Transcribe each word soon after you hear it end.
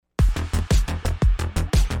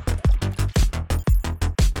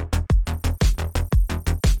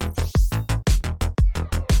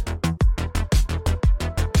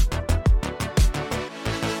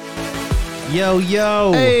Yo,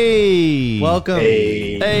 yo. Hey. Welcome.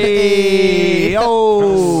 Hey.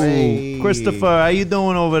 Oh. Hey. Christopher, how you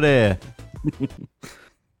doing over there?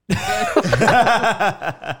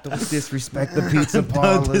 Don't disrespect the pizza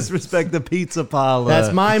parlor. Don't disrespect the pizza parlor.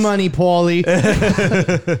 That's my money, Paulie.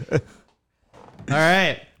 All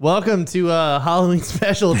right. Welcome to Halloween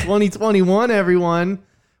Special 2021, everyone.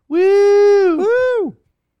 Woo! Woo.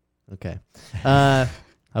 Okay. I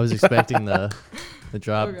was expecting the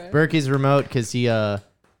drop. Okay. Burke is remote because he I'm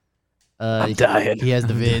dying. He has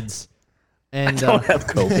the vids. And I don't have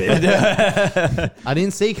COVID. I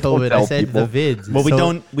didn't say COVID. I tell said people. the vids. Well,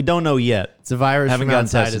 So we don't know yet. It's a virus Haven't from gotten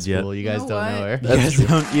outside of tested yet. school. You guys You know don't what? know her. You guys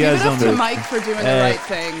don't Give it up to know. Mike for doing the right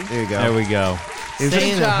thing. There you go. There we go.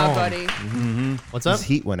 Staying Good at job, home. buddy. What's up? His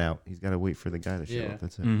heat went out. He's got to wait for the guy to show Yeah. up.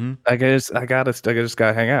 That's it. I just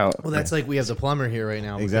gotta hang out. Well, that's like we have the plumber here right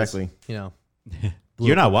now. because, Exactly. You know,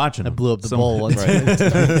 You're not watching. I them. blew up the Some- bowl once. Now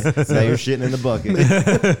you're shitting in the bucket.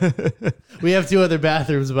 We have two other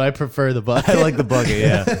bathrooms, but I prefer the bucket. I like the bucket.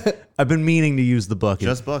 Yeah. I've been meaning to use the bucket.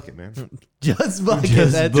 Just bucket, man. Just bucket.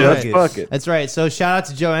 Just That's bucket. right. Fuck it. That's right. So shout out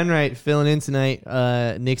to Joe Enright filling in tonight.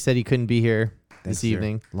 Nick said he couldn't be here Thanks, this sir.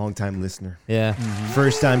 evening. Long-time listener. Yeah,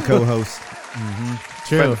 First time co-host.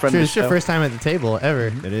 true. friend of True. the It's your show. first time at the table ever.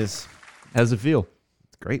 It is. How's it feel?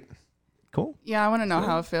 It's great. Cool. Yeah, I want to know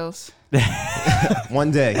how it feels.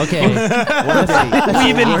 One day. Okay. One day.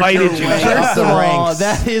 We've invited you. First the of all, ranks.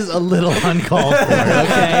 that is a little uncalled for.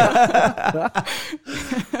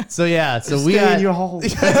 Okay. So yeah. So we Stay got. in your hole.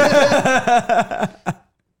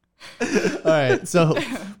 All right, so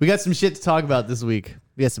we got some shit to talk about this week.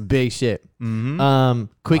 We got some big shit.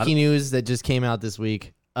 Quickie news that just came out this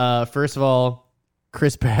week. First of all,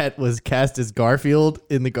 Chris Pratt was cast as Garfield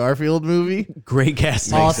in the Garfield movie. Great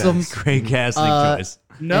casting. Awesome. Great casting choice.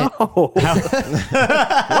 No. What?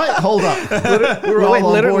 Hold up. We're Wait, all on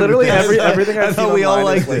board literally with this. everything I I've thought seen we all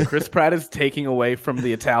online is liked like Chris Pratt is taking away from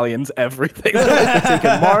the Italians everything. They're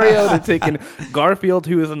taking Mario. They're taking Garfield,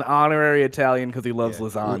 who is an honorary Italian because he loves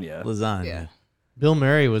lasagna. Lasagna. Yeah. Bill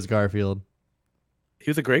Murray was Garfield.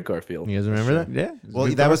 He was a great Garfield. You guys remember that? Yeah. Well,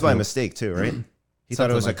 that was my mistake too, right? He thought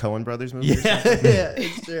it was Something a Coen Brothers movie. or Yeah, something? yeah,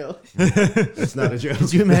 it's true. It's not a joke.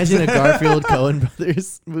 Could you imagine a Garfield Coen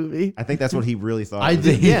Brothers movie? I think that's what he really thought. I it was.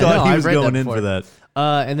 did. He Yeah, thought no, he I've was read that going in before. for that.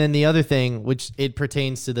 And then the other thing, which it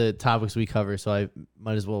pertains to the topics we cover, so I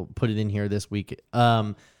might as well put it in here this week.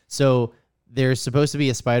 So there's supposed to be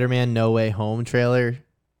a Spider-Man No Way Home trailer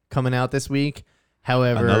coming out this week.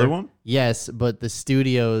 However, Another one? Yes, but the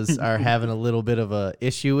studios are having a little bit of a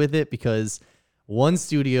issue with it because one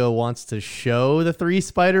studio wants to show the 3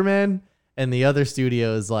 Spider-Men and the other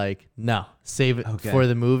studio is like, no, save it for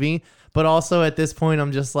the movie. But also at this point,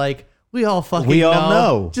 I'm just like, we all fucking We all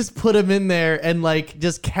know. Just put them in there and like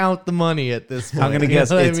just count the money at this point. I'm gonna You guess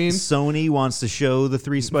know what it's I mean? Sony wants to show the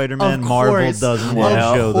 3 Spider-Men. Of Marvel course. doesn't want to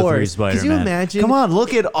Of show the 3 course. Spider-Men. Could you imagine- Come on,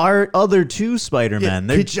 look at our other 2 Spider-Men. Yeah,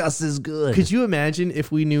 They're could- just as good. Could you imagine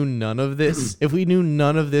if we knew none of this? If we knew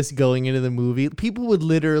none of this going into the movie, people would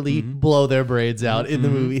literally blow their braids out in the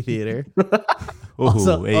movie theater. Ooh,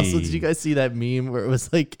 Also, hey. did you guys see that meme where it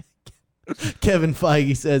was like Kevin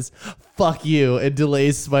Feige says "fuck you" and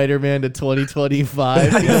delays Spider-Man to 2025?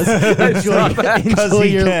 He goes, Because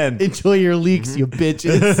he can. enjoy your leaks, you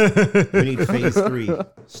bitches. We need phase 3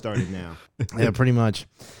 started now. Yeah, pretty much.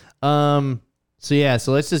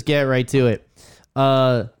 So let's just get right to it.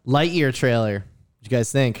 Lightyear trailer. What you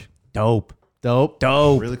guys think? Dope. Dope.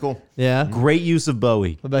 Really cool. Yeah. Great use of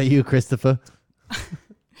Bowie. What about you, Christopher?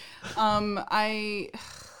 I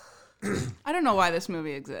don't know why this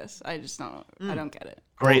movie exists. I just don't. I don't get it.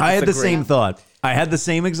 Great. I It's had a the great- same thought. I had the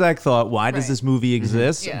same exact thought. Why does Right. this movie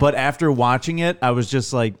exist? Yeah. But after watching it, I was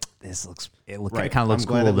just like, it Right. kind of looks I'm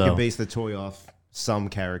glad cool that we though. can base the toy off some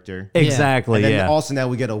character. Exactly. And then Yeah. also now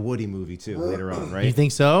we get a Woody movie too later on, right? You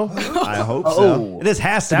think so? I hope so. This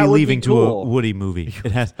has to That be would be leaving to cool. a Woody movie.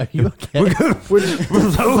 It has. Are you okay?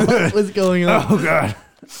 We're so good. What's going on? Oh god.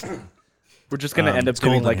 We're just gonna end up it's cold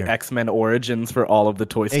doing in like here. X-Men Origins for all of the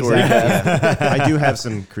Toy Story. Exactly. Yeah. I do have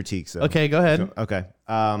some critiques. Though. Okay, go ahead. Okay.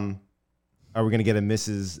 Are we gonna get a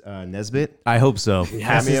Mrs. Nesbit? I hope so.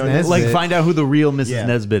 Cameo? Nesbit. Like find out who the real Mrs. Yeah.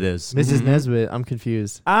 Nesbit is. Mrs. Nesbit, I'm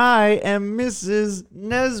confused. I am Mrs.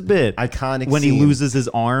 Nesbit. Iconic. When he scene. loses his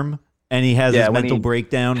arm and he has Yeah, his when mental he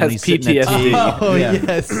breakdown has when he's sitting at PTSD. tea. Oh Yeah.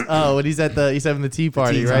 yes. Oh, when he's having the tea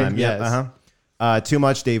party, Tea right? time, Yes. Yep, too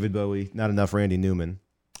much David Bowie, not enough Randy Newman.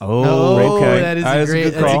 Oh, Oh, that is a That's great-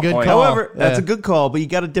 good that's a call. good call. However, that's Yeah. a good call, but you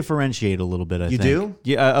got to differentiate a little bit. I You think. do?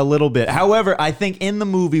 Yeah, a little bit. However, I think in the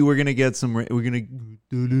movie we're gonna get some. We're gonna.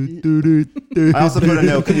 I also put a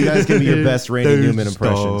note. Can you guys give me your best Randy Newman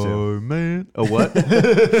impression too? Man, a what?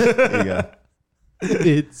 There you go.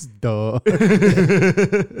 It's dark.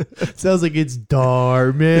 Sounds like it's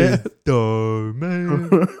dark, man.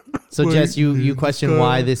 So Jess, you question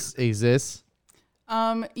why this exists?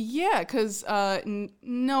 Yeah, because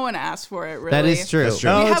no one asked for it. Really, That is true. That's true.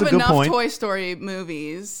 No, We that's have a good enough point. Toy Story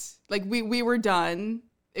movies. Like we were done.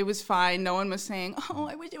 It was fine. No one was saying, "Oh,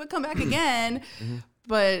 I wish it would come back again."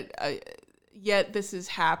 But yet this is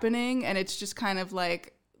happening, and it's just kind of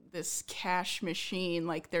like this cash machine.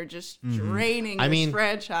 Like they're just draining I this mean,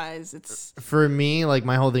 franchise. It's For me, like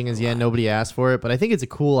my whole thing is, nobody asked for it, but I think it's a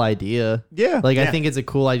cool idea. Yeah. Like I Yeah. think it's a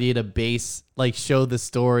cool idea to show the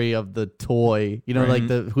story of the toy. You know, like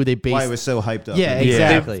who they base. Why it was so hyped up. Yeah, And-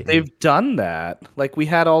 exactly. They've done that. Like we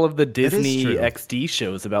had all of the Disney true. XD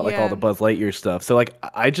shows about like Yeah. all the Buzz Lightyear stuff. So like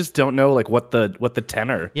I just don't know like what the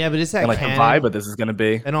tenor Yeah, but it's that and like canon. the vibe of this is gonna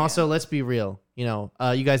be. And also, let's be real. You know,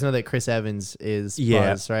 you guys know that Chris Evans is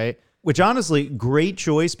Yeah. Buzz, right? Which honestly, great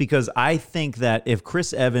choice because I think that if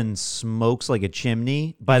Chris Evans smokes like a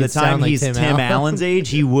chimney, by the could sound time like he's Tim Tim Allen. Allen's age,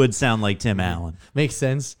 he would sound like Tim Allen. Makes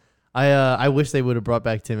sense. I wish they would have brought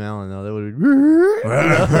back Tim Allen though. That would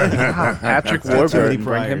have. Patrick Tony Warburton,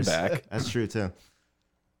 bring him Pryor's. back. That's true too.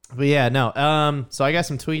 But yeah, no. So I got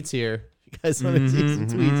some tweets here. You guys want to see some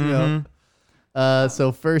tweets? Go.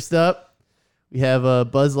 So first up, we have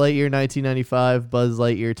Buzz Lightyear 1995, Buzz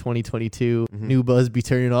Lightyear 2022. New Buzz be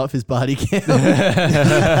turning off his body cam.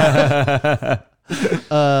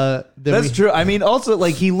 That's true. I mean, also,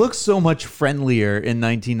 like, he looks so much friendlier in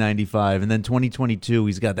 1995, and then 2022,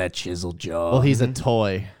 he's got that chiseled jaw. Well, he's a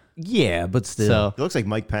toy. yeah, but still, So He looks like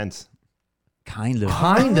Mike Pence. kind of.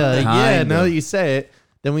 kinda, yeah. Kinda. Now that you say it,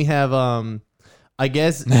 then we have I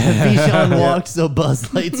guess Bichon walks so Buzz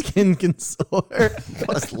Lightskin can soar.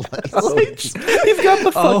 Buzz He's got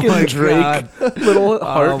the Oh fucking my Drake God. little my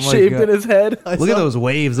heart shaped God. in his head. Look at those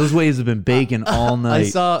waves. Those waves have been baking all night. I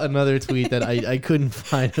saw another tweet that I couldn't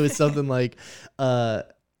find. It was something like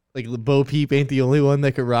Bo Peep ain't the only one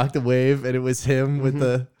that could rock the wave, and it was him with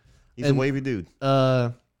the He's a wavy dude.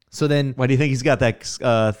 so then Why do you think he's got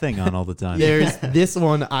that thing on all the time? there's this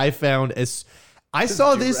one I found as I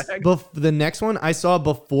saw this the next one I saw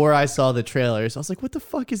before I saw the trailers. I was like, what the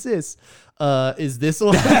fuck is this? Is this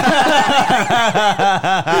one? It's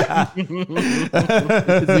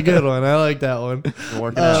a good one. I like that one.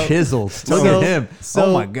 Working out. Chiseled. Look So- at him. so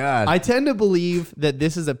Oh my God. I tend to believe that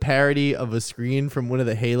this is a parody of a screen from one of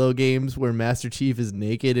the Halo games where Master Chief is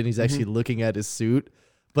naked and he's actually looking at his suit.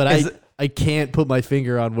 But Is I can't put my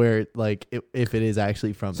finger on where it, if it is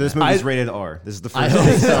actually from. So this that. movie's rated R. This is the I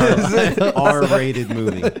first R-rated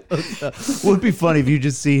movie. Would be funny if you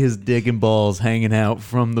just see his dick and balls hanging out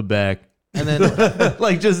from the back. And then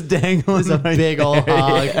Like just dangling. there's a right big there. old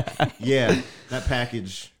hog. Yeah, that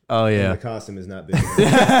package. Oh, in yeah. the costume is not big.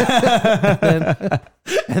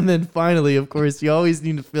 And then finally, of course, you always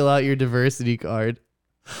need to fill out your diversity card.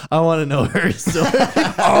 I want to know her story.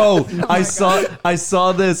 Oh, I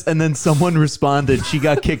saw this, and then someone responded. She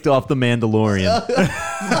got kicked off the Mandalorian.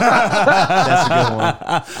 That's a good one.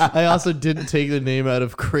 I also didn't take the name out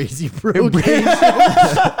of Crazy Bro Game.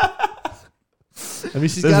 I mean,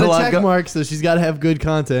 she's There's got a a lot check mark, so she's got to have good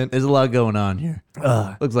content. There's a lot going on here.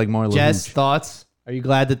 Looks like Marla. Jess, Hooch. thoughts? Are you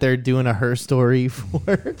glad that they're doing a her story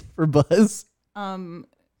for Buzz?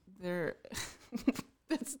 they're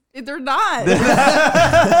they're not.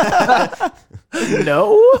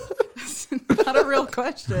 No, Not a real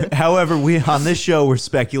question. However, we on this show we're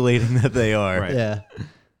speculating that they are. Right. Yeah.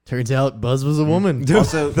 Turns out Buzz was a woman.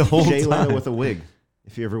 Also, The whole Jay Leno time. with a wig.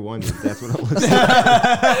 If you ever wondered, that's what it looks like.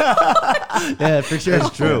 Yeah, for sure.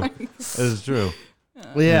 That's true. That's true.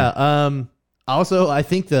 Well, yeah. Also, I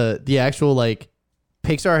think the actual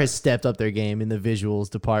Pixar has stepped up their game in the visuals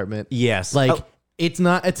department. Yes. It's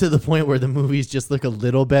not to the point where the movies just look a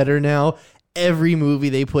little better now. Every movie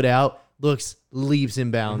they put out looks leaps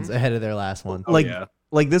and bounds ahead of their last one.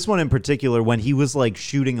 Like this one in particular, when he was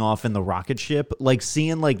shooting off in the rocket ship,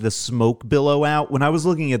 seeing the smoke billow out. When I was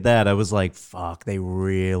looking at that, I was like, "Fuck, they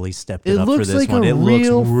really stepped it It up for looks this like one. a It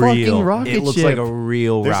real looks fucking real. rocket It looks ship. like a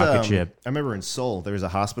real There's, rocket ship." I remember in Seoul, there was a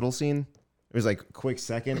hospital scene. It was a quick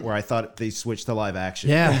second where I thought they switched to live action.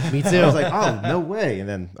 Yeah, me too. I was like, oh, no way. And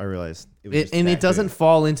then I realized it was just And that it doesn't good.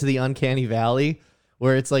 fall into the uncanny valley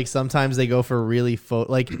where it's sometimes they go for really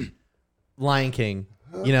Lion King.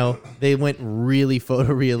 You know, they went really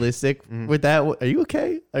photorealistic with that. Are you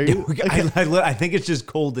okay? Are you? I think it's just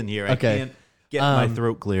cold in here. Okay. I can't get my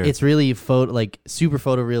throat clear. It's really super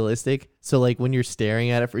photorealistic. So when you're staring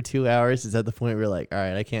at it for 2 hours, it's at the point where you're like, all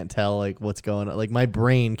right, I can't tell what's going on. My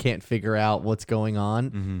brain can't figure out what's going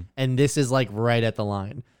on. And this is right at the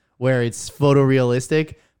line where it's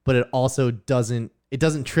photorealistic, but it also doesn't it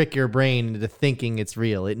doesn't trick your brain into thinking it's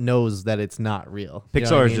real. It knows that it's not real. You know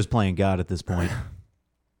Pixar what I is mean? just playing God at this point.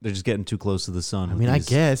 They're just getting too close to the sun. I with mean, I these-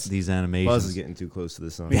 guess. these Buzz is animations. getting too close to the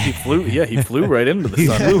sun. He flew right into the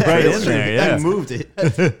sun. Flew right in there, yeah. I moved it.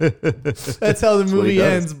 That's how the what he movie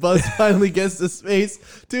does. ends. Buzz finally gets to space,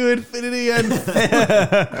 to infinity, and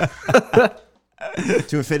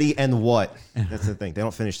To infinity and what? That's the thing. They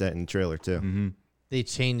don't finish that in the trailer too. they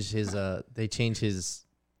change his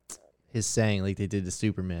saying like they did to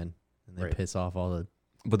Superman, and they Right. piss off all the.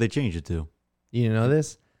 But they changed it too. You know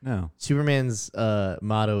this? No. Superman's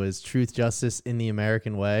motto is truth, justice in the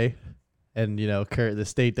American way, and the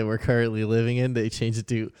state that we're currently living in, they changed it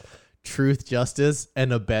to truth, justice,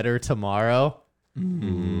 and a better tomorrow.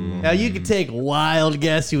 Now you could take a wild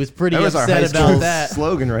guess who was pretty That was our high upset school about that.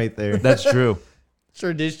 slogan right there. That's true.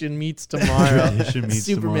 Tradition meets tomorrow. Tradition meets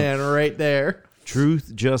Superman right there.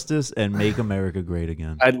 Truth, justice, and make America great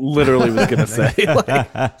again. I literally was gonna say.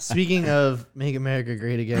 Like, Speaking of make America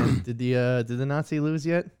great again, did the Nazi lose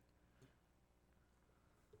yet?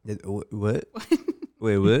 What?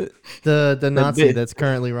 Wait, what? The Nazi bit- that's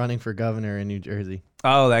currently running for governor in New Jersey.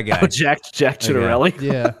 Oh, that guy. oh, Jack Ciattarelli.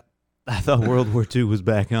 Yeah. I thought World War II was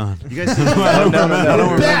back on. You guys see No, I don't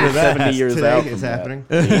remember Back. that. 70 years today out. it's from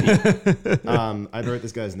that. happening. I wrote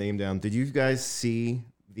this guy's name down. Did you guys see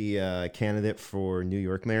the candidate for New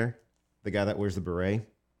York mayor? The guy that wears the beret?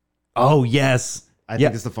 Oh, yes. I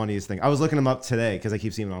think it's the funniest thing. I was looking him up today because I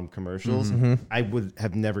keep seeing him on commercials. I would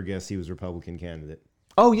have never guessed he was a Republican candidate.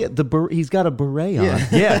 Oh yeah, he's got a beret on.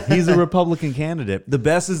 Yeah, he's a Republican candidate. The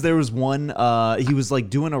best is there was one. He was like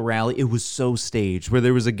doing a rally. It was so staged where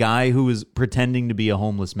there was a guy who was pretending to be a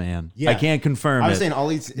homeless man. Yeah. I can't confirm I was it. saying all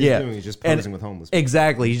he's Yeah. doing is just And- posing with homeless people.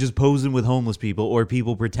 Exactly. He's just posing with homeless people or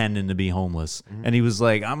people pretending to be homeless. And he was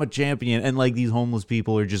like, I'm a champion. And like these homeless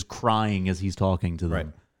people are just crying as he's talking to them. Right.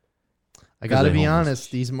 I got to they're be homeless.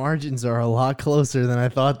 honest, these margins are a lot closer than I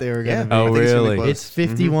thought they were going to Yeah. be. Oh, I think it's gonna be really? close. It's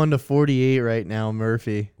 51 to 48 right now,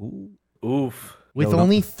 Murphy. Oof. With No, no.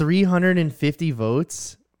 only 350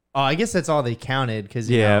 votes. Oh, I guess that's all they counted because,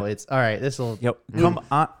 Yeah. it's all right. This will. Yep. Come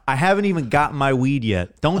on. I haven't even gotten my weed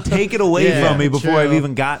yet. Don't take it away Yeah, from me before true. I've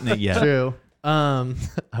even gotten it yet. True. I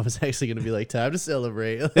was actually going to be like, time to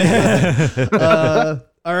celebrate.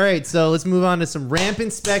 All right, so let's move on to some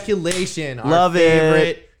rampant speculation. Our Love it.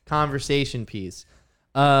 favorite conversation piece.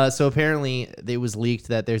 So apparently it was leaked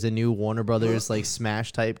that there's a new Warner Brothers like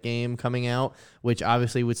Smash type game coming out, which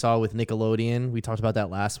obviously we saw with Nickelodeon. We talked about that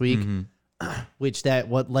last week. Which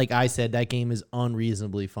like I said, that game is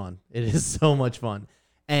unreasonably fun. It is so much fun.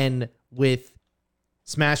 And with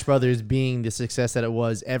Smash Brothers being the success that it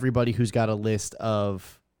was, everybody who's got a list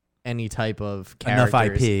of any type of Enough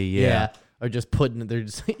characters, IP, yeah. are just putting. They're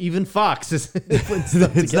just even Fox is putting stuff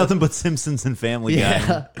It's together. nothing but Simpsons and Family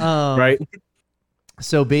Guy. Yeah. Right.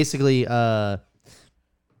 So basically,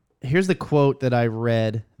 here's the quote that I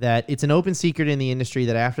read, that it's an open secret in the industry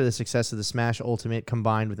that after the success of the Smash Ultimate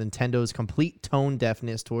combined with Nintendo's complete tone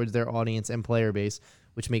deafness towards their audience and player base,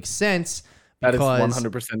 which makes sense That is because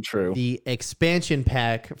 100% true. the expansion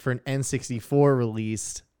pack for an N64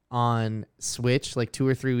 released on Switch like 2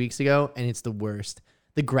 or 3 weeks ago, and it's the worst.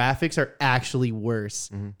 The graphics are actually worse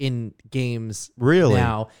in games Really?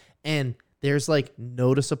 now, and there's like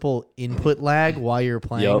noticeable input lag while you're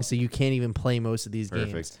playing, Yup. so you can't even play most of these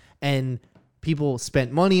games. Perfect. And people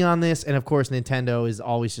spent money on this, and of course Nintendo is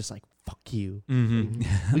always just like, fuck you.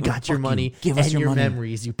 We got your money Give us and your your money."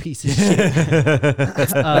 memories, you piece of shit.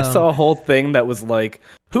 I saw a whole thing that was like,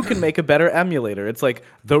 who can make a better emulator? It's like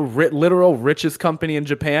the literal richest company in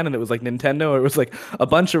Japan, and it was like Nintendo. Or it was like a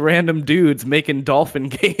bunch of random dudes making dolphin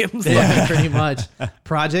games. Yeah, pretty much.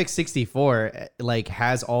 Project 64 like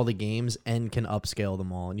has all the games and can upscale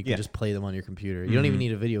them all, and you can just play them on your computer. You don't even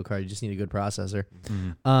need a video card; you just need a good processor.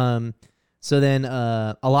 So then,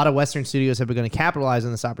 a lot of Western studios have begun to capitalize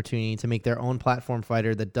on this opportunity to make their own platform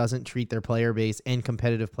fighter that doesn't treat their player base and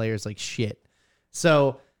competitive players like shit.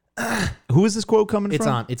 So Who is this quote coming it's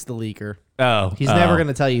from? on. It's the leaker. Oh. He's never going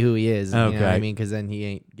to tell you who he is. You know what I Okay. mean? Because then he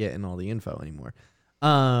ain't getting all the info anymore.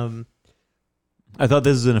 I thought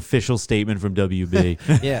this was an official statement from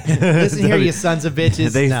WB. Yeah. Listen here, you sons of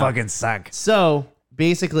bitches. They No. fucking suck. So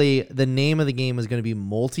basically, the name of the game is going to be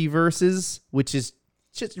Multiverses, which is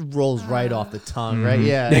just rolls right off the tongue, right?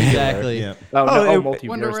 Yeah, exactly. Yeah. Oh, Oh, no, it- multiverses,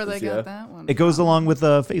 Wonder where they yeah. got that one. It goes along with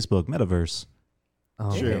Facebook Metaverse.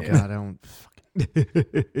 Oh True. my god, I don't fucking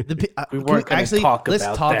We weren't gonna talk let's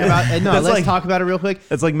about talk that. about no. That's Let's like- talk about it real quick.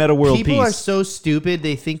 That's like Meta World People Peace. are so stupid.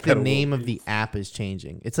 They think the Meta name World of the app is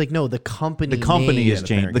changing. It's like no, the company. the company name is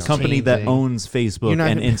changing. parent The company that changing. owns Facebook You're not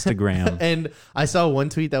and gonna- Instagram. And I saw one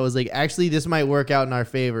tweet that was like, actually, this might work out in our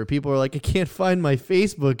favor. People are like, I can't find my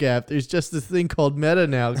Facebook app. There's just this thing called Meta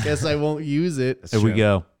now. Guess I won't use it. There we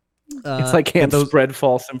go. It's like can't spread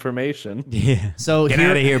false information. Yeah. So Get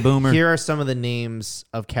outta here, boomer. Here are some of the names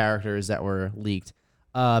of characters that were leaked.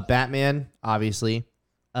 Batman, obviously.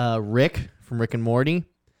 Rick from Rick and Morty.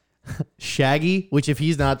 Shaggy, which if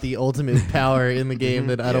he's not the ultimate power in the game,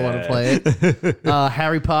 then I don't want to play it.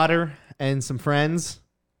 Harry Potter and some friends.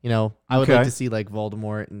 You know, I would like Okay. to see like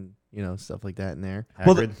Voldemort and stuff like that in there.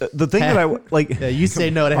 Well, Hagrid. the thing that I like. Yeah, you say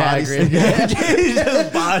no to Body Hagrid.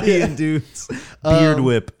 Just body and dudes. Beard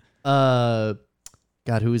whip. God,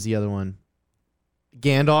 who is the other one?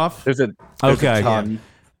 Gandalf. There's a Okay. ton.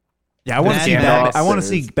 Yeah, I want to Mad see Max. Batman. I want to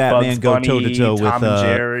see There's Batman Bugs go Bunny, toe to toe with. Tom and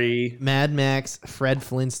Jerry, Mad Max, Fred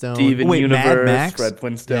Flintstone. Steven Wait, Mad Universe, Max? Fred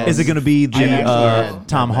Flintstone. Is it going to be I the actually read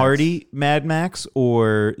Tom Mad Max. Hardy Mad Max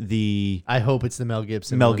or the I hope it's the Mel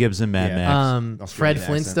Gibson. Mel one. Gibson Mad Yeah. Max? Fred Australian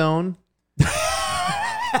Flintstone,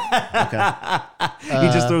 He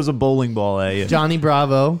just throws a bowling ball at you. Johnny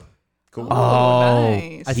Bravo. Cool. Oh,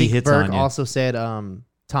 nice. I He think hits Burke on you. also said Tom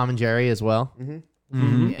and Jerry as well. Mhm.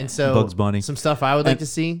 And so Bugs Bunny. some stuff I would like And- to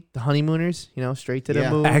see: the Honeymooners. Straight to the Yeah.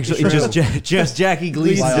 moon. Actually, just Jackie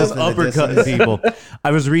Gleason Fly just off in the uppercutting distance. people.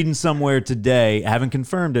 I was reading somewhere today, I haven't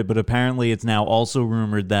confirmed it, but apparently it's now also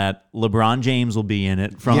rumored that LeBron James will be in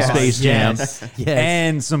it from Yes. Space Jam, Yes.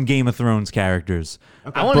 and some Game of Thrones characters.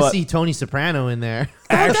 I want to But- see Tony Soprano in there.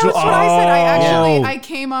 That's what I said. oh. I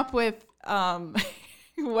came up with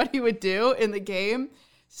what he would do in the game.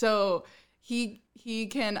 So he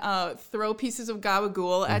can throw pieces of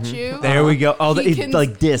gabagool at you. There we go. Oh, He can-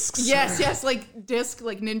 like discs. Yes, like disc,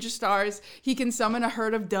 like ninja stars. He can summon a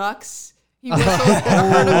herd of ducks. He whistles a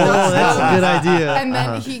herd of ducks. Oh, that's a good idea. And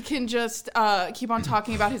then he can just keep on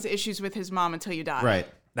talking about his issues with his mom until you die. Right.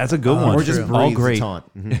 That's a good one. Or just all breathe great. taunt.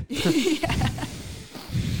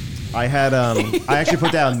 I had I actually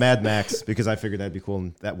put down Mad Max because I figured that'd be cool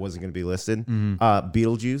and that wasn't going to be listed.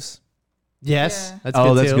 Beetlejuice. Yes, Yeah. that's Oh,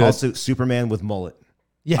 good that's too. good. Also Superman with mullet.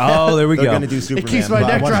 Yeah. Oh, there we They're go. going to do it Superman. keeps my but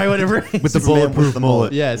I neck want- dry whenever. With the Superman bulletproof with the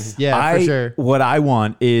mullet. Yes, yeah, for sure. What I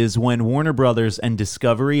want is when Warner Brothers and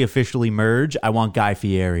Discovery officially merge, I want Guy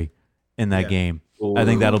Fieri in that Yeah. game. I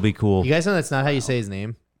think that'll be cool. You guys know that's not how you say his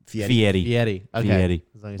name. Fieri. Fieri. Fieri. Okay. Fieri.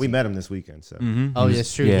 As long as We you- met him this weekend, so Oh,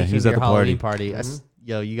 yes, true. Yeah, he he was came at to the your Halloween party. party.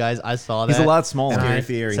 Yo, you guys, I saw that. He's a lot smaller. And Scary I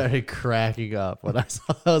Fieri. started cracking up when I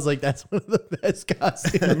saw. I was like, "That's one of the best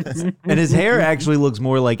costumes." And his hair actually looks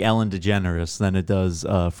more like Ellen DeGeneres than it does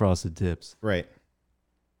Frosted Tips. right.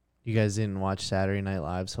 You guys didn't watch Saturday Night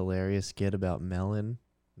Live's hilarious skit about Ellen?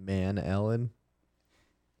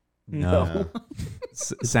 No.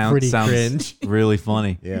 Sounds Pretty cringe. really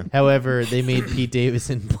funny. Yeah. However, they made Pete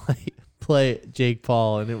Davidson play Jake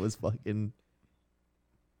Paul, and it was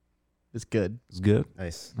it's good. It's good.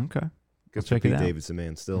 Nice. Okay. Good for check it Pete out. Davidson,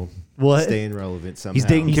 man. Still What? staying relevant somehow. He's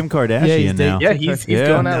dating Kim Kardashian yeah, he's now. Yeah, he's Yeah.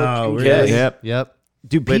 going No, out with Kim really? K. Yep. Yep.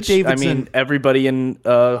 Dude, Pete Which, Davidson. I mean, everybody in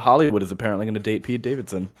Hollywood is apparently going to date Pete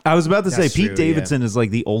Davidson. I was about to say That's Pete true, Davidson is like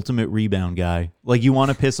the ultimate rebound guy. Like you want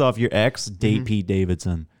to piss off your ex, date Pete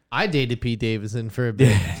Davidson. I dated Pete Davidson for a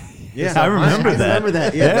bit. Yeah, I remember I that. remember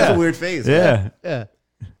that. Yeah, that's a weird phase. Yeah. Yeah.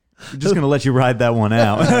 I'm just gonna let you ride that one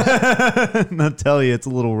out. And I'll tell you, it's a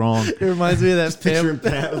little wrong. It reminds me of that Picture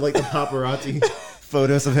Pat with like the paparazzi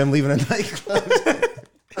photos of him leaving a nightclub.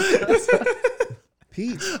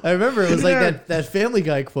 Pete. I remember it was like that Family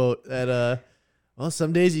Guy quote that well,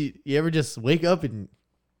 some days you ever just wake up and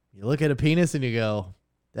you look at a penis and you go,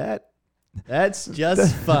 that's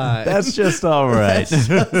just fine. That's just all right. That's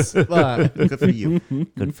just fine. Good for you.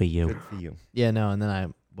 Good for you. Good for you. Yeah, no, and then I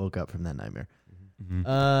woke up from that nightmare.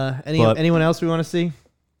 But- Anyone else we want to see? You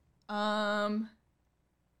I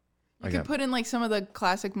could got- put in like some of the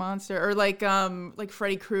classic monster or like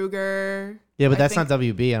Freddy Krueger. Yeah, but I that's think- not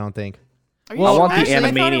WB, I don't think. Are you I sure? want the Actually, I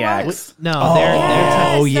thought it Animaniacs. was. No, Oh,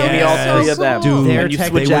 they're Yes, yeah. that'd be All so three of them. cool. Dude, They're and you tech-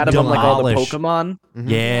 switch they at would them like all the demolish. Pokemon.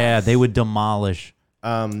 Yeah, they would demolish.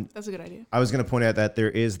 That's a good idea. I was going to point out that there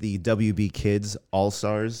is the WB Kids All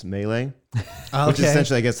Stars Melee, which is Okay.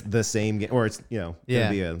 essentially, I guess, the same game, or it's Yeah. going to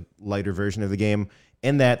be a lighter version of the game.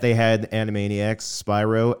 In that they had Animaniacs,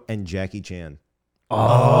 Spyro, and Jackie Chan.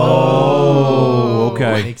 Oh,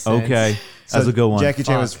 okay. Makes sense. Okay. That's a good one. Jackie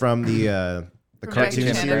Chan Fuck. was from the From cartoon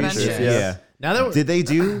Jackie Chan series. Adventures. Yeah. Now that Did they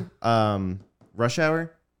do Rush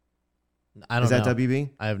Hour? I don't Is that know. WB?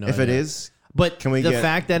 I have no If it idea. is, But Can we the get-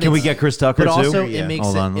 fact that Can we it's- get Chris Tucker but too? also Yeah. it makes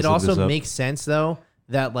Hold on, it let's look this also up. makes sense though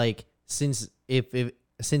that like since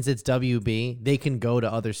since it's WB, they can go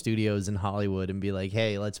to other studios in Hollywood and be like,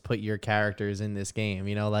 hey, let's put your characters in this game.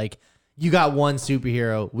 You know, like you got one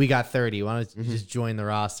superhero, we got 30. Why don't you just join the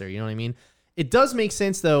roster? You know what I mean? It does make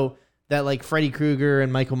sense though that like Freddy Krueger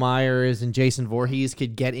and Michael Myers and Jason Voorhees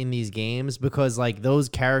could get in these games because like those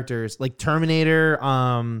characters, like Terminator,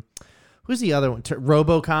 who's the other one?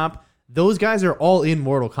 RoboCop. Those guys are all in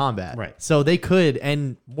Mortal Kombat. Right. So they could,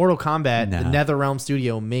 and Mortal Kombat, Nah. the NetherRealm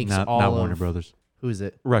studio makes Not all Warner of, Brothers. Who is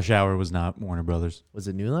it? Rush Hour was not Warner Brothers. Was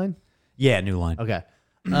it New Line? Yeah, New Line. Okay.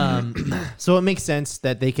 So it makes sense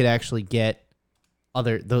that they could actually get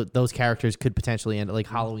those characters could potentially end like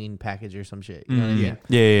Halloween package or some shit. You know what I mean?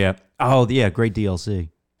 Yeah. Oh, yeah, great DLC.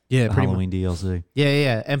 Yeah, The Halloween DLC.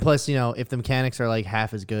 Yeah. And plus, you know, if the mechanics are like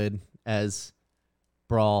half as good as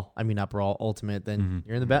Brawl, I mean not Brawl Ultimate, then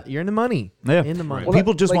you're in the you're in the money. Yeah. In the money. Well,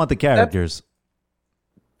 People just like, want the characters.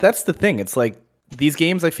 That's the thing. It's like these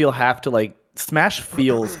games I feel have to like Smash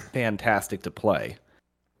feels fantastic to play.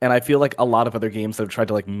 And I feel like a lot of other games that have tried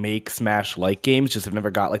to like make Smash like games just have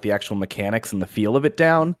never got like the actual mechanics and the feel of it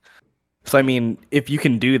down. So I mean, if you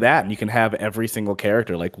can do that and you can have every single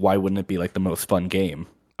character, like why wouldn't it be like the most fun game?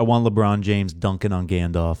 I want LeBron James dunking on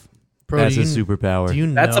Gandalf. Bro, That's do a you- superpower. Do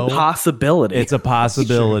you That's know, a possibility. It's a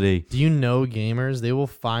possibility. Do you know gamers? They will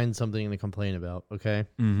find something to complain about. Okay.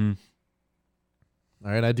 Mm-hmm.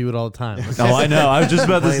 All right, I do it all the time. Oh, I know. I was just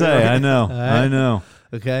about to say. I know. right. I know.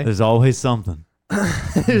 Okay. There's always something.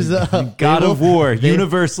 There's a God of War, they-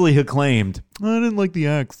 universally acclaimed. I didn't like the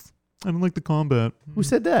axe. I didn't like the combat. Who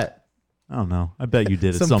said that? I don't know. I bet you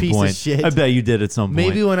did at Some some piece of point. shit. I bet you did at some point.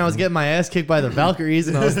 Maybe when I was getting my ass kicked by the Valkyries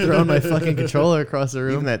and I was throwing my fucking controller across the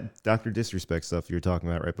Even room. that Dr. Disrespect stuff you were talking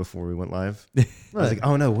about right before we went live. I was like,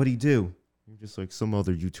 oh no, what'd he do? You're just like some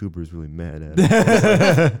other YouTuber's really mad at him. I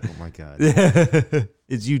was like, oh my God.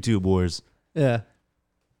 It's YouTube wars. Yeah.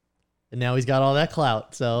 And now he's got all that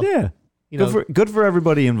clout. So Yeah. you know, Good for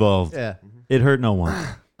everybody involved. yeah. It hurt no one.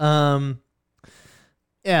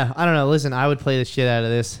 Yeah, I don't know. Listen, I would play the shit out of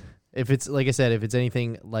this. If it's like I said, if it's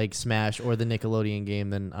anything like Smash or the Nickelodeon game,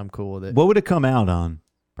 then I'm cool with it. What would it come out on?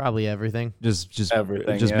 Probably everything. Just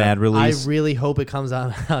Everything, Just yeah. mad I release. really hope it comes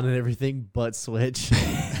out on everything but Switch.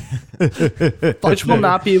 Which will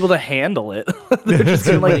not be able to handle it. They're just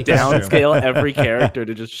gonna like That's true. downscale every character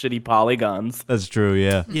to just shitty polygons. That's true.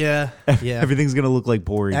 Yeah. Yeah. Yeah. Everything's gonna look like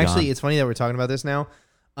Porygon. Actually, it's funny that we're talking about this now.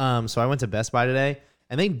 So I went to Best Buy today,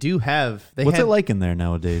 and they do have. What's it like in there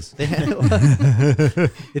nowadays? They had,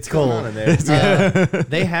 it's cold. on in there?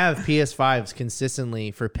 They have PS5s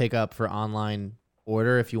consistently for pickup for online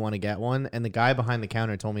order if you want to get one. And the guy behind the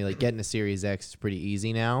counter told me like getting a Series X is pretty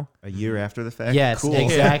easy now. A year after the fact? Yes, Cool.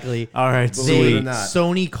 exactly. All right, Believe it or sweet. not.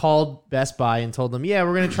 Sony called Best Buy and told them, yeah,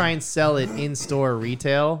 we're going to try and sell it in store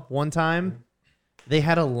retail one time. They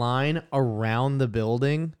had a line around the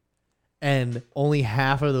building and only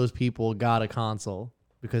half of those people got a console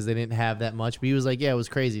because they didn't have that much. But he was like, yeah, it was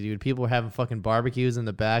crazy, dude. People were having fucking barbecues in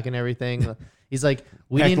the back and everything. He's like,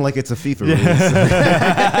 we Acting didn't like it's a FIFA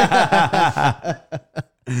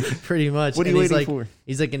release. pretty much. What are And you he's waiting like, for?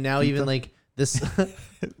 He's like, and now even like this.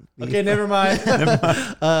 Okay, never mind.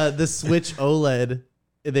 The Switch OLED,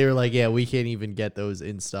 they were like, yeah, we can't even get those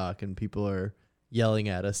in stock, and people are yelling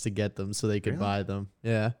at us to get them so they could buy them.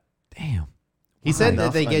 Yeah. Damn. He said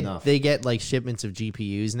Enough, that enough. they get like shipments of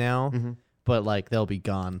GPUs now, but like they'll be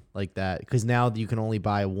gone like that because now you can only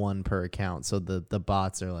buy one per account. So the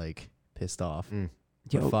bots are like pissed off.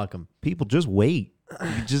 But Yo. fuck them. People just wait.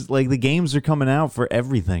 You just like the games are coming out for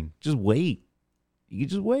everything. Just wait. You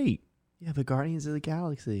just wait. Yeah, but Guardians of the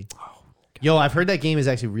Galaxy. Yo, I've heard that game is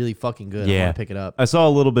actually really fucking good. I Yeah. want to pick it up. I saw a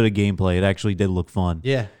little bit of gameplay. It actually did look fun.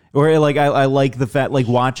 Yeah. Or like I like the fact like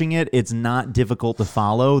watching it, it's not difficult to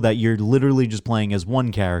follow that you're literally just playing as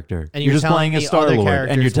one character. And you're you're just playing telling as the other Star-Lord and you're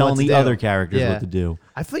characters telling what to the do. other characters Yeah. what to do.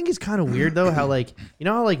 I think it's kind of weird though how like you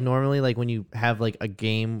know how like normally like when you have like a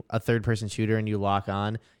game, a third person shooter and you lock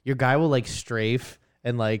on, your guy will like strafe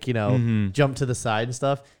and like, you know, jump to the side and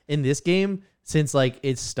stuff. In this game, since like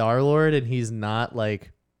it's Star-Lord and he's not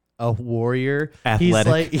like a warrior,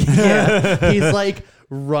 Athletic. he's like yeah, he's like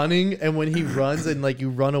running, and when he runs and like you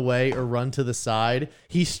run away or run to the side,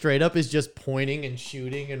 he straight up is just pointing and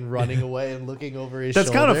shooting and running away and looking over his That's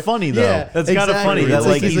shoulder. kind of funny though. Yeah, That's kind of exactly. funny that It's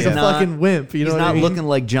like he's like a not, fucking wimp. You know he's what I not mean? looking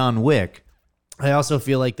like John Wick. I also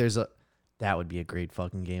feel like that would be a great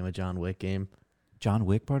fucking game, a John Wick game. John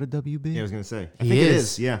Wick part of WB? Yeah, I was going to say. I He think it is.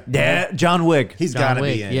 is. Yeah. Yeah, John Wick. He's John got to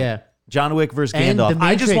Wick, be in. yeah. John Wick versus And Gandalf. The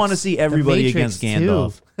I just Matrix. want to see The everybody Matrix against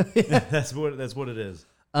Gandalf. too. that's what it is.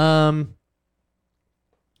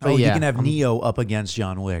 Oh, yeah, you can have Neo up against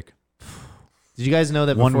John Wick. Did you guys know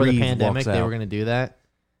that One before the Reeve pandemic walks they out. were going to do that?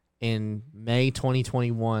 In May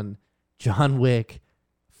 2021, John Wick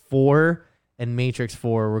 4 and Matrix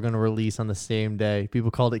 4 were going to release on the same day.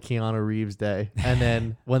 People called it Keanu Reeves Day. And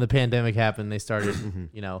then when the pandemic happened, they started,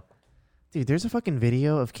 dude, there's a fucking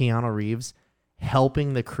video of Keanu Reeves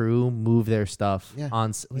helping the crew move their stuff on.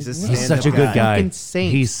 He's a what stand-up He's such a good guy. fucking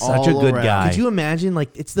saint. He's such a all good around. guy. Could you imagine? Like,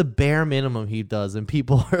 it's the bare minimum he does, and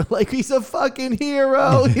people are like, "He's a fucking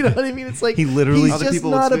hero." You know what I mean? It's like He literally- he's Other just people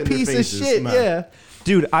would not a spit in their piece of faces, shit. man. Yeah.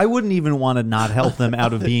 Dude, I wouldn't even want to not help them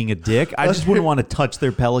out of being a dick. I just wouldn't want to touch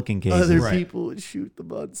their Pelican cases. Other Right. people would shoot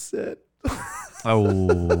them on set.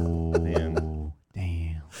 Oh, Man.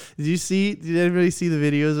 damn. Did anybody see the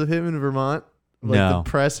videos of him in Vermont? Like No. the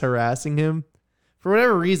press harassing him. For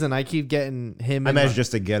whatever reason, I keep getting him. I in imagine my-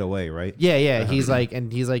 just a getaway, right? Yeah. He's like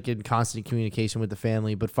in constant communication with the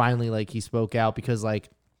family, but finally, like, he spoke out because, like,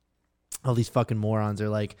 all these fucking morons are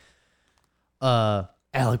like,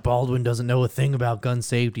 Alec Baldwin doesn't know a thing about gun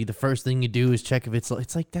safety. The first thing you do is check if it's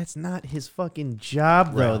like, that's not his fucking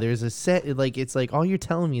job, though. Right. There's a set, like, it's like, all you're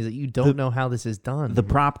telling me is that you don't know how this is done. The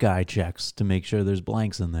prop guy checks to make sure there's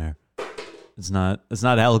blanks in there. It's not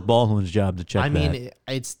Alec Baldwin's job to check I mean, that.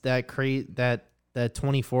 it's that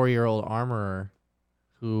 24-year-old armorer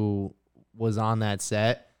who was on that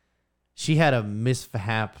set. She had a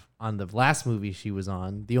mishap on the last movie she was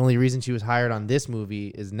on. The only reason she was hired on this movie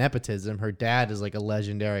is nepotism. Her dad is like a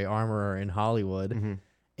legendary armorer in Hollywood.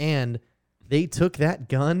 And they took that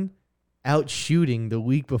gun out shooting the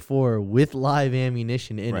week before with live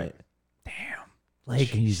ammunition in Right. it.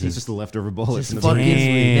 Like, It's just the leftover bullets. Just in the fucking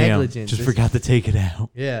bullet. negligence. Just It's- forgot to take it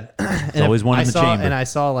out. yeah. There's always one in the chamber. And I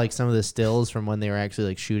saw like some of the stills from when they were actually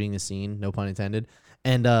like shooting the scene, no pun intended.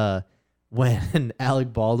 And when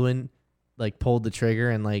Alec Baldwin like pulled the trigger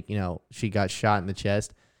and like, she got shot in the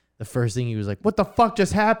chest, the first thing he was like, "What the fuck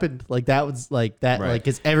just happened?" Like that was like that, Right. like,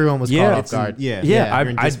 because everyone was Yeah. caught off It's in- guard. yeah, Yeah, you're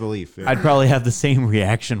in disbelief. Yeah. I'd probably have the same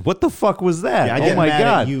reaction. What the fuck was that? I oh get my mad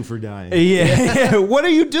god! at you for dying. Yeah. What are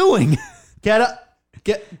you doing? Get up,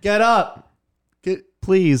 get up,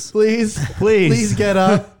 Please. please get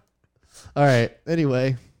up. All right.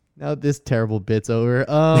 Anyway, now this terrible bit's over.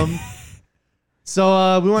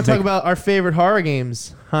 So we want to talk about our favorite horror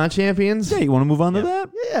games, huh, champions? Yeah, you want to move on to that?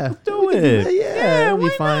 Yeah, Do we can do it. that. Yeah, it'll be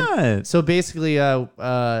why fine. not? So basically,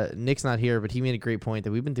 Nick's not here, but he made a great point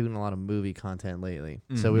that we've been doing a lot of movie content lately.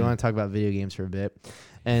 So we want to talk about video games for a bit.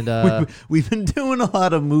 And We've been doing a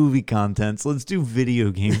lot of movie content, so let's do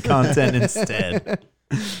video game content instead.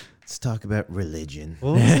 Let's talk about religion.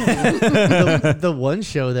 what was the one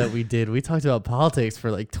show that we did, we talked about politics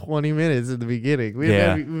for like 20 minutes in the beginning. We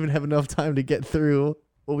didn't even have enough time to get through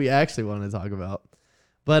what we actually wanted to talk about.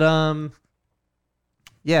 But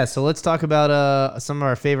yeah, so let's talk about some of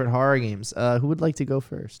our favorite horror games. Who would like to go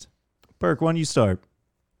first? Burke, why don't you start?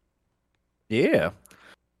 Yeah.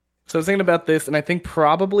 So I was thinking about this, and I think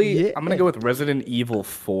probably Yeah. I'm gonna go with Resident Evil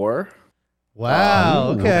 4.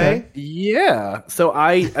 Wow. Okay. Yeah. So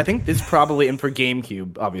I think this probably, and for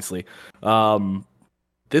GameCube, obviously,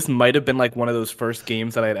 this might have been like one of those first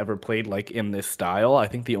games that I had ever played like in this style. I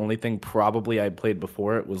think the only thing probably I played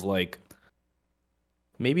before it was like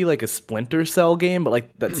maybe like a Splinter Cell game, but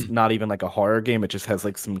like that's not even like a horror game. It just has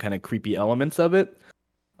like some kind of creepy elements of it.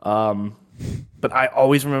 But I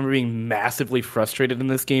always remember being massively frustrated in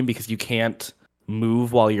this game because you can't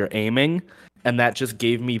move while you're aiming. And that just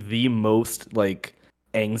gave me the most like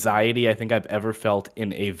anxiety I think I've ever felt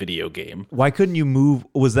in a video game. Why couldn't you move?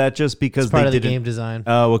 Was that just because It's part they of the didn't? game design.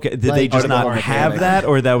 Oh, okay. Did they Like- just Part of the not art have mechanic. that,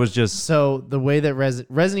 or that was just? So the way that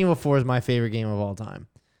Resident Evil 4 is my favorite game of all time.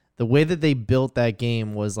 The way that they built that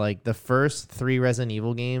game was like the first 3 Resident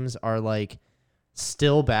Evil games are like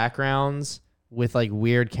still backgrounds with like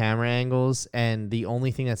weird camera angles, and the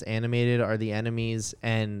only thing that's animated are the enemies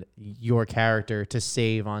and your character to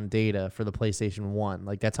save on data for the PlayStation 1.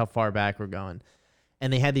 Like that's how far back we're going.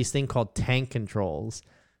 And they had these thing called tank controls.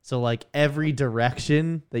 So like every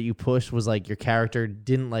direction that you pushed was like your character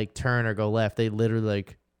didn't like turn or go left. They literally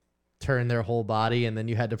like turn their whole body, and then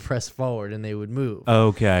you had to press forward and they would move.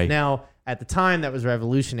 Okay. Now, at the time, that was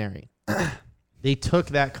revolutionary. They took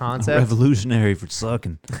that concept. Revolutionary for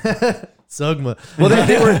sucking. Sugma.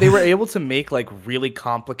 Well, they were able to make like really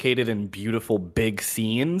complicated and beautiful big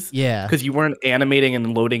scenes. Yeah. Because you weren't animating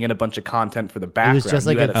and loading in a bunch of content for the It background. was just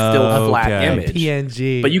like you had a- a still Oh, flat okay. image.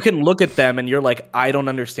 PNG. But you can look at them and you're like, I don't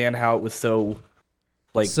understand how it was so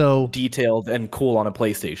like So- detailed and cool on a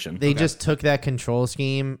PlayStation. They just took that control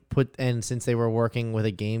scheme, and since they were working with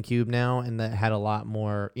a GameCube now, and that had a lot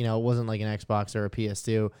more, it wasn't like an Xbox or a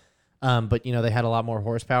PS2, but they had a lot more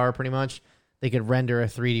horsepower pretty much. they could render a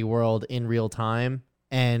 3D world in real time,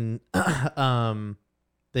 and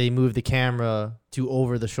they moved the camera to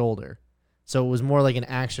over the shoulder. So it was more like an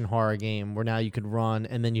action horror game where now you could run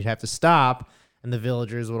and then you'd have to stop and the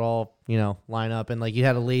villagers would all, line up, and like you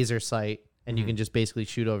had a laser sight and you can just basically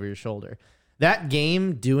shoot over your shoulder. That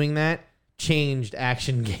game doing that changed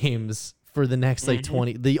action games for the next like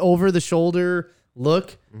 20. The over the shoulder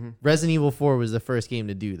look, Resident Evil 4 was the first game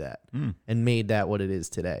to do that and made that what it is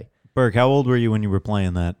today. Burke, how old were you when you were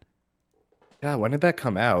playing that? Yeah, when did that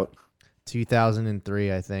come out?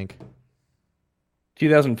 2003, I think.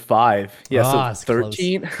 2005. Yeah, Ah, so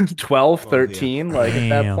 13, 12, 13, like at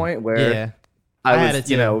that point where Yeah. I had was,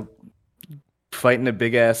 it too. fighting a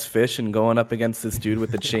big ass fish and going up against this dude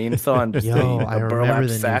with a chainsaw and just Yo, a I remember burlap the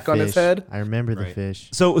sack new on his fish. head. I remember the Right. fish.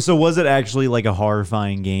 So was it actually like a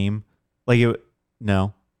horrifying game? Like it?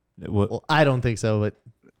 No. Well, I don't think so, but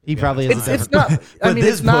he probably has It's a not. I But mean,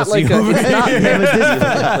 this it's not pussy like a. over It's not here. meant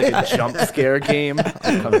to be like a jump scare game.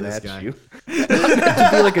 I'm coming This at guy. you. It's not meant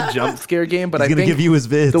to be like a jump scare game, but He's I gonna think give you his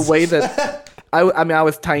vids. the way that I mean, I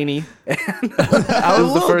was tiny. And that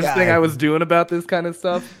was the first thing I was doing about this kind of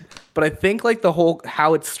stuff. But I think like the whole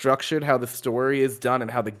how it's structured, how the story is done, and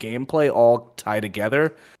how the gameplay all tie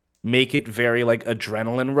together make it very like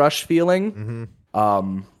adrenaline rush feeling.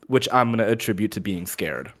 Which I'm gonna attribute to being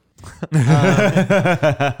scared.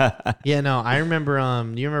 Yeah, no, I remember.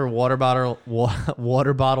 Do you remember Water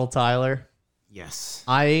Bottle Tyler? Yes.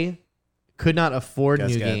 I could not afford Guess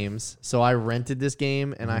new Gab. games, so I rented this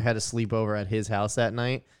game and I had to sleep over at his house that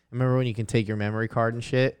night. Remember when you can take your memory card and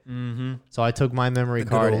shit? Mm-hmm. So I took my memory The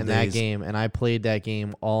good card old in that days. game and I played that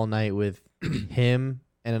game all night with him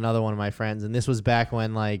and another one of my friends. And this was back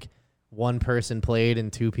when like one person played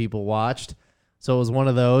and two people watched. So it was one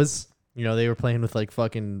of those. They were playing with like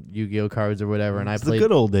fucking Yu-Gi-Oh cards or whatever, and I It's the played.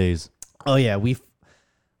 good old days. Oh yeah,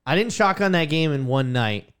 I didn't shotgun that game in one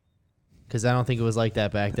night because I don't think it was like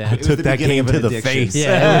that back then. It was Took the that beginning game of an to the addiction. face.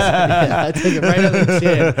 Yeah, I took it right on the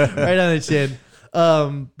chin, right on the chin.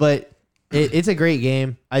 But it's a great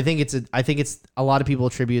game. I think it's a lot of people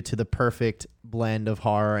attribute to the perfect blend of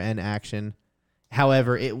horror and action.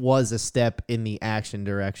 However, it was a step in the action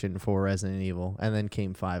direction for Resident Evil, and then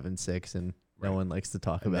came 5 and 6, and no one likes to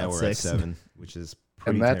talk And now about we're 6. at 7, which is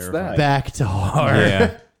pretty And that's terrifying. that. Back to horror.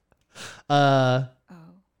 Yeah. Oh.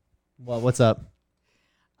 Well, what's up?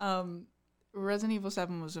 Resident Evil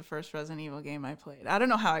 7 was the first Resident Evil game I played. I don't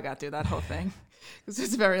know how I got through that whole thing because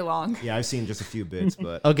it's very long. Yeah, I've seen just a few bits,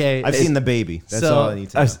 but Okay, I've seen the baby. That's So- all I need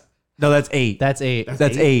to know. No, that's 8. that's 8.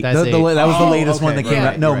 That's 8. That's That eight. was the Oh, latest one okay, that came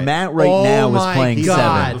right, out. No, right. Matt right Oh now is my playing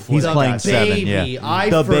God. 7. He's The playing 7. baby. Yeah. I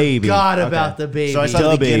The baby. forgot Okay. about the baby. So I saw The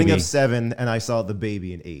the beginning baby. of 7, and I saw the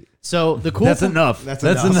baby in 8. So the cool That's enough. That's So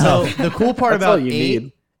enough. the cool part That's all about you 8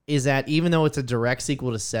 need. is that even though it's a direct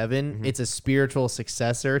sequel to 7, it's a spiritual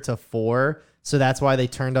successor to 4. So that's why they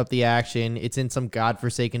turned up the action. It's in some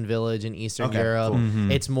godforsaken village in Eastern Okay, Europe.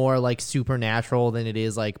 cool. It's more like supernatural than it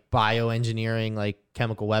is like bioengineering, like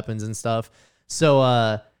chemical weapons and stuff.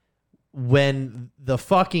 So when the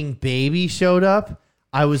fucking baby showed up,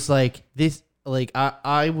 I was like, this. Like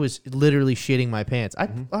I was literally shitting my pants. I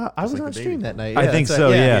was like on the stream baby. that night. I Yeah, think that's so,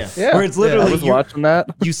 right. yeah. Yeah, Where it's I literally was you watching that.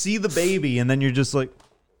 see the baby and then you're just like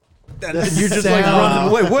The you're just like sound- running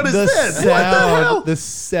away. What is the this? What the Sound, hell? the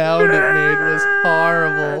sound it made was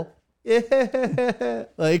horrible. Yeah,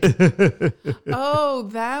 like Oh,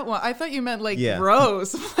 that one. I thought you meant like Yeah.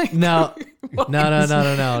 gross. Like, no, what? no, not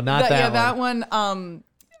that Yeah, one. that one.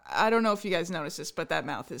 I don't know if you guys noticed this, but that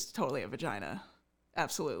mouth is totally a vagina.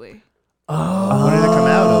 Absolutely. Oh, What did it come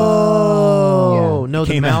out of? Oh no,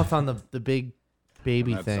 the Came mouth on the big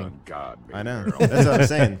baby thing. I know. That's what I'm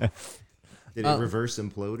saying. Did it reverse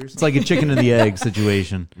implode or It's something? like a chicken and the egg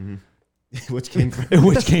situation. Which came from?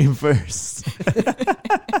 Which came first?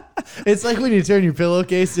 It's like when you turn your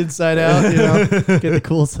pillowcase inside out, get the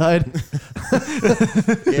cool side.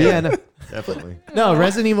 Yeah, no, Definitely. no,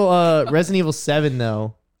 Resident Evil 7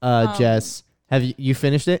 though. Jess, have you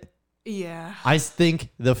finished it? Yeah. I think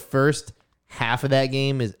the first half of that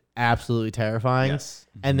game is absolutely terrifying. Yes.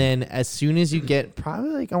 And then as soon as you get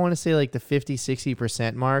probably like, I want to say like the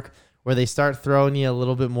 50-60% mark where they start throwing you a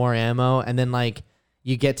little bit more ammo, and then like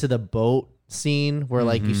you get to the boat scene where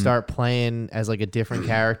like you start playing as like a different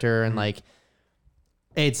character, and like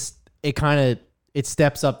it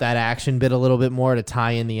steps up that action bit a little bit more to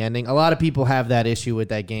tie in the ending. A lot of people have that issue with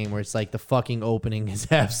that game where it's like the fucking opening is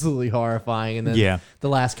absolutely horrifying, and then Yeah. the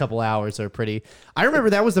last couple hours are pretty. I remember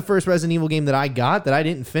that was the first Resident Evil game that I got that I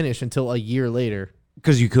didn't finish until a year later.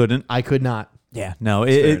 Because you couldn't. I could not. Yeah, no,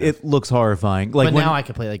 it looks horrifying. Like But when, now I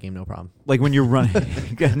can play that game, no problem. like when you're running.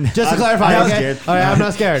 Just to clarify, I'm okay? scared. All right, I'm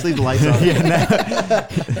not scared. Just leave the lights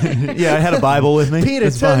on. Yeah, I had a Bible with me. Peter,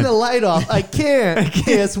 It's turn fine. the light off. I can't.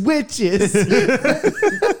 Yes, witches.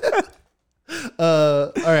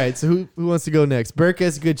 All right, so who wants to go next?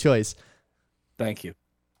 Burkus, good choice. Thank you.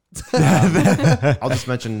 I'll just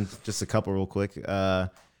mention just a couple real quick. The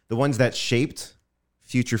ones that shaped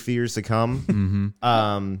future fears to come.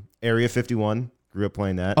 Area 51. Grew up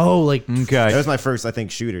playing that. Oh, like That Okay. was my first, I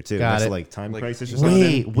think, shooter too. Got Next to, it. like Time Crisis or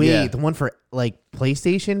something. wait, Yeah. the one for like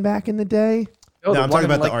PlayStation back in the day? Oh, No, the I'm one talking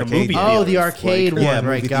in, about the like, arcade. movie Oh, the theaters, arcade like- one.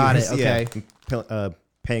 Right, movie got it. theaters, Okay. Yeah.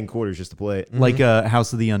 Paying quarters just to play it. Like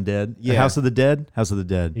House of the Undead. Yeah. House of the Dead. House of the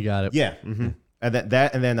Dead. You got it. Yeah. And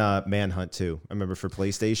that and then Manhunt too. I remember for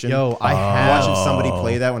PlayStation. Yo, I have watching somebody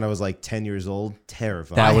play that when I was like 10 years old.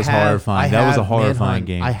 Terrifying. That was horrifying. That was a have horrifying Manhunt.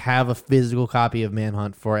 game. I have a physical copy of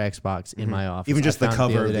Manhunt for Xbox in my office. Even just I the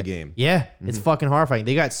found it cover other of the day. game. Yeah, it's fucking horrifying.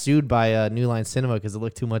 They got sued by New Line Cinema because it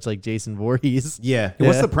looked too much like Jason Voorhees. Yeah.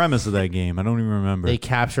 What's Yeah. the premise of that game? I don't even remember. They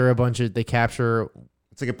capture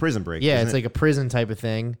It's like a prison break. yeah, isn't it's it? like a prison type of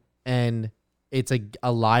thing, and it's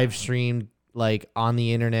a live streamed like on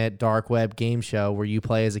the internet dark web game show where you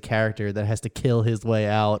play as a character that has to kill his way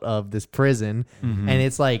out of this prison, and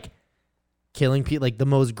it's like killing people, like the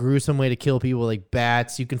most gruesome way to kill people, like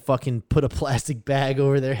bats. You can fucking put a plastic bag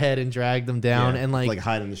over their head and drag them down, Yeah. and like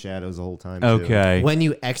hide in the shadows the whole time. Too. okay. when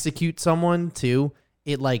you execute someone too,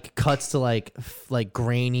 it like cuts to like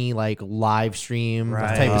grainy like live stream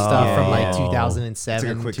type of stuff from like Oh. 2007. It's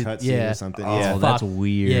like a quick to- cutscene yeah. or something. Oh, Yeah. that's Fuck.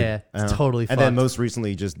 weird. Yeah, it's totally And fucked. then most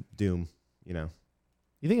recently, just Doom. You know.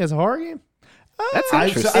 You think that's a horror game? That's I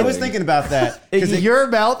interesting. was thinking about that because Your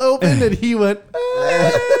mouth opened and he went.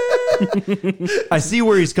 I see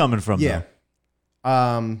where he's coming from. yeah.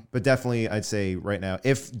 But definitely, I'd say right now,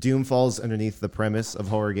 if Doom falls underneath the premise of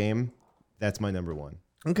horror game, that's my number one.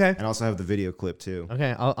 Okay. And I also have the video clip too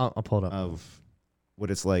Okay. I'll pull it up. of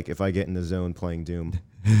what it's like if I get in the zone playing Doom.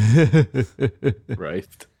 Right.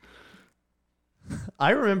 I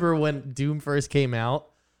remember when Doom first came out,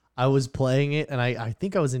 I was playing it, and I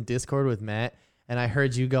think I was in Discord with Matt, and I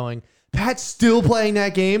heard you going, Pat's still playing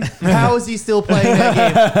that game? How is he still playing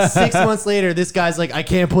that game? 6 months later, this guy's like, I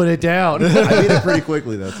can't put it down. I beat it pretty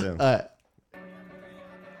quickly though too.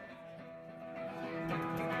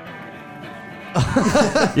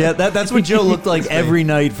 Yeah, that's what Joe looked like every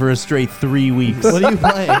night for a straight 3 weeks. What are you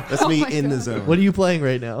playing? That's me my in the God. zone. What are you playing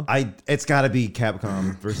right now? It's got to be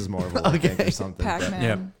Capcom versus Marvel, I think, or something. Pac-Man.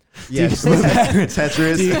 Yeah. Yeah,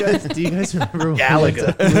 Tetris. Do you guys remember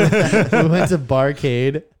when we went to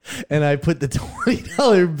Barcade and I put the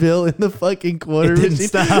 $20 bill in the fucking quarter It didn't machine?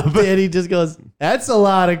 stop. And he just goes, "That's a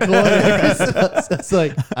lot of quarters." So it's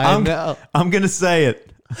like, I know. I'm gonna say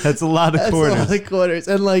it. That's a lot of That's quarters. a lot of quarters.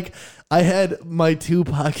 And like, I had my 2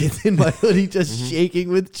 pockets in my hoodie just shaking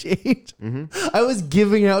with change. I was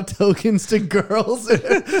giving out tokens to girls. we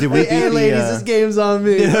Hey, beat the, ladies, this game's on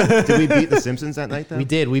me. Did we beat The Simpsons that night though? We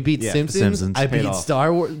did. We beat Yeah, Simpsons. Simpsons I paid beat off.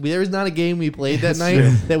 Star Wars. There was not a game we played that night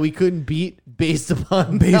that we couldn't beat based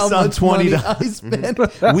upon Based how on much money $20. I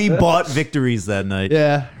spent. We bought victories that night.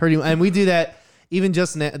 Yeah, heard you. And we do that even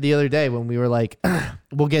just the other day when we were like,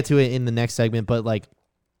 we'll get to it in the next segment, but like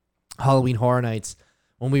Halloween Horror Nights,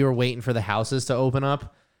 when we were waiting for the houses to open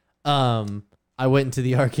up, I went into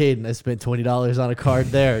the arcade and I spent $20 on a card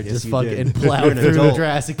there, just you fucking did. and plowed You're an through the adult.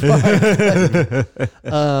 Jurassic Park.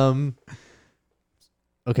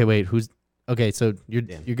 Okay, wait, okay, so you're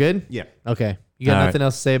good? Yeah, Okay. You got All nothing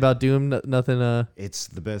else to say about Doom? Nothing it's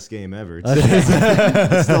the best game ever.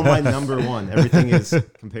 It's still my number one. Everything is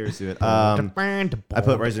compares to it. I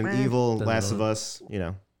put Resident Evil, Last of Us. You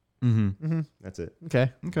know, that's it.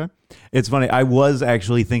 Okay. Okay. It's funny. I was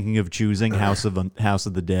actually thinking of choosing House of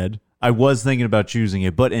the Dead. I was thinking about choosing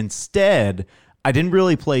it, but instead, I didn't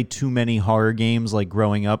really play too many horror games like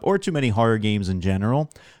growing up, or too many horror games in general.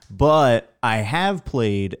 But I have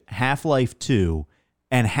played Half-Life 2,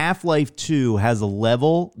 and Half-Life 2 has a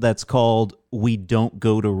level that's called We Don't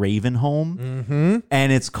Go to Ravenholm.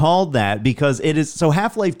 And it's called that because it is. So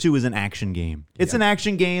Half-Life 2 is an action game. It's an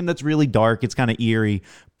action game that's really dark. It's kind of eerie.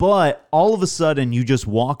 But all of a sudden, you just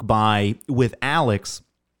walk by with Alex,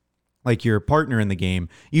 like your partner in the game.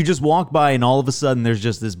 You just walk by, and all of a sudden, there's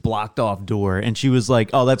just this blocked off door. And she was like,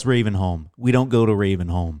 "Oh, that's Ravenholm. We don't go to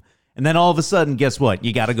Ravenholm." And then all of a sudden, guess what?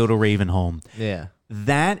 You got to go to Ravenholm. Yeah.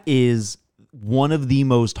 That is one of the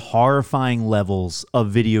most horrifying levels of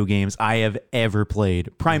video games I have ever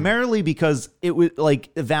played. Primarily because it was like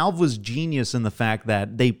Valve was genius in the fact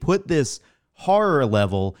that they put this horror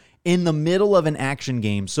level in the middle of an action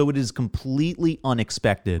game, so it is completely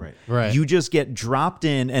unexpected. Right. You just get dropped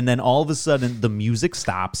in, and then all of a sudden the music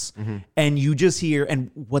stops, and you just hear.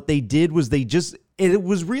 And what they did was it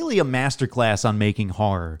was really a masterclass on making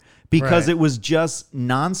horror, because it was just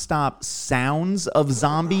nonstop sounds of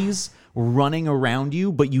zombies running around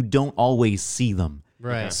you, but you don't always see them.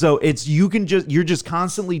 Right. So you're just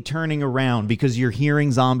constantly turning around because you're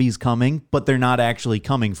hearing zombies coming, but they're not actually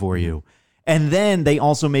coming for you. And then they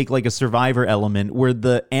also make like a survivor element where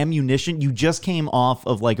the ammunition, you just came off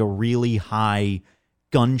of like a really high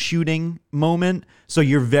gun shooting moment. So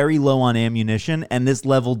you're very low on ammunition, and this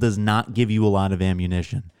level does not give you a lot of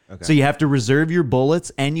ammunition. Okay. So you have to reserve your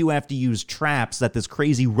bullets, and you have to use traps that this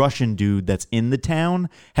crazy Russian dude that's in the town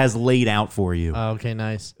has laid out for you. Okay,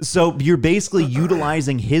 nice. So you're basically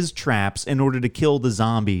utilizing his traps in order to kill the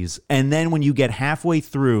zombies. And then when you get halfway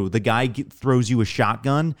through, the guy throws you a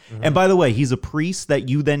shotgun. And by the way, he's a priest that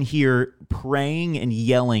you then hear praying and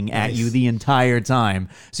yelling at you the entire time.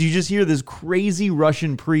 So you just hear this crazy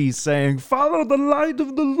Russian priest saying, "Follow the light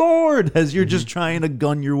of the Lord," as you're just trying to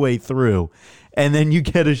gun your way through. And then you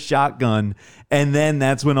get a shotgun, and then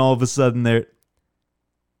that's when all of a sudden it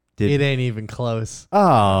ain't even close.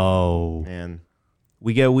 Oh, Man.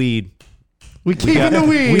 we get weed. We keeping the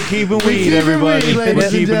weed. We keeping weed, everybody.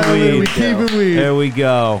 ladies and gentlemen. We keeping weed. There we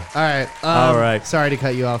go. All right. Sorry to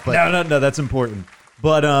cut you off, but No, that's important.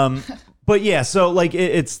 But yeah, so like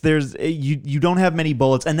you don't have many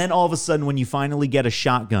bullets, and then all of a sudden when you finally get a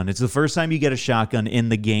shotgun, it's the first time you get a shotgun in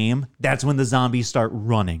the game. That's when the zombies start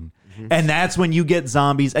running. And that's when you get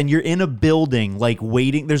zombies, and you're in a building, like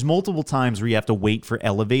waiting. There's multiple times where you have to wait for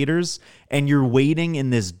elevators, and you're waiting in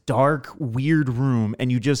this dark, weird room,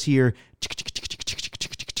 and you just hear.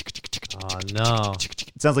 oh no.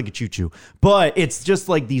 It sounds like a choo-choo. But it's just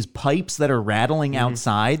like these pipes that are rattling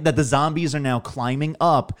outside that the zombies are now climbing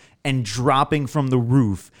up and dropping from the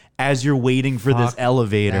roof as you're waiting for this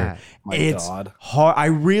elevator. It's hard.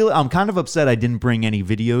 I'm kind of upset I didn't bring any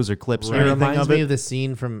videos or clips or It anything reminds of me it. of the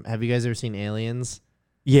scene from, have you guys ever seen Aliens?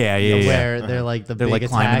 Yeah. Where they're like They're like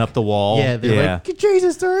climbing attack. up the wall. Yeah, they're like,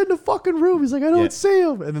 Jesus, they're in the fucking room. He's like, I don't see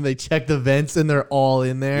them. And then they check the vents, and they're all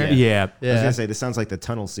in there. Yeah. I was gonna say this sounds like the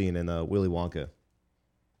tunnel scene in Willy Wonka.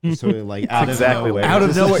 It's sort of like out of nowhere. Out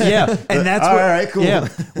of nowhere, yeah. And that's all what, right, cool. Yeah.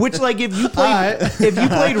 Which, like, if you played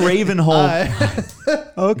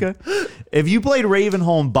Ravenholm, okay. If you played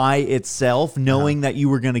Ravenholm by itself, knowing that you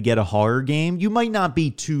were going to get a horror game, you might not be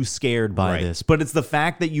too scared by this. But it's the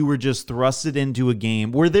fact that you were just thrusted into a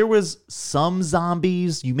game where there was some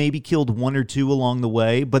zombies. You maybe killed one or two along the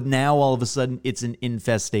way, but now all of a sudden it's an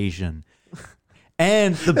infestation.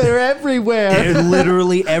 And they're everywhere. They're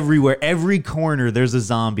literally everywhere. Every corner there's a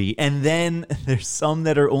zombie. And then there's some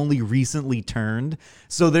that are only recently turned.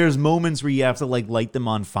 So there's moments where you have to like light them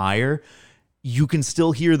on fire. You can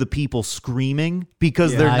still hear the people screaming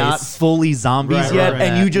because they're not fully zombies yet.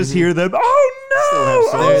 And you just hear them, oh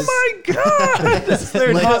no, oh my God.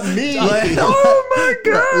 They're not me. Oh my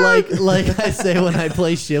God. Like I say when I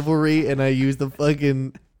play Chivalry and I use the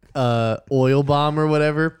fucking oil bomb or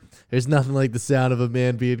whatever. There's nothing like the sound of a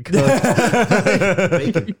man being cooked.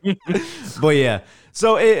 But yeah.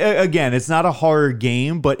 So again, it's not a horror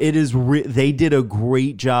game, but it is. They did a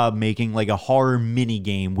great job making like a horror mini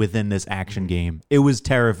game within this action game. It was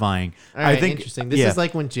terrifying. All right, I think interesting. This is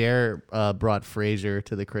like when Jer brought Frasier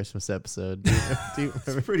to the Christmas episode. Do you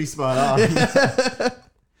remember? Pretty spot on.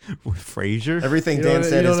 Frasier. Everything Dan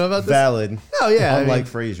said is valid. Oh yeah, unlike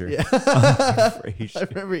Frasier. Yeah. Frasier. I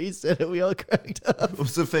remember he said it. We all cracked up.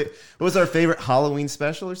 What was our favorite Halloween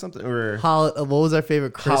special or something? Or what was our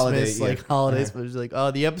favorite Christmas Holiday, holiday special? Like, oh,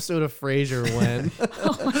 the episode of Frasier when.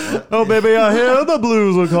 Oh baby, I hear the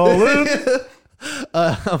blues are calling.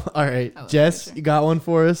 All right, Jess, you got one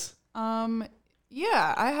for us?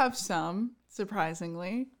 Yeah, I have some,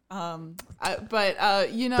 surprisingly. You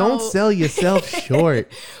know, don't sell yourself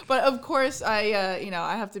short. But of course, I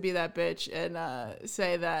have to be that bitch and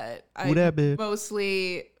say that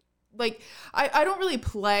mostly like I don't really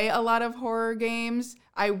play a lot of horror games.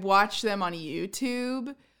 I watch them on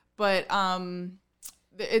YouTube, but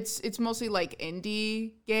it's mostly like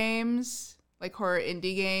indie games, like horror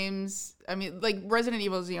indie games. I mean, like Resident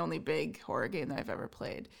Evil is the only big horror game that I've ever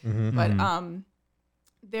played, but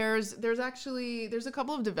There's a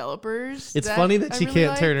couple of developers. It's funny that she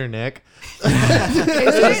can't turn her neck. Is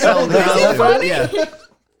it funny? Yeah.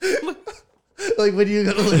 Like when you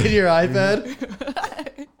go to look at your iPad,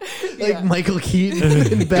 like Michael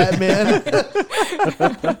Keaton in Batman.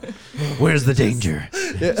 Where's the danger?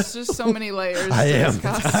 There's just so many layers. I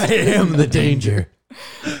am the danger.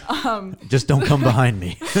 Just don't come behind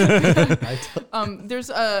me. There's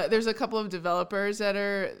a couple of developers that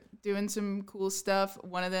are doing some cool stuff.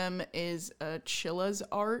 One of them is Chilla's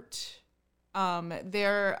Art.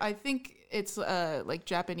 I think it's like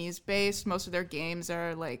Japanese based. Most of their games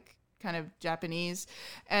are like kind of Japanese,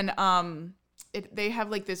 and they have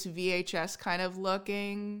like this VHS kind of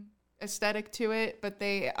looking aesthetic to it. But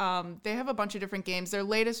they have a bunch of different games. Their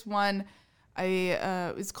latest one,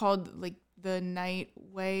 is called like The Night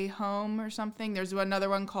Way Home or something. There's another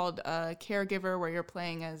one called Caregiver, where you're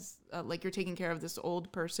playing as like you're taking care of this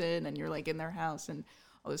old person and you're like in their house and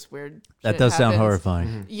all this weird That shit does sound happens.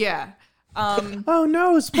 horrifying. Yeah. Oh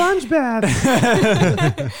no, sponge bath.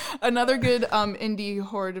 Another good indie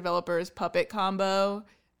horror developer is Puppet Combo.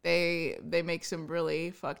 They make some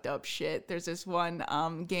really fucked up shit. There's this one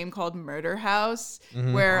game called Murder House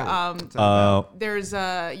where there's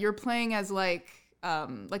you're playing as like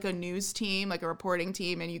a news team, like a reporting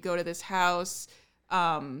team, and you go to this house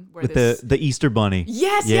where With this the Easter bunny.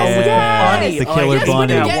 Yes, Yeah. yes, yes. The killer Yes, when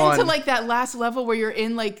bunny. you That get one. into like that last level where you're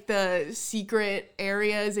in like the secret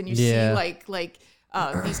areas and you Yeah. see like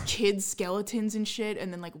these kids skeletons and shit,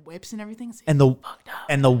 and then like whips and everything. It's And the fucked up.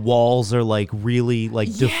 and the walls are like really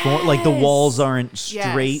like deformed. Like the walls Yes. aren't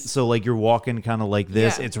straight, Yes. so like you're walking kind of like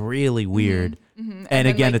this. Yeah. It's really weird. And And then,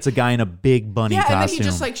 again, like- it's a guy in a big bunny Yeah, costume. and then he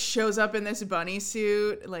just like shows up in this bunny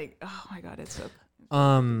suit. Like, oh my god, it's so.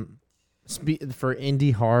 For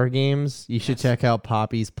indie horror games, you should check out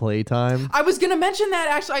Poppy's Playtime. I was gonna mention that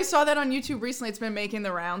actually. I saw that on YouTube recently. It's been making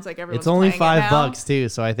the rounds. Like everyone's It's only playing it now. $5 too,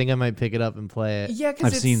 so I think I might pick it up and play it. Yeah, because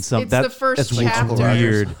I've it's, seen some. it's That the first that's chapter.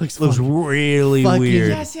 weird. Looks Looks really fucking- weird.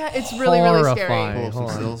 Yes, yeah, it's really really scary. Horrifying. Pull up some Hold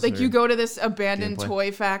on. stills Like or- you go to this abandoned gameplay?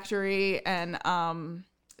 toy factory and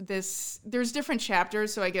there's different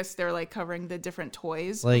chapters, so I guess they're like covering the different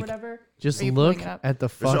toys Like, or whatever. Just Are you look pulling it up? at the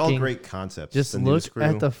Those are all fucking. great concepts. Just The look News Crew.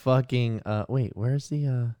 at the fucking. Wait, where's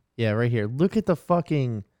the? Yeah, right here. Look at the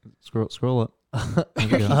fucking. Scroll up.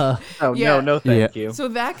 Oh Yeah. no, thank you. So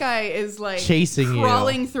that guy is like Chasing you.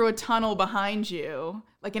 crawling through a tunnel behind you,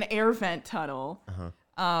 like an air vent tunnel.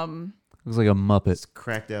 Looks like a Muppet. It's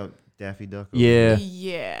cracked out Daffy Duck. over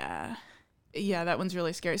Yeah. Yeah, that one's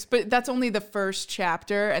really scary. But that's only the first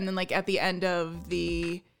chapter, and then like at the end of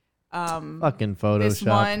the Fucking Photoshop. this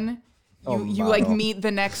one, you like no. meet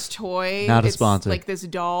the next toy. Not a It's sponsor. Like this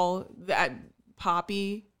doll, that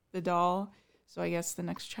Poppy, the doll. So I guess the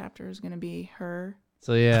next chapter is gonna be her.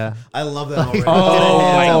 So yeah, I love that already.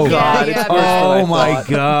 Oh my God, it's it's worse worse than than I I my thought.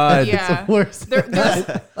 god. Yeah, worse.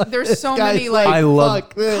 there's so guy's many like, like I love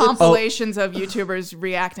fuck this. compilations of YouTubers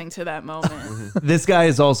reacting to that moment. This guy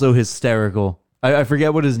is also hysterical. I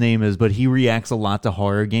forget what his name is, but he reacts a lot to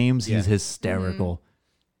horror games. He's Yeah. hysterical.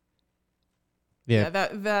 Yeah, Yeah.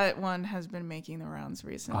 that one has been making the rounds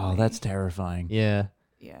recently. Oh, that's terrifying. Yeah.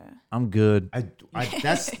 yeah. I'm good.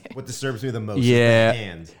 That's what disturbs me the most. is Yeah. the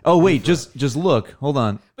hand. Oh wait, just look. Hold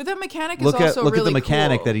on. But that mechanic is Look at also look really at the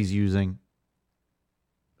mechanic cool. that he's using.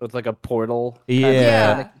 It's like a portal. Yeah.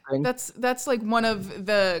 Yeah, thing. that's like one of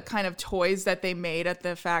the kind of toys that they made at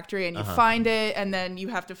the factory, and you find it, and then you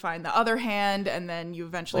have to find the other hand, and then you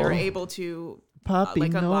eventually are able to Puppy,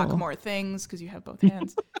 like unlock no. more things because you have both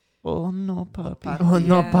hands. Oh no, puppy. Oh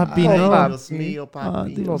no, Yeah. Papi, Ay, no. Dios mío,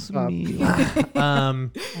 papi. Dios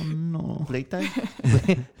mío. Oh no. Playtime?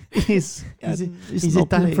 Is It's it no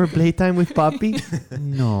time play. for playtime with Papi?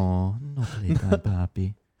 No playtime,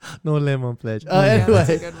 papi. No lemon pledge. Yeah, that's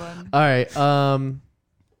a Anyway, good one. all right.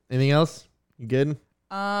 Anything else? You good?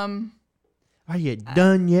 Are you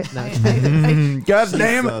done yet? No. God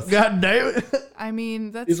damn it. Jesus. God damn it. I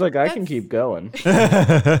mean, that's He's like, I that's- can keep going.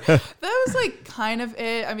 That was like kind of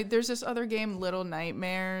it. I mean, there's this other game, Little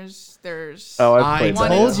Nightmares. There's Oh, I've I played One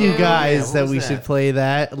that. told and you two. guys Yeah, what that was we that? should play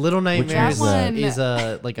that. Little Nightmares one is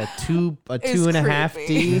a like a two is and a half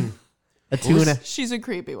creepy. D. A two and a She's a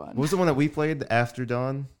creepy one. What was the one that we played? After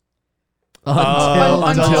Dawn?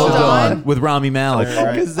 Until Dawn. with Rami Malek.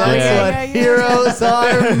 Because Oh, that's yeah, what yeah, yeah. heroes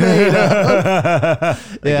are made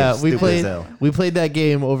of. Yeah, game's we stupid as hell. played that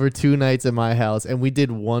game over 2 nights at my house, and we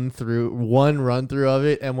did one run through of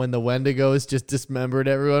it. And when the Wendigos just dismembered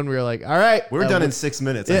everyone, we were like, "All right, We were done in 6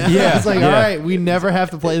 minutes. Yeah, Yeah, it's like, yeah. all right, we never have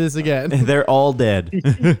to play this again. They're all dead.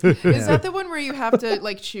 Is that the one where you have to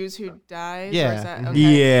like choose who dies? Or Yeah. is that,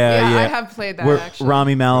 Yeah, yeah. I have played that Where actually.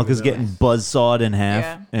 Rami Malek is getting buzzsawed in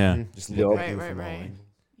half. Yeah. Just Yup. look at Right, you right, from all right. angles.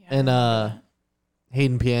 Yeah. And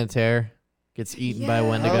Hayden Panettiere gets eaten by a Yeah,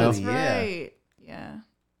 Wendigo. Oh, That's yeah. right. Yeah.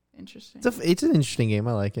 Interesting. It's an interesting game.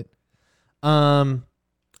 I like it. All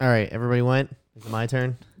right, everybody went. Is it my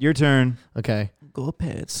turn? Your turn. Okay. Go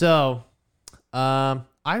ahead. So,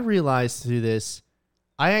 I realized through this,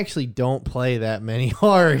 I actually don't play that many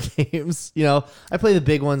horror games. You know, I play the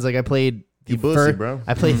big ones. Like I played the You bussy, bro.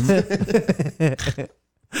 I played.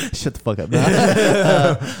 Shut the fuck up.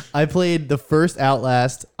 I played the first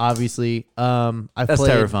Outlast. Obviously, I've That's played,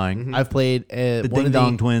 terrifying. I've played The one Ding of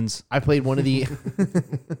Dong the. Twins. I played one of the.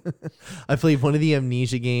 I played one of the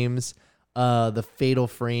Amnesia games, the Fatal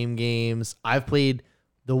Frame games. I've played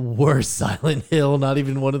the worst Silent Hill, not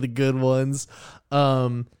even one of the good ones.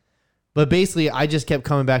 But basically, I just kept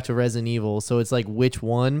coming back to Resident Evil. So it's like, which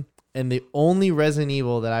one? And the only Resident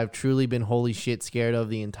Evil that I've truly been holy shit scared of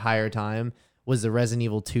the entire time was the Resident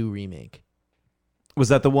Evil 2 remake. Was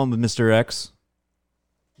that the one with Mr. X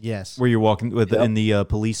Yes. where you're walking with in the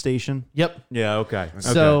police station? Yep. Yeah. Okay.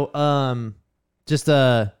 So, just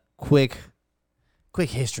a quick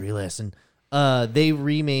history lesson. They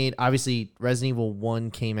remade, obviously, Resident Evil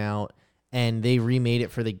 1 came out, and they remade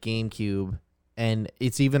it for the GameCube, and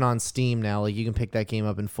it's even on Steam now. Like, you can pick that game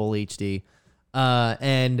up in full HD.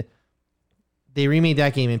 And they remade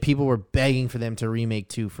that game, and people were begging for them to remake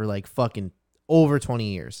 2 for, like, fucking over 20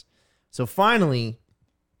 years. So, finally,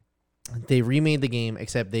 they remade the game,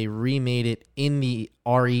 except they remade it in the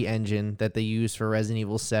RE engine that they used for Resident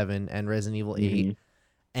Evil 7 and Resident Evil 8. Mm-hmm.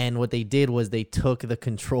 And what they did was they took the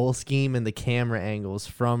control scheme and the camera angles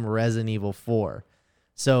from Resident Evil 4.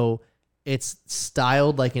 So it's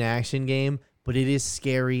styled like an action game, but it is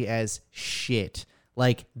scary as shit.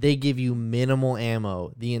 Like, they give you minimal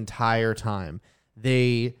ammo the entire time.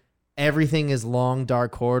 Everything is long,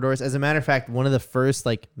 dark corridors. As a matter of fact, one of the first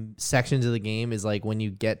like sections of the game is like when you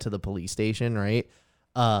get to the police station, right?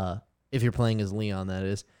 If you're playing as Leon, that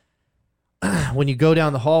is. When you go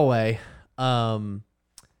down the hallway,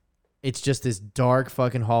 it's just this dark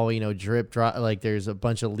fucking hallway, you know, drip, drop, like there's a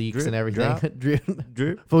bunch of leaks and everything.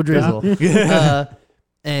 Drip. Full drizzle.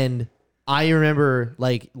 And I remember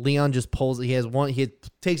like Leon just pulls, he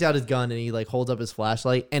takes out his gun and he like holds up his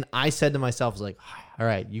flashlight. And I said to myself, I was like, all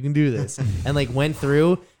right, you can do this. And like went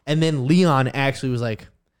through, and then Leon actually was like,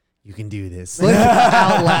 you can do this, like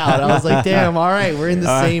out loud. I was like, damn, all right, we're in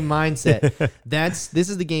the same mindset. This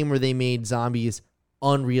is the game where they made zombies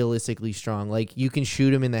unrealistically strong. Like, you can shoot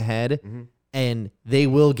them in the head and they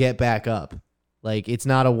will get back up. Like, it's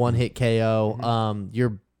not a one-hit KO.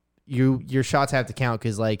 Your shots have to count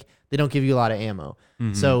because like they don't give you a lot of ammo.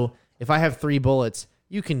 So if I have 3 bullets,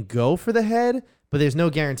 you can go for the head, but there's no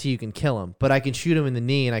guarantee you can kill him. But I can shoot him in the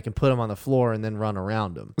knee and I can put him on the floor and then run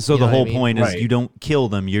around him. So You know the what I whole mean? point is Right. you don't kill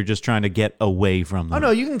them. You're just trying to get away from them. Oh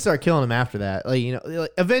no, you can start killing them after that. Like, you know,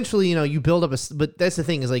 like, eventually, you know, you build up but that's the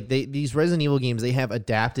thing is like these Resident Evil games, they have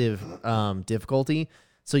adaptive difficulty.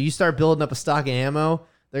 So you start building up a stock of ammo,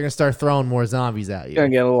 they're gonna start throwing more zombies at you. It's gonna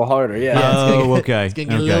get a little harder. Yeah. it's gonna Oh, get- okay. It's gonna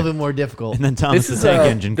get a little bit more difficult. And then Thomas the is Tank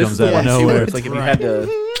Engine this comes is the out of one too, where nowhere. it's like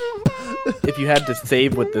if you had to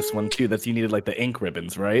save with this one too, that's you needed like the ink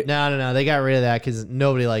ribbons, right? No. They got rid of that because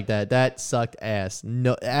nobody liked that. That sucked ass.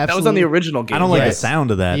 No, absolutely. That was on the original game. I don't like the Yes.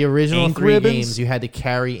 sound of that. The original Ink 3 ribbons? games, you had to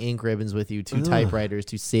carry ink ribbons with you, 2 typewriters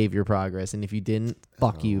to save your progress. And if you didn't,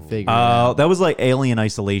 fuck you, figure it out. That was like Alien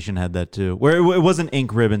Isolation had that too, where it wasn't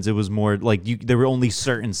ink ribbons. It was more like there were only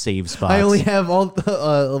certain save spots. I only have all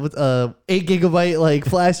 8 gigabyte like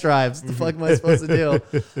flash drives. What the fuck am I supposed to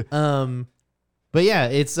do? But yeah,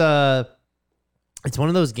 it's one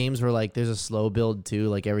of those games where like there's a slow build too.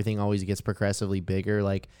 Like everything always gets progressively bigger.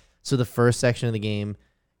 Like, so the first section of the game,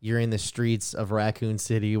 you're in the streets of Raccoon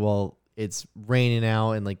City while it's raining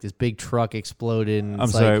out and like this big truck exploded. And I'm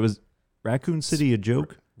it's sorry. like, It was Raccoon City a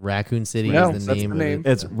joke? Raccoon City No, is the that's name the of name. it.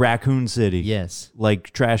 It's Raccoon City. Yes.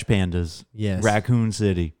 Like trash pandas. Yes. Raccoon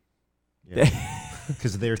City.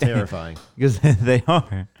 Because they're terrifying. Because they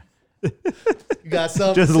are. You got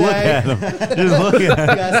something Just to look say? at them. Just look at You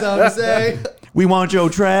them. got something to say? We want your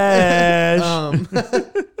trash.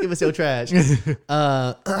 Give us your trash.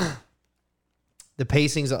 The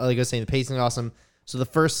pacing's, like I was saying, the pacing's awesome. So the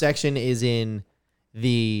first section is in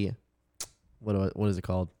the what is it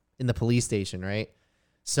called? In the police station, right?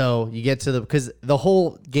 So you get to because the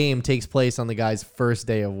whole game takes place on the guy's first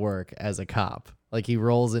day of work as a cop. Like, he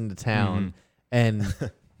rolls into town and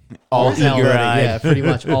all hell, eager-eyed. yeah, pretty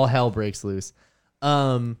much all hell breaks loose.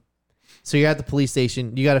 So you're at the police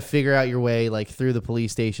station. You got to figure out your way like through the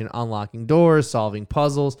police station, unlocking doors, solving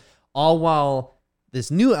puzzles, all while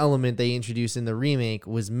this new element they introduced in the remake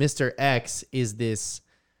was Mr. X is this.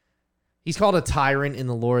 He's called a tyrant in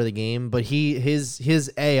the lore of the game, but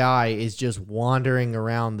his AI is just wandering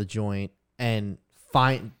around the joint and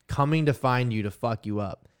coming to find you to fuck you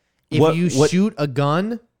up. If you shoot a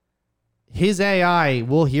gun, his AI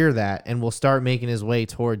will hear that and will start making his way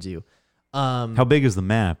towards you. How big is the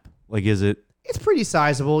map? Like, is it? It's pretty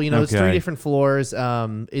sizable. You know, it's 3 Okay. different floors.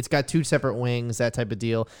 It's got 2 separate wings, that type of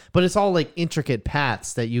deal. But it's all like intricate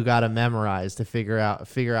paths that you got to memorize to figure out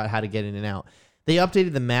how to get in and out. They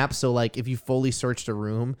updated the map so like if you fully searched a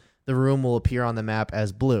room, the room will appear on the map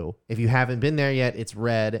as blue. If you haven't been there yet, it's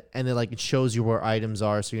red, and then like it shows you where items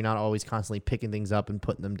are, so you're not always constantly picking things up and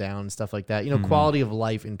putting them down and stuff like that. You know, quality of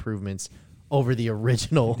life improvements over the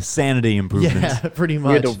original. Sanity improvements. Yeah, pretty You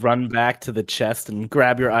much. had to run back to the chest and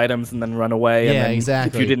grab your items and then run away. Yeah, and then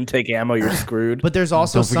exactly. If you didn't take ammo, you're screwed. But there's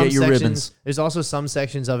also Don't some forget your sections. ribbons. There's also some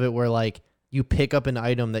sections of it where like you pick up an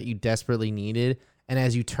item that you desperately needed, and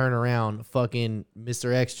as you turn around, fucking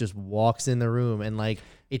Mr. X just walks in the room, and like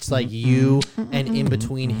it's like you, and in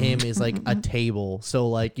between him is like a table. So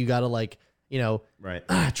like you gotta like Right.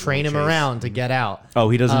 train him Chase. around to get out. Oh,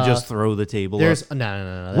 he doesn't just throw the table There's up.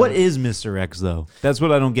 no. What is Mr. X though? That's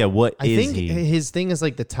what I don't get. What I is think he? his thing is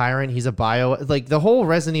like the tyrant. He's a like the whole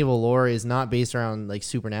Resident Evil lore is not based around like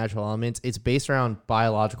supernatural elements. It's based around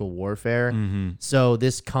biological warfare. So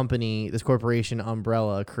this corporation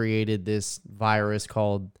Umbrella created this virus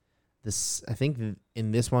called this. I think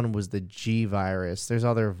in this one was the G virus. There's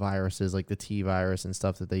other viruses like the T virus and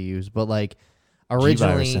stuff that they use, but like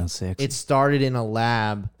originally sounds sexy. it started in a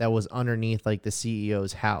lab that was underneath like the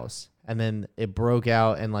CEO's house. And then it broke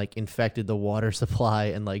out and like infected the water supply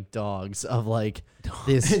and like dogs of like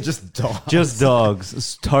this. Just dogs. Just dogs.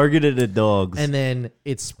 It's targeted at dogs. And then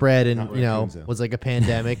it spread and, Not you know, raccoons, though. was like a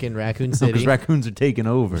pandemic in Raccoon because City. raccoons are taking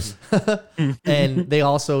over. And they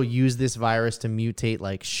also use this virus to mutate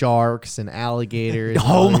like sharks and alligators. and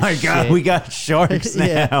Oh other my god, shit. we got sharks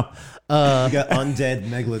Yeah. now. You got undead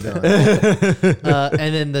megalodon.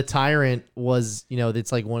 And then the tyrant was, you know,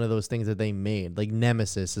 it's like one of those things that they made. Like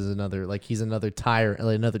Nemesis is another, like he's another tyrant,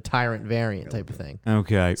 like another tyrant variant type of thing.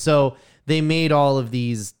 Okay. So they made all of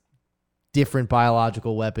these different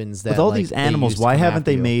biological weapons that With all like, these they animals, use to why come haven't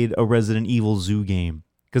after they you. made a Resident Evil zoo game?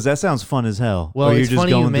 Because that sounds fun as hell. Well, Or you're it's just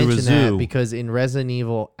funny you going through a mention zoo. that because in Resident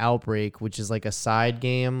Evil Outbreak, which is like a side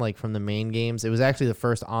game, like from the main games, it was actually the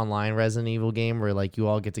first online Resident Evil game where like you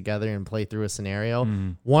all get together and play through a scenario.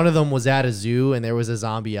 One of them was at a zoo and there was a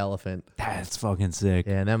zombie elephant. That's fucking sick.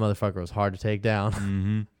 Yeah, and that motherfucker was hard to take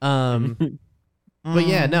down. Mm-hmm. But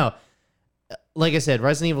yeah, no. Like I said,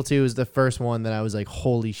 Resident Evil 2 is the first one that I was like,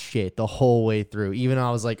 holy shit, the whole way through. Even though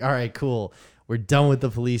I was like, all right, cool. We're done with the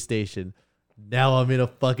police station. Now I'm in a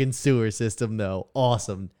fucking sewer system, though.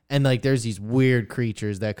 Awesome. And like, there's these weird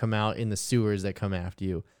creatures that come out in the sewers that come after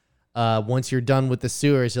you. Once you're done with the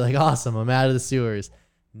sewers, you're like, awesome, I'm out of the sewers.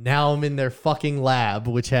 Now I'm in their fucking lab,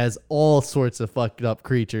 which has all sorts of fucked up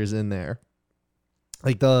creatures in there.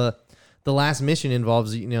 Like the last mission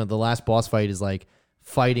involves, you know, the last boss fight is like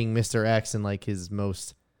fighting Mr. X in like his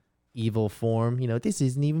most evil form. You know, this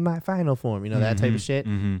isn't even my final form. You know, that type of shit.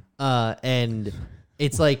 And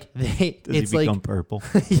it's like Does it's he become like purple?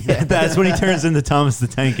 yeah, That's when he turns into Thomas the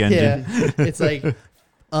Tank Engine. yeah. It's like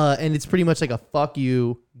and it's pretty much like a fuck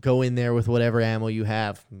you. Go in there with whatever ammo you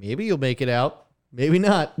have. Maybe you'll make it out. Maybe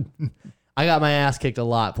not. I got my ass kicked a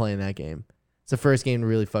lot playing that game. It's the first game to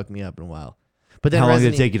really fuck me up in a while. But then How long did it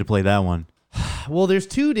Resident- take you to play that one? Well, there's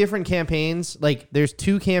 2 different campaigns. Like, there's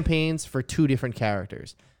 2 campaigns for 2 different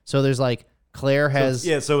characters. So there's like Claire has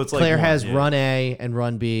so it's like Claire one, has yeah. run A and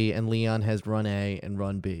run B, and Leon has run A and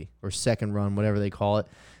run B, or second run, whatever they call it.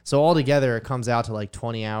 So altogether, it comes out to like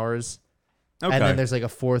 20 hours. Okay. And then there's like a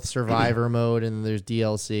 4th survivor mode, and then there's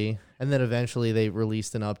DLC. And then eventually they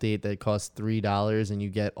released an update that costs $3, and you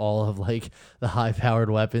get all of like the high-powered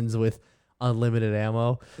weapons with unlimited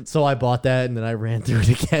ammo. So I bought that, and then I ran through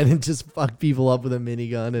it again and just fucked people up with a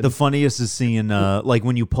minigun. And The funniest is seeing like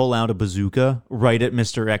when you pull out a bazooka right at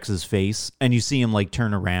Mr. X's face and you see him like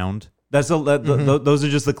turn around. That's those are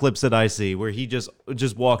just the clips that I see where he just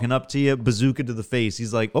walking up to you, bazooka to the face.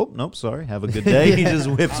 He's like, "Oh, nope, sorry. Have a good day." He just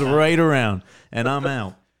whips right around and I'm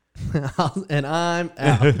out. and I'm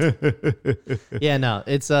out. Yeah, no,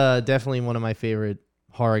 it's definitely one of my favorite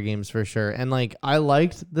horror games for sure. And like, I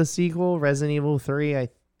liked the sequel, Resident Evil 3.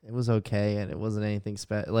 It was okay, and it wasn't anything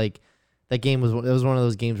special. Like, that game was one of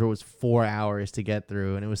those games where it was 4 hours to get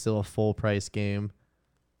through, and it was still a full price game.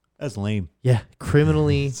 That's lame. Yeah,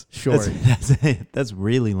 criminally short. That's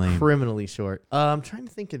really lame. Criminally short. I'm trying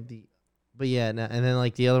to think of but yeah, no, and then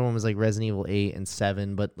like the other one was like Resident Evil 8 and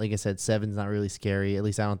 7, but like I said, 7's not really scary. At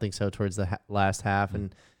least I don't think so towards the last half,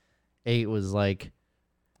 and 8 was like,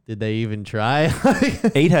 did they even try?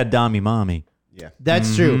 8 had Dami Mommy. Yeah.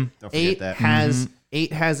 That's true. Don't forget 8 that. has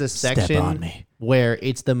 8 has a Step section on me. where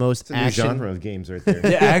it's the most It's a new action. genre of games right there.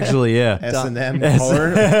 Yeah, actually, yeah. S&M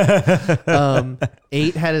horror.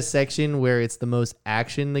 8 had a section where it's the most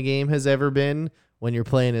action the game has ever been, when you're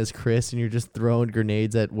playing as Chris and you're just throwing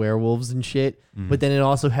grenades at werewolves and shit. But then it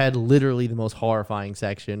also had literally the most horrifying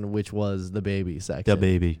section, which was the baby section. The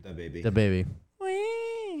baby. The baby.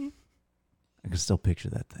 I can still picture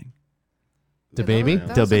that thing. The baby?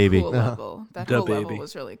 That The was baby. A cool level. That The whole level baby.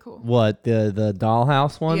 was really cool. What, the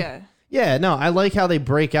dollhouse one? Yeah. Yeah, no, I like how they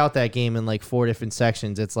break out that game in like 4 different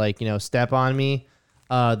sections. It's like, Step on Me,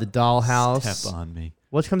 the dollhouse. Step on me.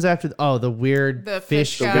 What comes after? The weird The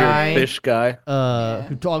fish fish guy. Fish guy.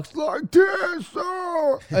 Who talks like this.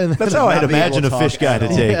 And That's how I'd Not being able imagine to a talk fish guy at to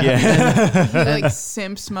all. take. Yeah. He like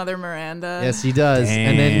simps Mother Miranda. yes, he does.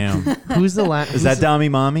 And then who's the last? Is that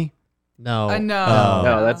Dami Mommy? No. No. Oh.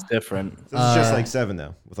 No, that's different. So it's just like 7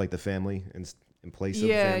 though, with like the family in place of the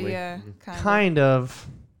Yeah, family. yeah. Kind of.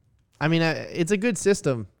 I mean, it's a good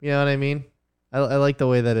system. You know what I mean? I like the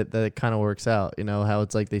way that it kind of works out. How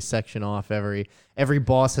it's like they section off every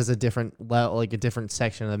boss has a different like a different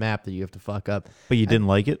section of the map that you have to fuck up. But you didn't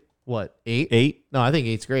like it? What, 8? 8? No, I think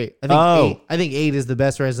 8's great. I think 8 is the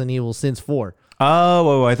best Resident Evil since 4.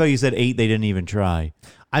 Oh, I thought you said 8 they didn't even try.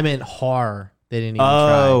 I meant horror. They didn't even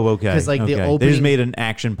try. Oh, okay. Because like the Okay. opening, They just made an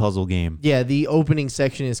action puzzle game. yeah, the opening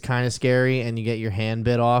section is kind of scary, and you get your hand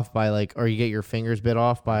bit off by or you get your fingers bit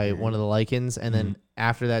off by one of the lichens, and then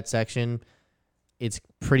after that section, it's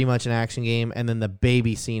pretty much an action game, and then the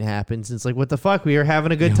baby scene happens. It's like, what the fuck? We were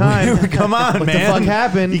having a good time. Come on, what man. the fuck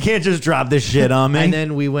happened? You can't just drop this shit on me. And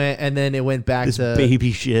then it went back this to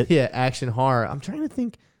baby shit. yeah, action horror. I'm trying to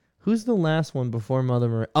think, who's the last one before Mother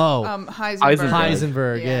Miranda? Oh, Heisenberg.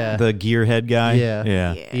 Heisenberg. Yeah. The gearhead guy. Yeah.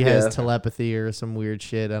 Yeah. He has telepathy or some weird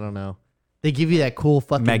shit. I don't know. They give you that cool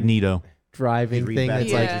fucking Magneto. driving Read thing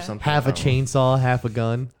that's backwards like or something. half a I don't know. chainsaw, half a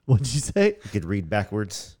gun. What'd you say? You could read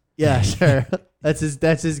backwards. Yeah, sure. That's his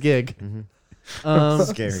gig.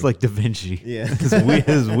 Scary. It's like Da Vinci. yeah.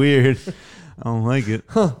 It's weird. I don't like it.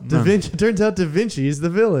 Da Vinci. Turns out Da Vinci is the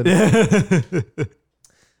villain.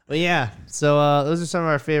 But yeah, so those are some of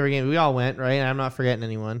our favorite games. We all went, right? I'm not forgetting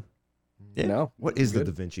anyone. Yeah. No. What is the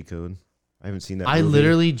Da Vinci Code? I haven't seen that. I movie.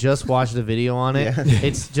 literally just watched a video on it. Yeah.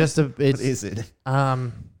 It's just What is it?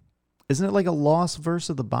 Isn't it like a lost verse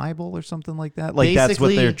of the Bible or something like that? Like that's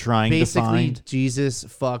what they're trying to basically, find. Jesus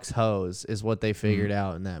fucks hoes is what they figured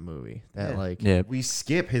out in that movie. That like Yeah. We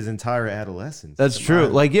skip his entire adolescence. That's Come true.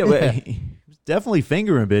 on. Like, he was definitely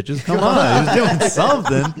fingering bitches. Come on. He was doing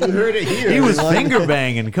something. You heard it here. He was everyone. finger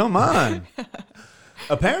banging. Come on.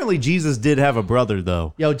 Apparently, Jesus did have a brother,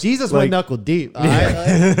 though. Yo, Jesus Like- went knuckle deep. all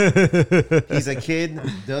right? He's a kid,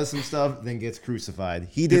 does some stuff, then gets crucified.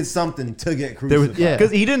 He did something to get crucified. Yeah.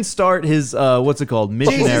 Because he didn't start his, what's it called?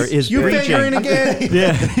 Missionary. Jesus, His you preaching. fingering again?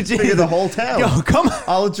 Yeah. Figure the whole town. Yo, come on.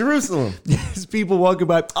 All of Jerusalem. There's people walking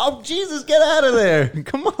by. Oh, Jesus, get out of there.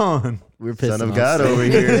 Come on. We're pissing Son of off God Satan. over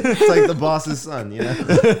here. It's like the boss's son, you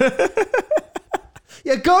know?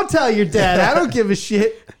 Yeah, go tell your dad. I don't give a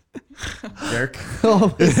shit. Jerk.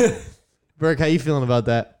 Burke, how you feeling about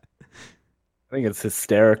that? I think it's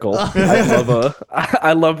hysterical.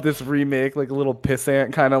 I love this remake, like a little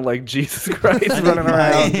pissant kind of like Jesus Christ running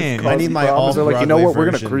around. Man, I need my all They're like, you know what? We're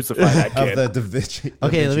gonna version crucify that of kid. the Da Vinci.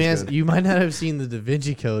 Okay, let me Da Vinci ask. Code. You might not have seen the Da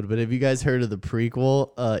Vinci Code, but have you guys heard of the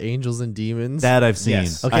prequel, Angels and Demons? That I've seen.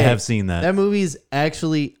 Yes. I Okay. have seen that. That movie's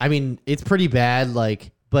actually, I mean, it's pretty bad,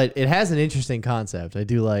 but it has an interesting concept. I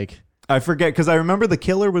do like. I forget because I remember the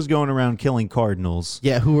killer was going around killing cardinals.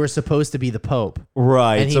 Yeah, who were supposed to be the Pope.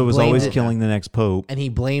 Right. And he So it was blamed always it- killing the next pope. And he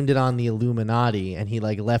blamed it on the Illuminati, and he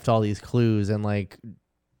left all these clues, and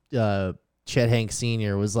Chet Hanks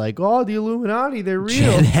Sr. was like, "Oh, the Illuminati, they're real."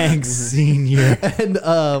 Chet Hanks Sr.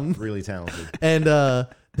 and Really talented. then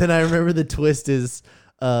I remember the twist is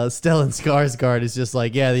Stellan Skarsgård is just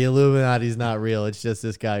like, yeah, the Illuminati's not real. It's just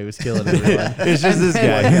this guy who's killing everyone. It's just this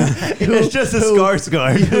guy. It's just a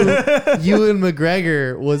Skarsgård. Ewan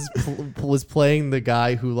McGregor was playing the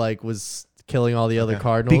guy who was killing all the other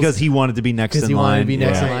cardinals Because he wanted to be next in line. he wanted to be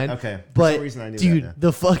next Yeah. in line. Okay. For But some reason I knew dude, that now.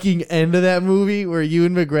 the fucking end of that movie where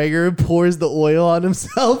Ewan McGregor pours the oil on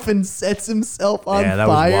himself and sets himself on Yeah, that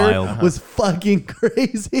was fire wild. was fucking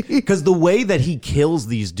crazy. Because the way that he kills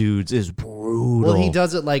these dudes is brutal. Well, he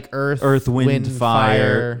does it like earth, Wind,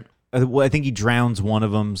 fire. I think he drowns one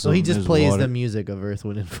of them. So So he just there's plays water. the music of Earth,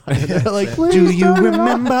 Wind, and Fire. They're like, Do "Please you turn it off."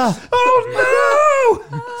 remember? Oh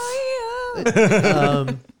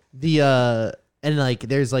And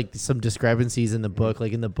there's some discrepancies in the book.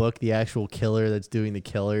 Like in the book, the actual killer that's doing the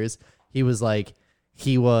killers, he was a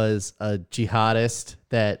jihadist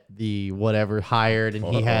that the whatever hired, and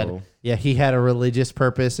he had a religious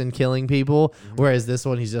purpose in killing people. Whereas this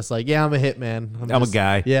one, he's just like, yeah, I'm a hitman. I'm a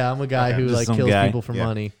guy. Yeah, I'm a guy who Just some kills guy. people for Yeah.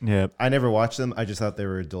 money. Yeah. I never watched them. I just thought they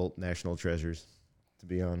were adult national treasures. to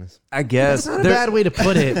be honest. I guess. That's not a bad way to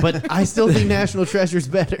put it, but I still think National Treasure's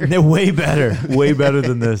better. They're way better. Way better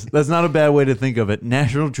than this. That's not a bad way to think of it.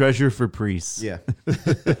 National treasure for priests. Yeah.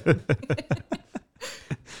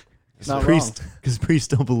 Not Because priests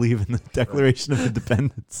don't believe in the Declaration of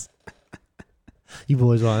Independence. You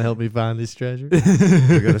boys want to help me find this treasure? We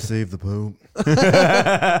gotta save the Pope.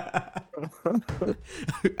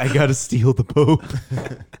 I gotta steal the Pope.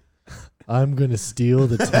 I'm going to steal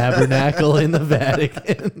the tabernacle in the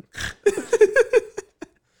Vatican.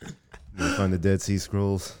 We'll find the Dead Sea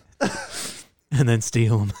Scrolls. And then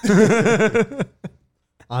steal them.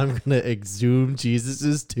 I'm going to exhume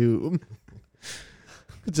Jesus's tomb.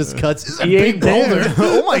 Just cuts his He ain't big boulder.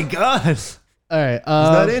 Oh my God. All right. He's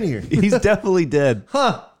not in here. He's definitely dead.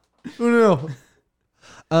 Huh. Who knew?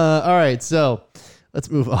 All right. So let's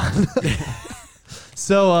move on.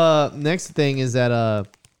 So next thing is that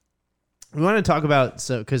we want to talk about,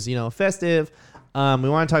 because, festive. We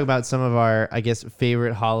want to talk about some of our, I guess,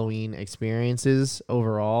 favorite Halloween experiences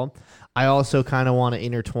overall. I also kind of want to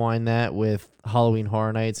intertwine that with Halloween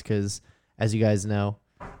Horror Nights because, as you guys know,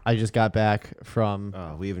 I just got back from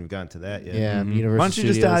Oh, we haven't gotten to that yet. Universal Why don't you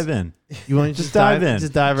just Studios. dive in? You want to Just dive in.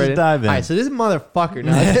 Just dive right Just in. dive in. All right, so this motherfucker.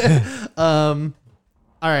 Now.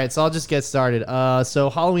 All right, so I'll just get started. So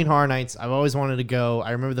Halloween Horror Nights, I've always wanted to go.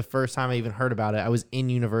 I remember the first time I even heard about it. I was in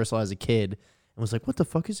Universal as a kid and was like, "What the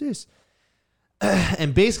fuck is this?"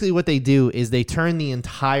 And basically, what they do is they turn the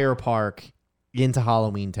entire park into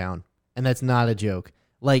Halloween Town, and that's not a joke.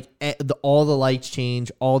 Like all the lights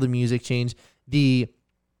change, all the music change. The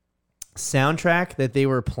soundtrack that they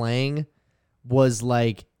were playing was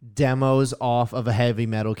like demos off of a Heavy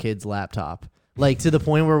Metal Kid's laptop. Like to the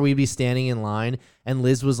point where we'd be standing in line and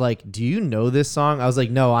Liz was like, "Do you know this song?" I was like,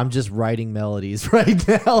 "No, I'm just writing melodies right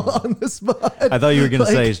now on the spot." I thought you were going to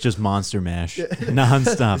say it's just Monster Mash.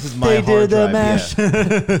 Nonstop. This is my hard drive,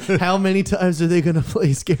 yeah. How many times are they going to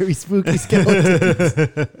play Scary Spooky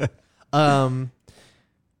Skeletons?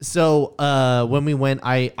 So when we went,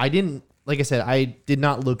 I didn't, like I said, I did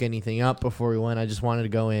not look anything up before we went. I just wanted to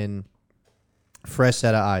go in fresh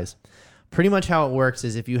set of eyes. Pretty much how it works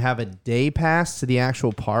is if you have a day pass to the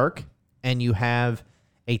actual park and you have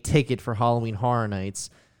a ticket for Halloween Horror Nights,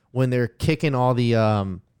 when they're kicking all the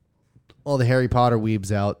Harry Potter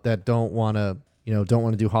weebs out that don't want to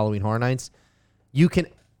do Halloween Horror Nights, you can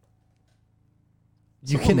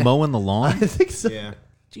mowing the I lawn? think so. Yeah.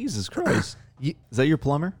 Jesus Christ. Is that your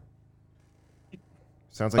plumber?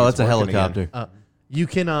 Sounds like Oh, it's that's a working helicopter. again. You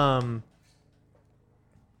can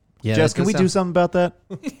yeah. Jess, that can we does do sound- something about that?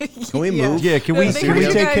 Can we move? Yeah, can we They heard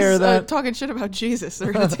you take guys, care of that? talking shit about Jesus.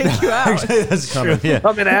 They're gonna take you out. That's true. Yeah.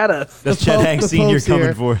 Coming at us. That's The Chet Pope- Hanks the Sr. Pope's coming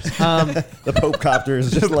here. for us. The Pope copter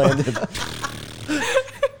has just landed.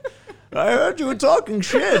 I heard you were talking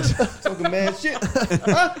shit. Talking mad shit.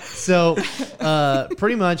 So,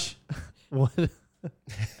 pretty much, what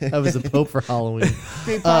that was the Pope for Halloween.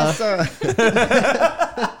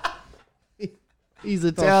 He's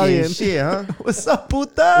Italian. Talking shit, huh? What's up,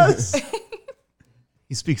 putas?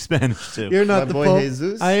 He speaks Spanish too. You're not My the boy Pope.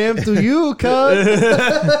 Jesus. I am to you, cuz.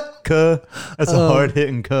 That's a hard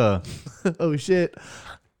hitting cuh. Oh shit.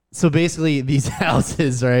 So basically, these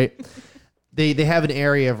houses, right? They have an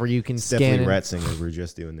area where you can It's scan. definitely in- Ratzinger we're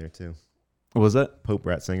just doing there too. What was that? Pope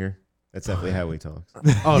Ratzinger. That's definitely how he talks.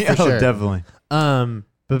 Oh, Yeah, for sure. definitely.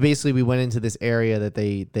 But basically, we went into this area that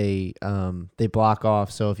they block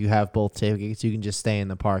off. So if you have both tickets, you can just stay in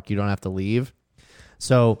the park. You don't have to leave.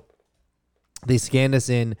 So they scanned us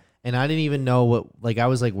in, and I didn't even know what. Like I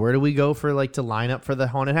was like, where do we go for to line up for the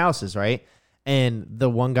haunted houses, right? And the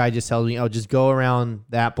one guy just tells me, "Oh, just go around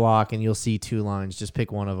that block, and you'll see 2 lines. Just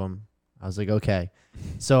pick one of them." I was like, "Okay."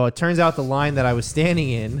 So it turns out the line that I was standing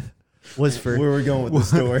in was for. Where are we going with the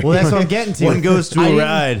story? Well, that's what I'm getting to. One goes to I a didn't-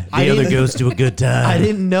 ride, I the other didn't- goes to a good time. I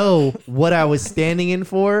didn't know what I was standing in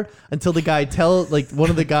for until the guy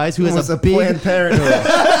one of the guys who It has was a a big. Planned Parenthood.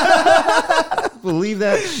 Believe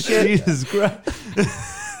that shit. Jesus Christ.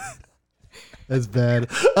 That's bad.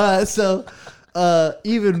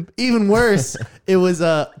 Even worse, it was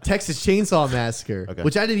Texas Chainsaw Massacre, Okay.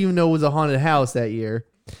 which I didn't even know was a haunted house that year.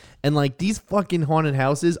 And these fucking haunted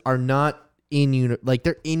houses are not in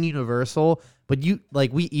they're in Universal, but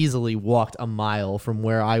we easily walked a mile from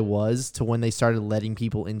where I was to when they started letting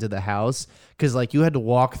people into the house, because you had to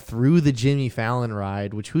walk through the Jimmy Fallon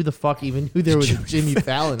ride, which who the fuck even knew there was a Jimmy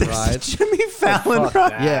Fallon ride? Jimmy Fallon Fuck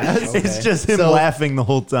ride. that. Yeah. It's just him So- laughing the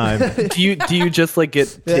whole time. Do you just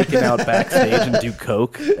get taken out backstage and do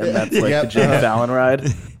coke, and that's Yep. the Jimmy Fallon ride?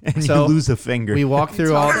 And So, you lose a finger. We walked through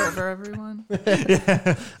Talk all over everyone.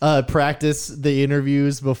 practice the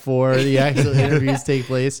interviews before the actual interviews take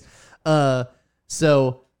place.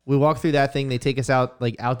 So we walk through that thing. They take us out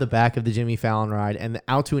the back of the Jimmy Fallon ride and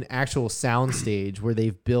out to an actual sound stage where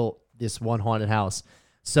they've built this one haunted house.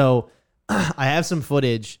 So I have some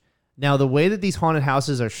footage. Now, the way that these haunted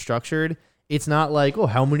houses are structured, it's not like, oh,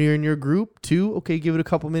 how many are in your group? 2? Okay, give it a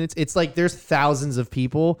couple minutes. It's like there's thousands of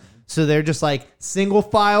people. So they're just like single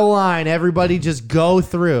file line. Everybody just go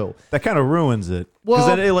through. That kind of ruins it. Well-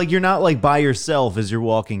 Because then, like, you're not like by yourself as you're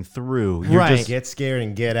walking through. You're Right. just Get scared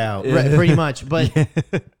and get out. Right, pretty much. But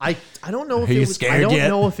I don't know if Are it you was, I scared don't yet?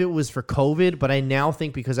 know if it was for COVID, but I now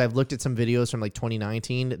think because I've looked at some videos from like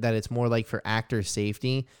 2019 that it's more like for actor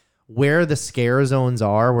safety. Where the scare zones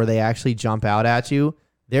are, where they actually jump out at you,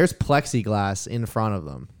 there's plexiglass in front of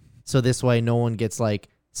them. So this way no one gets like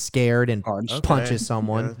scared and Punched. punches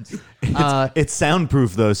someone. it's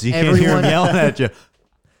soundproof though, so you can't hear everyone- them yelling at you.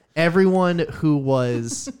 Everyone who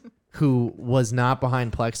was not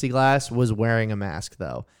behind plexiglass was wearing a mask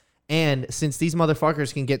though. And since these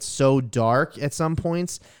motherfuckers can get so dark at some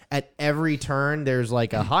points, at every turn there's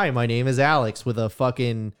like a hi, my name is Alex with a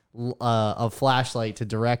fucking a flashlight to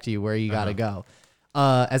direct you where you gotta go.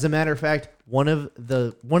 As a matter of fact, one of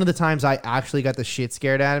the times I actually got the shit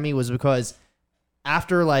scared out of me was because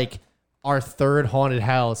after like our third haunted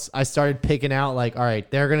house, I started picking out like, all right,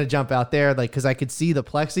 they're gonna jump out there, like because I could see the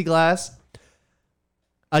plexiglass.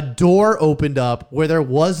 A door opened up where there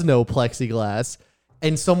was no plexiglass,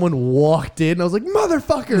 and someone walked in. I was like,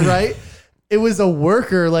 motherfucker, right? It was a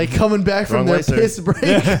worker like coming back from Wrong their way, sir. piss break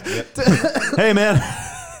Hey man,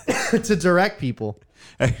 to direct people.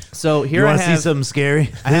 So here you I want to see have something scary?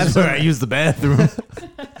 I have This is where some- I use the bathroom.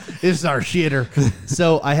 this is our shitter.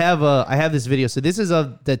 So I have this video. So this is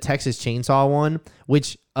of the Texas Chainsaw one,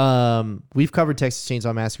 which we've covered Texas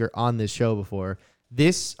Chainsaw Massacre on this show before.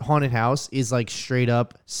 This haunted house is like straight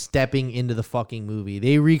up stepping into the fucking movie.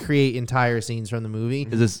 They recreate entire scenes from the movie.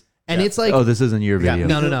 Is this? And it's like, Oh, this isn't your Yeah.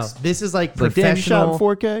 video. no. This is like Like, damn, you shot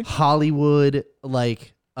professional in 4K? Hollywood,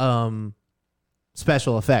 like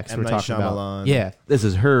special effects M. we're Night talking about. Shyamalan. Yeah. This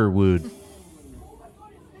is her wood.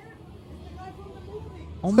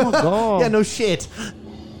 Oh my god. Yeah, no shit.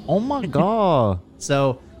 Oh my god.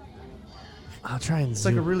 So I'll try and It's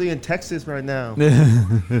like we're really in Texas right now.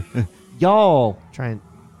 Y'all. try and.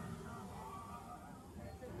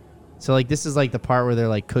 So like this is like the part where they're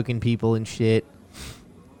like cooking people and shit,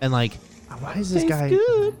 and like why is this guy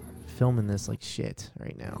filming this like shit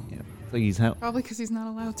right now? Yeah. It's like he's ha- Probably because he's not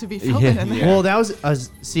allowed to be filming in there. Yeah. Well, that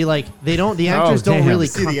was see like they don't the actors don't damn. really.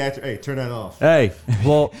 See the actor. Hey, turn that off. Hey.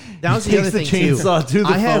 Well, that was the Takes other the thing chainsaw too. to the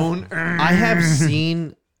I have,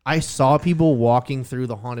 phone. I saw people walking through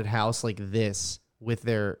the haunted house like this with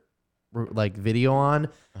their like video on.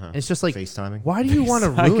 And it's just like, FaceTiming. why do you want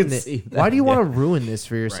to I ruin can this? see that, Why do you want to yeah. ruin this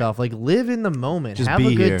for yourself? Like, live in the moment. Just Have be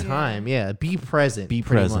a good here. time. Yeah, be present. Be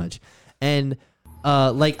pretty present. much. And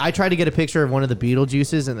like, I tried to get a picture of one of the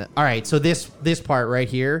Beetlejuices, and all right, so this part right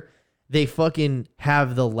here, they fucking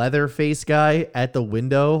have the Leatherface guy at the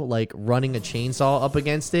window, like running a chainsaw up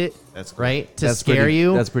against it. That's cool. right to That's scare pretty-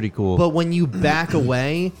 you. that's pretty cool. But when you back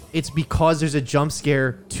away, it's because there's a jump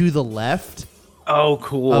scare to the left Oh,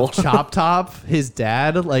 cool. of Chop Top, his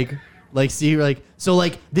dad. Like see, like so,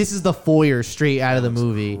 like this is the foyer straight out of the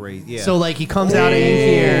movie. great, yeah. So like he comes out in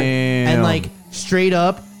here and Damn. like straight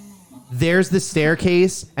up. There's the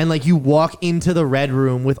staircase, and like you walk into the red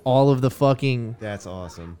room with all of the fucking. That's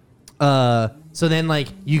awesome. So then like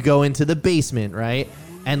you go into the basement, right?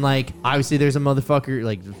 And like obviously there's a motherfucker,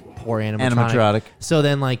 like poor Animatronic. So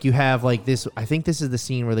then like you have like this. I think this is the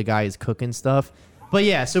scene where the guy is cooking stuff. But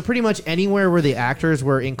yeah, so pretty much anywhere where the actors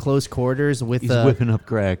were in close quarters with He's whipping up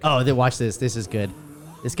crack. Oh, watch this. This is good.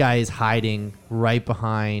 This guy is hiding right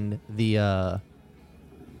behind the.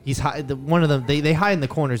 One of them. They hide in the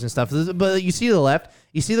corners and stuff. But you see to the left.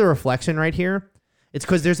 You see the reflection right here. It's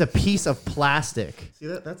because there's a piece of plastic. See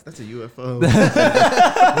that? That's a UFO.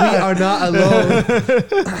 We are not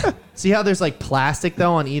alone. See how there's like plastic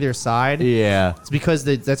though on either side. Yeah. It's because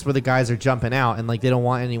that's where the guys are jumping out, and like they don't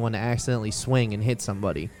want anyone to accidentally swing and hit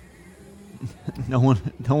somebody. Don't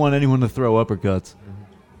want anyone to throw uppercuts.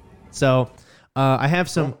 So I have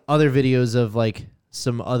some other videos of like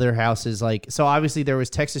some other houses. Like so, obviously there was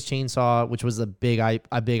Texas Chainsaw, which was a big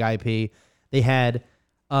IP. They had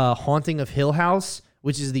Haunting of Hill House,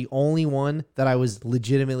 which is the only one that I was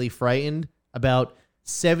legitimately frightened about.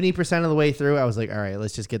 70% of the way through, I was like, all right,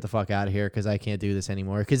 let's just get the fuck out of here because I can't do this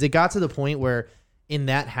anymore. Because it got to the point where in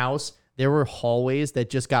that house, there were hallways that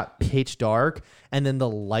just got pitch dark, and then the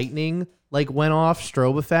lightning like went off,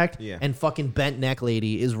 strobe effect, Yeah. and fucking bent neck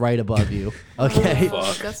lady is right above you. Okay.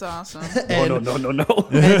 That's awesome. Oh, no.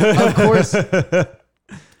 And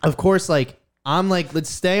of course, like I'm like, let's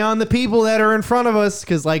stay on the people that are in front of us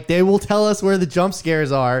because like they will tell us where the jump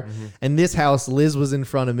scares are. And this house, Liz was in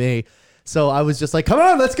front of me. So I was just like, come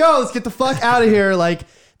on, let's go. Let's get the fuck out of here. Like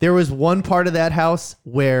there was one part of that house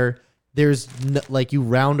where there's like you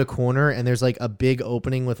round a corner and there's like a big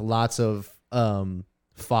opening with lots of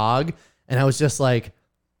fog. And I was just like,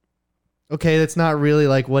 okay, that's not really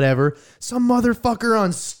like whatever. Some motherfucker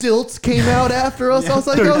on stilts came out after us. I was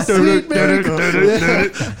like, oh, sweet, man.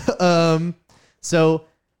 So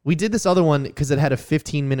we did this other one because it had a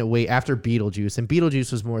 15-minute wait after Beetlejuice. And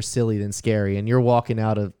Beetlejuice was more silly than scary. And you're walking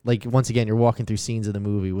out of, like, once again, you're walking through scenes of the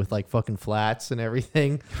movie with, like, fucking flats and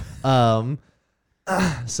everything.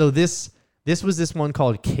 So this was this one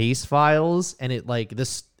called Case Files. And it, like,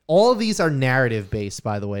 this... All of these are narrative based,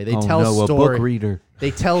 by the way. They tell a book reader. They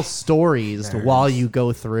tell stories while you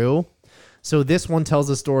go through. So this one tells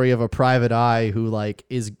a story of a private eye who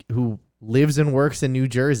who lives and works in New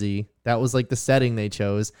Jersey. That was like the setting they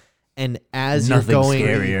chose. And as you're going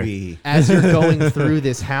through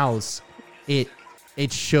this house, it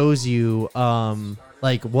shows you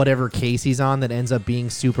like whatever case he's on that ends up being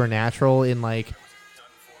supernatural in like.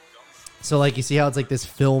 So like you see how it's like this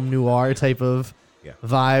film noir type of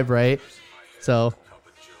vibe, right? So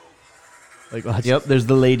like watch. Yep, there's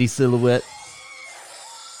the lady silhouette.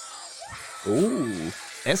 Ooh,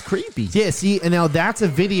 that's creepy. Yeah, see, and now that's a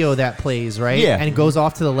video that plays, right? Yeah. And it goes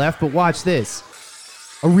off to the left, but watch this.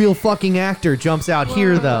 A real fucking actor jumps out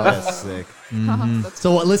here, though. That's sick.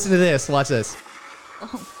 So listen to this. Watch this.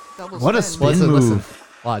 Double What a spin. spin Listen. move.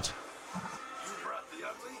 Watch.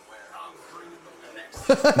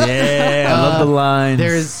 Yeah, I love the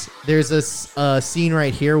lines. There's a scene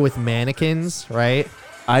right here with mannequins, right?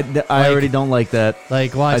 I already don't like that.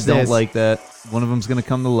 Like, watch I this. don't like that. One of them's going to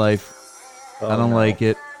come to life. I don't like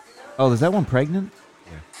it. Oh, is that one pregnant?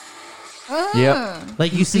 Yep.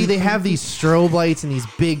 Like, you see, they have these strobe lights and these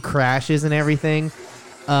big crashes and everything.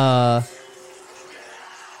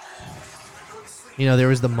 You know, there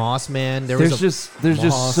was the Moss Man. There's just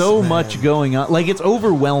so much going on. Like, it's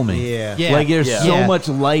overwhelming. Yeah. Yeah. Like, there's so much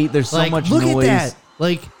light. There's so like, much look noise. at that.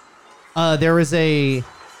 Like, there's a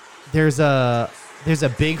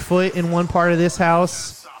Bigfoot in one part of this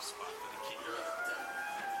house.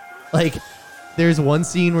 Like, there's one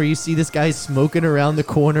scene where you see this guy smoking around the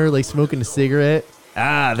corner, like smoking a cigarette.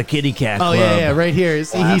 Ah, the kitty cat Oh club. yeah, right here.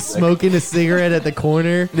 See, he's smoking a cigarette at the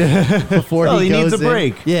corner before Oh, he he goes needs a in.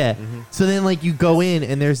 break. Yeah. So then, like, you go in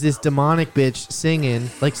and there's this demonic bitch singing.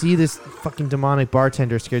 Like, see, this fucking demonic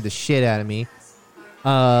bartender scared the shit out of me.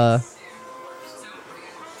 But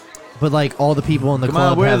like all the people in the Come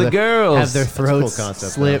club on, where are have the girls? have their a cool throats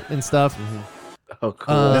concept, slit and stuff. Oh,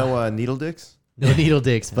 cool. No needle dicks? No needle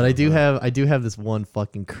dicks, but I do have this one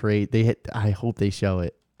fucking crate. I hope they show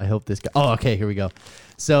it. I hope this guy. Oh, okay, here we go.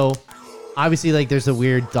 So, obviously, like, there's a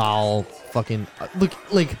weird doll. Fucking look,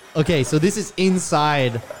 like, okay. So this is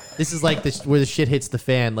inside. This is like where the shit hits the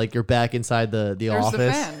fan. Like you're back inside the There's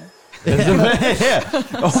office. the fan. Yeah.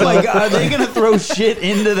 Oh my god, are they gonna throw shit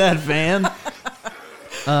into that van?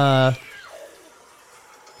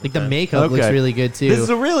 Like the makeup looks Okay. really good too. This is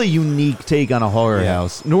a really unique take on a horror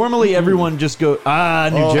house. Normally, everyone just go,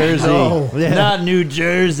 New Jersey, no. Yeah. not New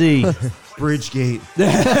Jersey. Bridgegate.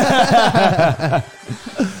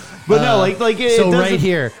 But no, like it so doesn't- right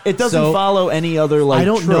here, it doesn't so follow any other like. I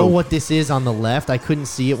don't know trope. what this is on the left. I couldn't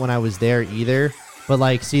see it when I was there either. But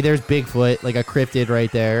like, see, there's Bigfoot, like a cryptid right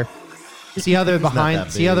there. See how they're behind?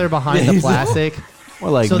 that See how big. they're behind the plastic?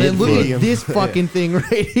 More like So then look Bigfoot. at this fucking thing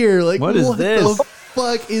right here. Like, What is this? the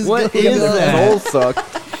fuck is What going is on? that? Soul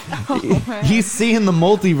suck. He's seeing the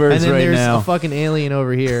multiverse And then right there's now. a fucking alien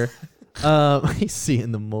over here. He's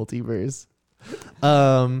seeing the multiverse.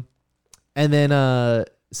 And then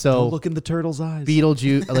so Look in the turtle's eyes.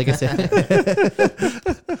 Beetlejuice, like I said,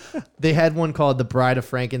 they had one called The Bride of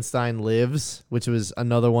Frankenstein Lives, which was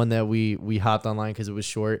another one that we hopped online because it was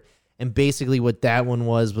short. And basically what that one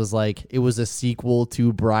was like, it was a sequel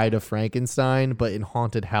to Bride of Frankenstein, but in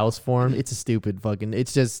haunted house form. It's a stupid fucking,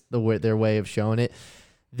 it's just their way of showing it.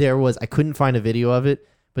 I couldn't find a video of it,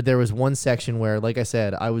 but there was one section where, like I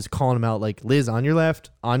said, I was calling them out, like, Liz, on your left,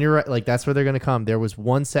 on your right, like, that's where they're going to come. There was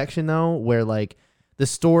one section, though, where, like, the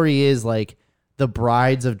story is, like, the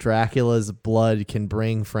brides of Dracula's blood can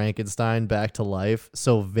bring Frankenstein back to life.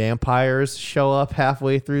 So vampires show up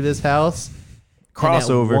halfway through this house.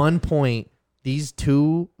 Crossover. And at one point, these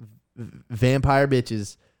two vampire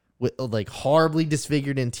bitches with, like, horribly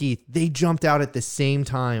disfigured in teeth, they jumped out at the same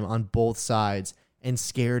time on both sides. and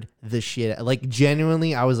scared the shit. Like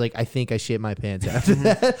genuinely, I was like, I think I shit my pants after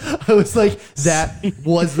that. I was like, that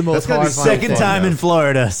was the most gotta be horrifying Second thing. time in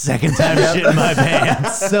Florida. Second time shitting my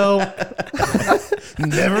pants. So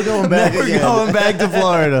Never going back Never again. going back to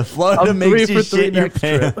Florida. Florida I'm makes 3 you for 3 shit your next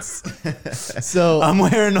trip. pants. so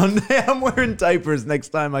I'm wearing diapers next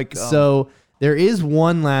time I come. So there is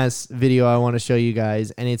one last video I want to show you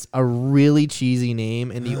guys, and it's a really cheesy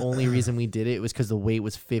name, and the only reason we did it was because the wait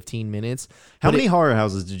was 15 minutes. how But many horror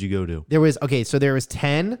houses did you go to? There was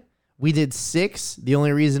 10. We did 6. The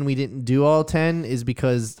only reason we didn't do all 10 is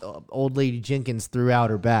because old lady Jenkins threw out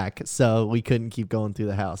her back, so we couldn't keep going through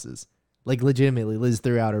the houses. Like legitimately, Liz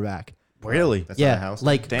threw out her back. Really? That's not Yeah, a house.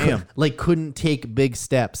 like Damn. like couldn't take big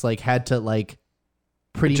steps. Like had to like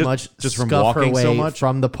pretty Just- much just from scuff her walking way so much?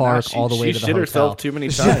 from the park all the way to She the shit hotel. herself too many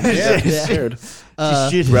times. Yeah, Yeah. scared.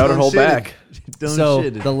 She Throughout her Don't whole shit it. back. Don't So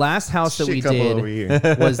shit it. the last house that Shit we couple over did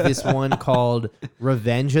here. was this one called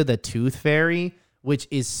Revenge of the Tooth Fairy, which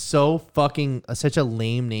is so fucking such a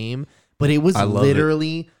lame name, but it was I love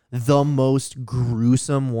literally the most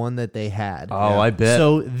gruesome one that they had. Oh, I bet.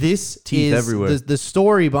 So this Teeth is everywhere. the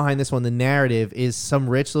story behind this one. The narrative is some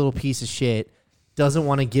rich little piece of shit doesn't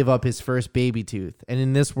want to give up his first baby tooth, and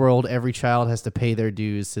in this world, every child has to pay their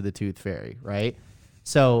dues to the Tooth Fairy, right?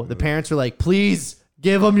 So the parents are like, "Please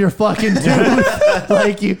give them your fucking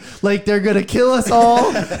tooth, like they're gonna kill us all,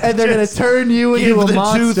 and they're gonna turn you into give a the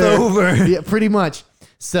monster." tooth over. Yeah, pretty much.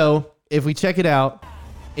 So if we check it out.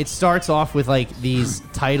 It starts off with like these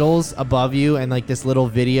titles above you and like this little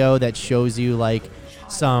video that shows you like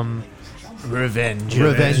some Revenge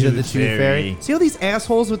of the Tooth Fairy. See all these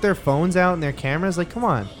assholes with their phones out and their cameras? Like, come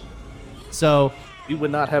on. So You would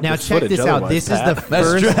not have now this check footage this out. otherwise, This is Pat. the That's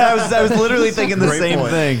first. true. I was literally thinking the Great same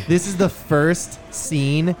point. thing. This is the first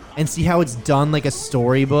scene, and see how it's done like a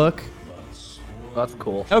storybook. That's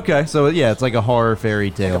cool. Okay, so yeah, it's like a horror fairy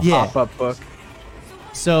tale. Yeah. Pop-up book.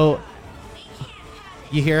 So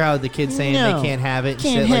you hear how the kid's saying they can't have it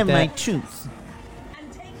and shit like that. tooth.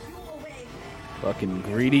 Fucking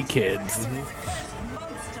greedy kids.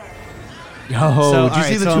 Oh, So, did you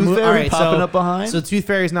see the tooth fairy popping up behind? So Tooth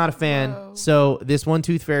Fairy's not a fan. Whoa. So this one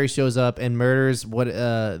Tooth Fairy shows up and murders what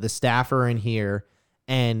the staffer in here,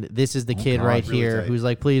 and this is the kid God, right really here tight. who's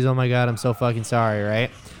like, "Please, oh my God, I'm so fucking sorry,"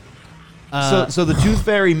 right? So the tooth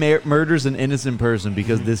fairy murders an innocent person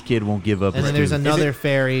because this kid won't give up. And his then there's tooth. another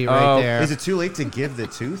fairy right Oh, there. Is it too late to give the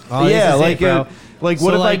tooth? Oh, this yeah, is it, like bro. what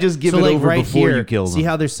So, if I just give so, it like, over right before here, you kill them? See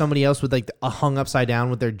how there's somebody else with like a hung upside down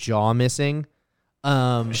with their jaw missing?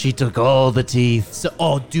 She took all the teeth. So,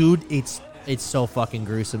 oh, dude, it's so fucking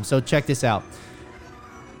gruesome. So check this out.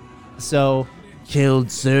 So Killed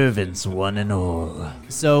servants, one and all.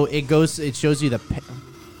 it shows you the.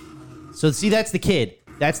 So see, that's the kid.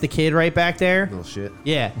 That's the kid right back there. Little shit.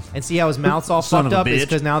 Yeah, and see how his mouth's all Son fucked of a up? It's bitch.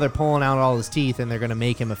 because now they're pulling out all his teeth and they're gonna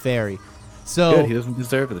make him a fairy. So, Good, he doesn't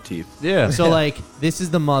deserve the teeth. Yeah. so like, this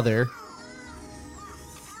is the mother.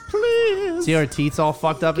 Please See how her teeth's all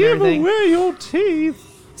fucked up and give everything. away your teeth.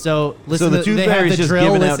 So So listen, the to, tooth they have fairy's the just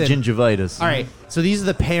drill. giving out Listen. gingivitis. All right, so these are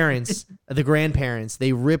the parents, the grandparents.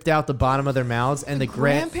 They ripped out the bottom of their mouths, and the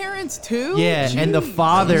Grandparents too? yeah, and the Jeez.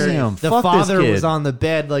 father, Damn, the fuck this father was kid. on the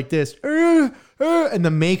bed like this, and the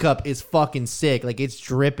makeup is fucking sick. Like it's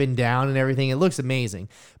dripping down and everything. It looks amazing.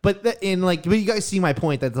 But but you guys see my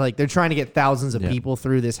point that like they're trying to get thousands of Yeah. people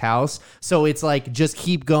through this house, so it's like just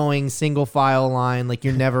keep going, single file line, like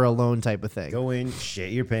you're never alone type of thing. Go in,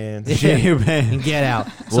 shit your pants. Shit your And pants. get out.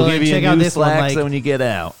 We'll so give like, you check a out new this one. slacks Like, when you get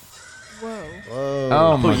out. Whoa.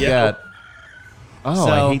 Oh my yeah. god. Oh,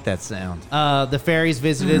 So- I hate that sound. the fairies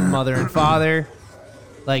visited mother and father.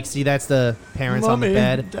 Like, see, that's the parents on the Mommy,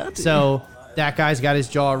 bed. Daddy. So that guy's got his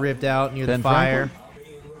jaw ripped out near Ben the fire.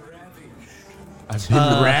 I've been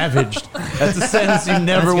ravaged. That's a sentence you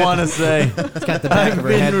never want to say. It's got the back of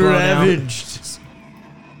her head blown out.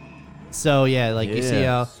 So yeah, like you see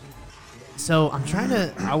Yeah. how. So I'm trying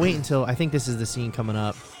to. I'll wait until I think this is the scene coming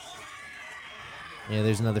up. Yeah,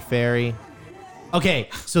 there's another fairy. Okay,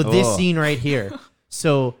 so this Oh. scene right here.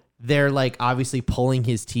 So they're like obviously pulling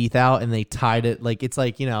his teeth out, and they tied it like it's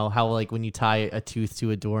like, you know how like when you tie a tooth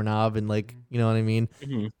to a doorknob and like, you know what I mean.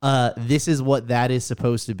 This is what that is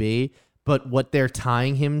supposed to be, but what they're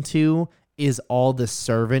tying him to is all the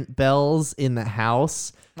servant bells in the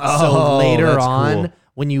house. So Oh, later that's on, cool.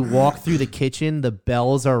 when you walk through the kitchen, the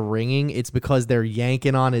bells are ringing. It's because they're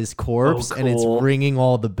yanking on his corpse, and it's cool. ringing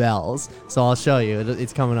all the bells. So I'll show you.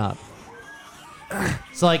 It's coming up.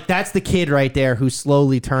 So like that's the kid right there who's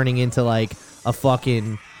slowly turning into like a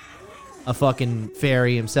fucking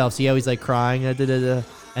fairy himself. See how he's like crying, and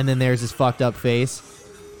then there's his fucked up face.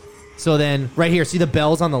 So then right here, see the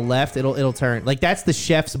bells on the left? It'll turn. Like that's the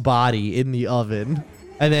chef's body in the oven.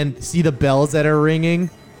 And then see the bells that are ringing?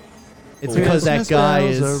 It's because that guy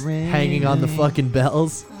is hanging on the fucking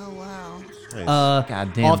bells. Oh wow.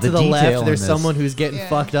 God damn, Off to the detail left, in there's this. someone who's getting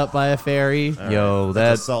fucked up by a fairy. Yo,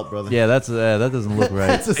 That's assault, brother. Yeah, that doesn't look right.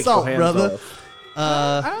 That's assault, Hands brother.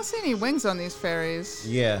 off. I don't see any wings on these fairies.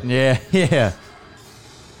 Yeah. yeah.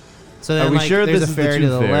 So then, Are we like, sure there's this a is the fairy to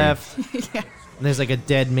tooth the fairy? left. Yeah. And there's like a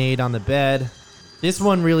dead maid on the bed. This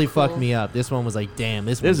one really fucked me up. This one was like, damn,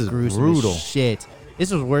 this was is gruesome brutal. as shit.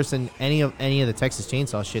 This was worse than any of the Texas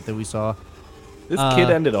Chainsaw shit that we saw. This kid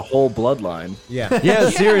ended a whole bloodline. Yeah. Yeah,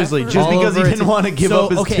 seriously, just All because he over didn't it. want to give So, up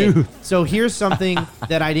his okay, tooth. So here's something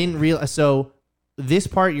that I didn't realize. So this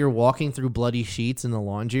part, you're walking through bloody sheets in the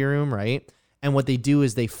laundry room, right? And what they do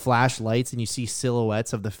is they flash lights and you see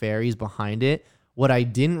silhouettes of the fairies behind it. What I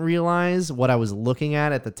didn't realize, what I was looking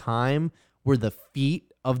at the time, were the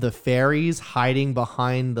feet of the fairies hiding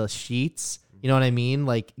behind the sheets. You know what I mean?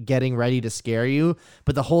 Like getting ready to scare you.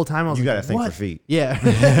 But the whole time I was You like, gotta think what? for feet. Yeah.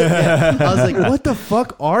 Yeah. I was like, what the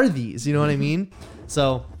fuck are these? You know what I mean?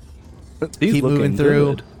 So These keep looking moving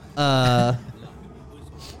through. good.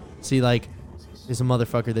 See, like, there's a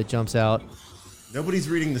motherfucker that jumps out. Nobody's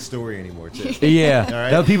reading the story anymore, too. Yeah,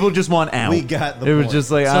 right. now people just want out. We got the It was point.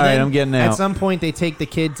 just like, So all right, then, I'm getting At out. some point, they take the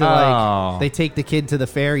kid to Oh. they take the kid to the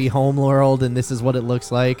fairy homeworld, and this is what it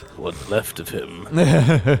looks like. What's left of him?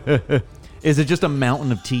 Is it just a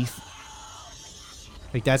mountain of teeth?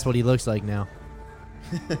 Like that's what he looks like now.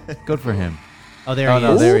 Good for him. Oh, there Oh he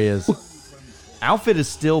no, is. there he is. Outfit is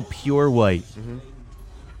still pure white.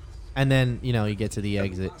 And then you get to the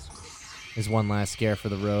exit. There's one last scare for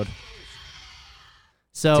the road.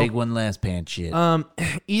 So one last pants shit.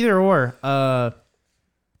 either or. I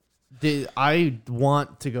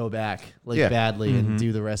want to go back badly and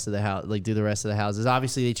do the rest of the house, do the rest of the houses.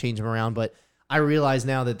 Obviously, they change them around, but I realize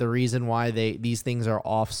now that the reason why these things are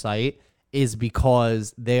off site is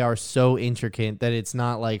because they are so intricate that it's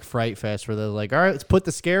not like Fright Fest where they're like, all right, let's put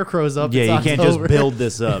the scarecrows up. Yeah, It's you can't just October." build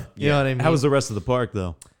this up. You know what I mean? How was the rest of the park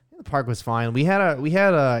though? The park was fine. We had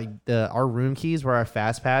our room keys were our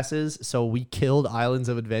fast passes, so we killed Islands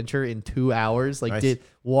of Adventure in 2 hours. Nice.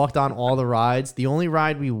 Walked on all the rides. The only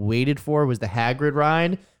ride we waited for was the Hagrid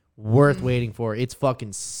ride. Worth waiting for. It's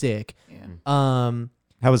fucking sick. Yeah.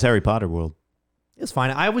 How was Harry Potter World? It was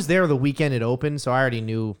fine. I was there the weekend it opened, so I already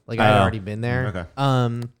knew. Like I had Oh. already been there.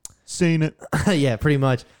 Okay. Seen it. Yeah, pretty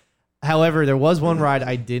much. However, there was one ride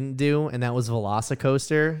I didn't do, and that was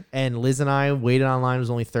Velocicoaster. And Liz and I waited online. It was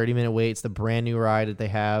only 30-minute wait. It's the brand new ride that they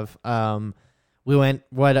have. We went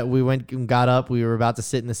and got up. We were about to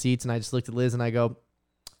sit in the seats, and I just looked at Liz and I go,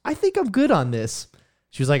 I think I'm good on this.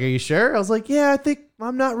 She was like, are you sure? I was like, yeah, I think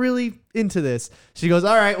I'm not really into this. She goes,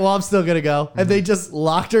 all right, well, I'm still going to go. And they just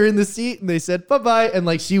locked her in the seat and they said, bye-bye. And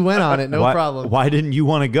like, she went on it. No problem. Why didn't you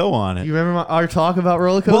want to go on it? You remember our talk about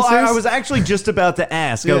roller coasters? Well, I was actually just about to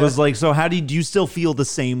ask. I Yeah. was like, so do you still feel the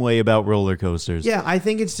same way about roller coasters? Yeah, I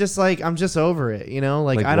think it's just like, I'm just over it,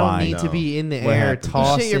 Like Like, I don't why? need to No. be in the What air happened?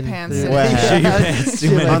 tossing. Shit your pants through- in What it. Shit your pants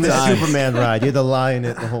too many On the times. Superman ride, you had to lie in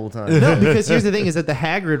it the whole time. No, because here's the thing is that the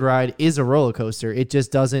Hagrid ride is a roller coaster. It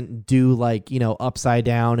just doesn't do upside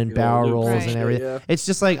down and barrel loops rolls and and shit, everything. yeah. It's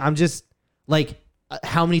just like, I'm just like,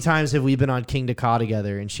 how many times have we been on King Ka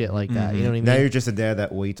together and shit like that? You know what I mean? Now you're just a dad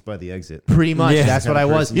that waits by the exit. Pretty much. Yeah. That's what I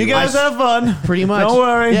was. You guys have fun. Pretty much. Don't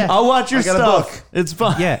worry. Yeah. I'll watch your I got a stuff. book. It's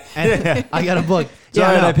fun. Yeah, and I got a book. It's all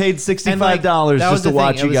right. no. I paid And, like, $65 that was just to the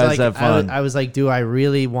watch thing. It you was guys like, have fun. I was like, do I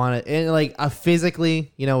really want to? And like,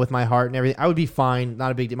 physically, with my heart and everything, I would be fine.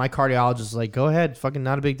 Not a big deal. My cardiologist was like, go ahead, fucking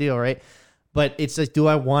not a big deal, right? But it's like, do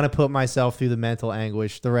I want to put myself through the mental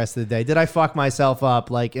anguish the rest of the day? Did I fuck myself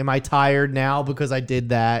up? Like, am I tired now because I did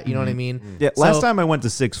that? You know what I mean? Yeah, So- last time I went to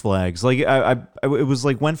Six Flags, like it was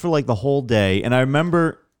like went for like the whole day, and I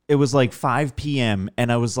remember it was like 5 p.m.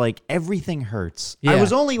 and I was like, everything hurts. I Yeah.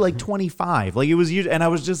 was only like 25, like it was, and I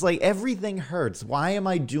was just like, everything hurts. Why am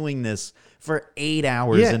I doing this for 8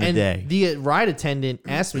 hours in a and day? the ride attendant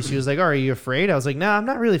asked me, she was like, oh, are you afraid? I was like, no, I'm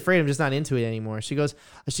not really afraid. I'm just not into it anymore. She goes,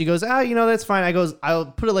 that's fine. I'll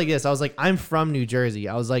put it like this. I was like, I'm from New Jersey.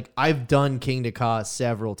 I was like, I've done King Ka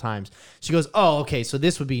several times. She goes, oh, okay, so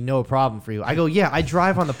this would be no problem for you. I go, yeah, I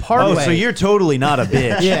drive on the parkway. Oh, so you're totally not a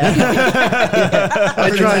bitch. Yeah. I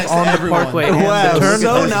drive on the everyone. parkway. and Wow, the turn.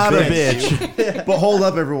 so not a bitch. But hold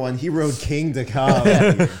up, everyone. He rode King to Cobb.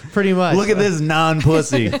 Pretty much. Look at this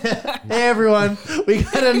non-pussy. Hey, everyone. We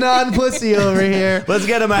got a non-pussy over here. Let's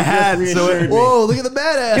get him a hat. So Whoa, look at the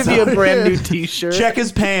badass. Give me a over brand here. new T-shirt. check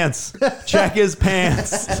his pants. Check his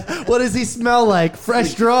pants. What does he smell like?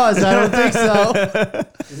 Fresh draws? I don't think so.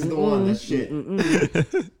 This is the one. That's shit.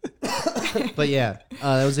 But yeah,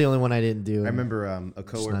 that was the only one I didn't do. I remember a not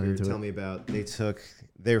coworker into tell it. me about they took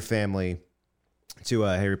their family to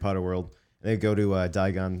Harry Potter World. They go to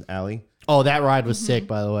Diagon Alley. Oh, that ride was sick,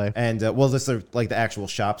 by the way. And well, this are like the actual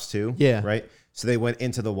shops too. Yeah. Right. So they went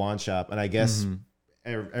into the wand shop, and I guess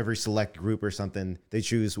every select group or something, they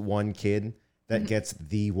choose one kid that gets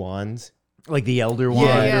the wand. Like the Elder Wand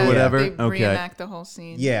Yeah, or whatever. They Okay. reenact the whole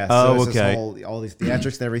scene. Yeah. Oh, So it's this okay. all these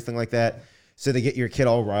theatrics and everything like that. So they get your kid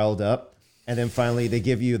all riled up. And then finally, they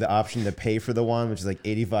give you the option to pay for the wand, which is like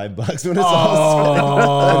 $85 when it's all said.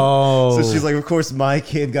 Oh. So she's like, of course, my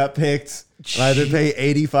kid got picked. I had to pay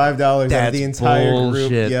 $85 out of That's the entire bullshit.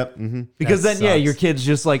 group. Yep. Mm-hmm. Because That then, yeah, sucks. your kid's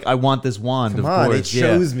just like, I want this wand, Come of on, course. it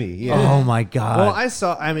shows me. Yeah. Oh, my God.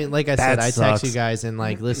 Well, I mean, like I said, That I text sucks. you guys and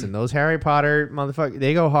like, listen, those Harry Potter motherfuckers,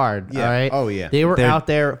 they go hard. Yeah. All right. Oh, yeah. They were They're- out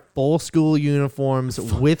there, full school uniforms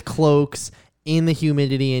with cloaks in the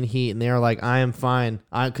humidity and heat, and they were like, I am fine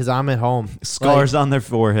because I'm at home. Scars on their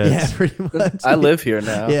foreheads. Yeah, pretty much. I live here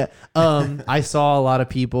now. Yeah. I saw a lot of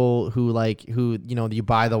people who you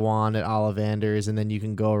buy the wand at Ollivanders and then you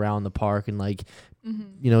can go around the park and like,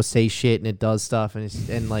 say shit and it does stuff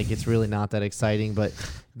and like it's really not that exciting. But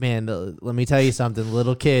man, let me tell you something.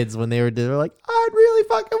 Little kids when they were like, oh, it really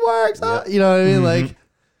fucking works. Yep. You know what I mean? Like,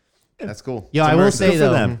 That's cool. yeah, It's I will immersive. say Good for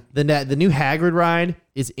though, them. the new Hagrid ride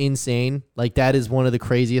is insane. Like that is one of the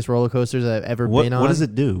craziest roller coasters I've ever been on. What does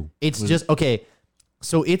it do? It's just okay.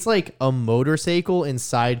 So it's like a motorcycle and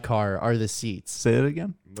sidecar are the seats. Say it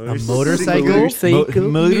again. A motorcycle,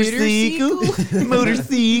 Motorcycle.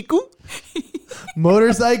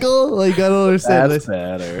 motorcycle. Like I don't understand That's this.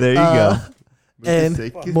 better. There you go. And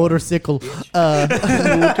motorcycle,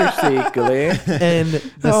 Motorcycle. and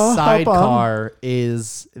the Oh, hop sidecar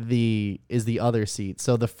is the other seat.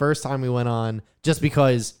 So the first time we went on, just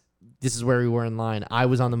because this is where we were in line, I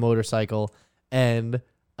was on the motorcycle and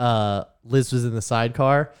Liz was in the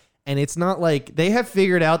sidecar. And it's not like they have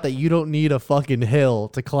figured out that you don't need a fucking hill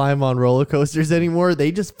to climb on roller coasters anymore.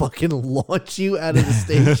 They just fucking launch you out of the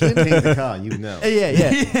station. Take the car, you know.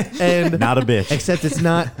 Yeah. And Not a bitch. except it's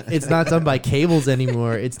not done by cables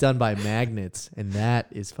anymore. It's done by magnets, and that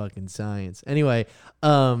is fucking science. Anyway,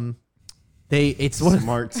 it's one of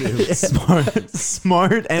Smart too.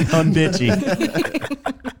 Smart and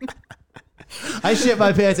unbitchy. I shit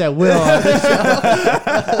my pants at will. On this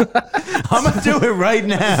show. I'm gonna do it right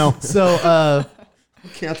now. So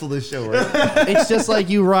Cancel this show, right? it's just like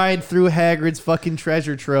you ride through Hagrid's fucking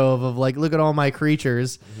treasure trove of like, look at all my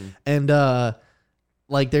creatures, and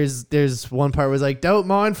like there's one part where it's like, don't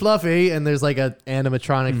mind Fluffy, and there's like a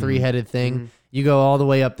animatronic 3-headed thing. You go all the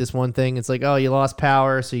way up this one thing. It's like, oh, you lost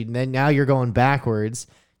power, so then now you're going backwards.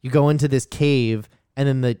 You go into this cave, and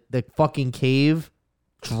then the fucking cave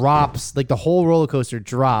drops, like the whole roller coaster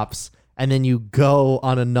drops, and then you go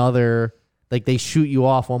on another, like they shoot you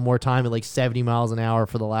off one more time at like 70 miles an hour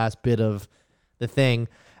for the last bit of the thing.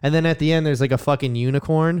 And then at the end, there's like a fucking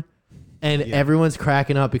unicorn, and everyone's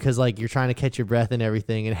cracking up because like you're trying to catch your breath and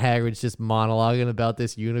everything, and Hagrid's just monologuing about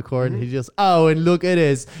this unicorn. He's just, oh, and look at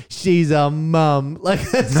this, she's a mum. Like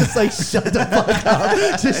it's just like, shut the fuck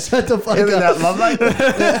up, just shut the fuck Isn't up.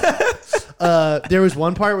 that lovely? There was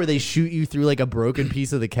one part where they shoot you through like a broken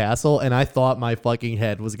piece of the castle, and I thought my fucking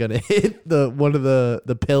head was gonna hit one of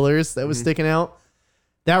the pillars that was sticking out.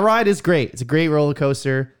 That ride is great. It's a great roller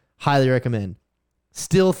coaster. Highly recommend.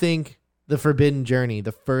 Still think the Forbidden Journey,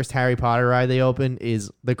 the first Harry Potter ride they opened, is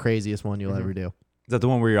the craziest one you'll ever do. Is that the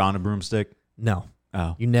one where you're on a broomstick? No,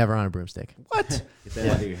 Oh. you're never on a broomstick. What? Get that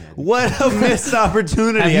out of your head. What a missed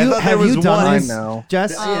opportunity. Have you- I thought have there was you done one. this? know.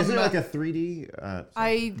 Just Isn't it like a 3D?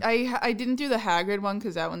 I didn't do the Hagrid one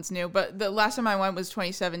because that one's new, but the last time I went was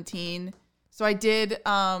 2017. So I did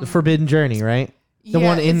the Forbidden Journey, right? The yeah,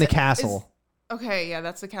 one in the it's- castle. okay, yeah,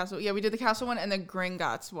 that's the castle. Yeah, we did the castle one and the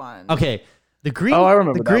Gringotts one. Okay. The green. Oh, I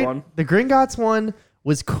remember the that one. The Gringotts one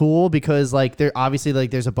was cool because like there obviously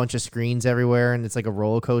like there's a bunch of screens everywhere and it's like a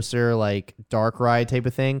roller coaster like dark ride type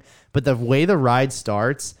of thing. But the way the ride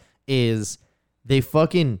starts is they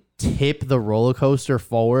fucking tip the roller coaster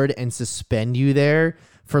forward and suspend you there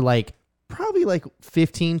for like probably like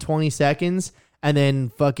 15-20 seconds, and then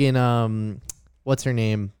fucking what's her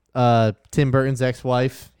name? Tim Burton's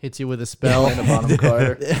ex-wife hits you with a spell. Helena Bonham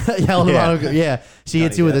Carter. Yeah, she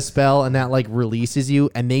hits you with a spell, and that like releases you,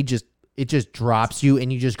 and it just drops you,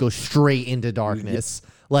 and you just go straight into darkness,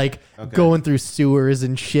 like going through sewers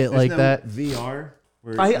and shit like that. VR.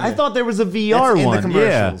 I thought there was a VR in the one. Yeah.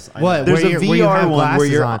 commercials. I know. What? There's where a you VR have one where glasses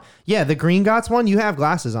you're on. Yeah, the Gringotts one, you have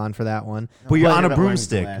glasses on for that one. But you're Well, on you're a not wearing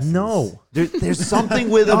broomstick. glasses. No, There's something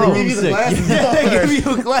with a They give you the broomstick. glasses. Yeah, they give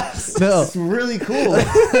you a glass. no. It's really cool.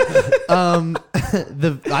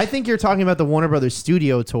 I think you're talking about the Warner Brothers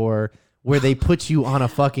studio tour where they put you on a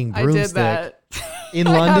fucking I broomstick. did that. In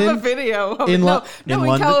I have a London? video. Of In it. Lo- No, in in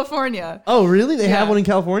London? California. Oh, really? They have Yeah. one in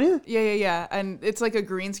California? Yeah. And it's like a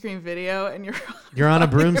green screen video, and you're. You're on a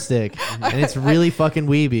broomstick, and it's really fucking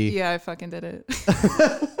weeby. Yeah, I fucking did it.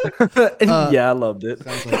 Yeah, I loved it.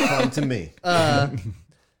 Sounds like fun to me.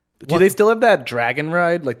 Do they still have that dragon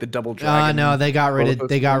ride, like the double dragon? No, they got rid roller of.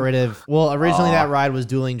 They got coaster? rid of. Well, originally that ride was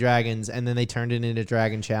Dueling Dragons, and then they turned it into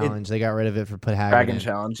Dragon Challenge. They got rid of it for put Haggard Dragon in.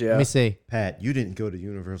 Challenge, Let yeah. me see. Pat, you didn't go to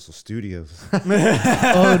Universal Studios.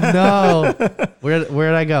 Oh no,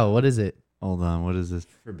 where'd I go? What is it? Hold on, what is this?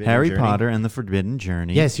 Forbidden Harry Journey. Potter and the Forbidden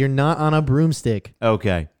Journey. Yes, you're not on a broomstick,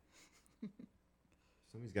 Okay.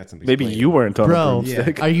 Somebody's got some Maybe explaining. you weren't on bro. a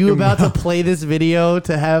broomstick. Are you about to play this video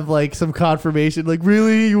to have like some confirmation? Like,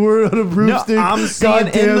 really, you were on a No, broomstick? I'm seeing God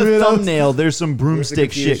in damn the it, thumbnail. There's some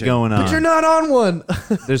broomstick shit confusion. going on. But you're not on one.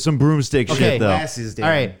 There's some broomstick Okay. shit though. Glasses, Dan. All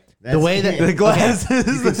right. That's The way that it. The glasses.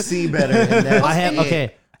 You can see better. And that's I have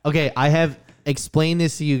it. okay. I have explained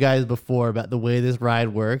this to you guys before about the way this ride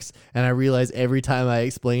works, and I realize every time I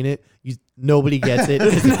explain it, nobody gets it.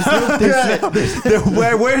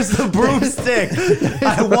 Where's the broomstick?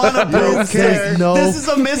 I want a broomstick. There's no- This is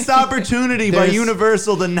a missed opportunity by There's-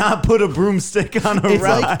 Universal to not put a broomstick on a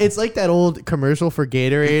ride. It's like that old commercial for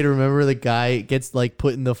Gatorade. Remember the guy gets like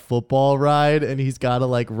put in the football ride, and he's got to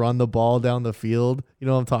like run the ball down the field. You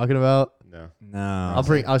know what I'm talking about? No. no.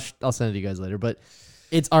 I'll send it to you guys later, but.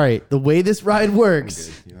 It's all right. The way this ride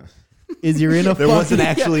works Yeah. is you're in a There wasn't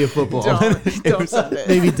actually a football. Don't send it.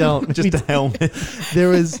 maybe don't Just a helmet. there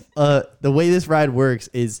was the way this ride works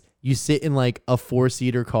is you sit in like a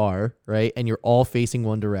 4-seater car, right? And you're all facing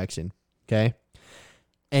one direction. Okay.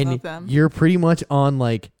 And Love them. you're pretty much on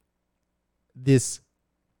like this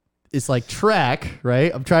it's like track,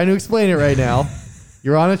 right? I'm trying to explain it right now.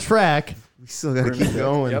 You're on a track We still got to keep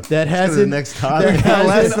going. Yep. that Let's has go to the an next there topic. has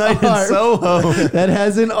Last an night in arm Soho. that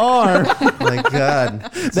has an arm My God.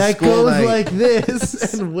 It's a that school goes night. like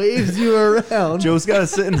this and waves you around. Joe's got to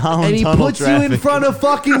sit in Holland And he Tunnel puts traffic. you in front of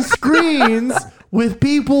fucking screens with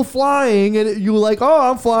people flying, and you're like, "Oh,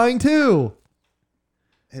 I'm flying too."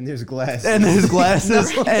 And there's glasses. And there's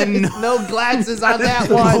glasses and No glasses on that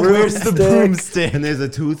one. where's the broomstick? And there's a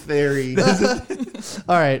tooth fairy.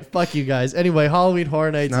 All right, fuck you guys. Anyway, Halloween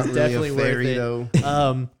Horror Nights Not is really definitely a worth fairy, it.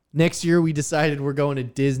 though. Next year we decided we're going to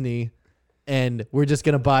Disney, and we're just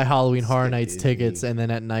gonna buy Halloween Horror Nights Disney. tickets, and then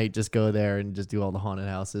at night just go there and just do all the haunted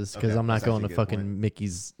houses because Okay, I'm not that's going to actually a good fucking point.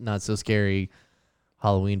 Mickey's Not So Scary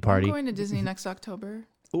Halloween I'm party. going to Disney next October.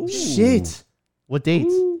 Shit. What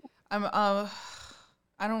dates? I'm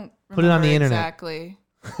I don't Put it on the remember internet. exactly.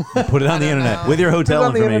 Put it on the I don't internet know. with your hotel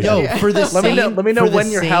on the information. Yo, Yeah. for the Let me know. same- Let me know for the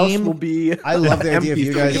when your house same- will be. I love the idea if empty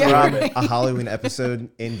you so guys we can did rob it. a Halloween episode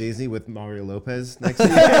in Disney with Mario Lopez next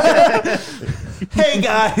year. Hey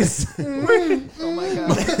guys, Oh my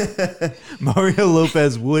god. Mario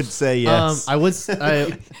Lopez would say yes. I would.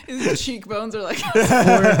 His cheekbones are like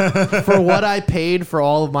For what I paid for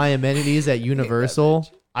all of my amenities at Universal,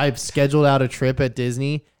 I've scheduled out a trip at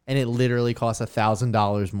Disney, and it literally costs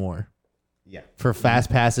 $1,000 more Yeah. for fast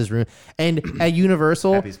passes room. And at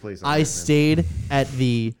Universal, Happiest place on I earth, man. stayed at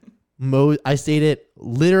the I stayed at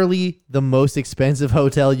literally the most expensive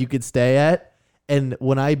hotel you could stay at. And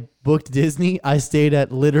when I booked Disney, I stayed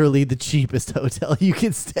at literally the cheapest hotel you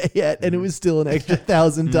could stay at, and it was still an extra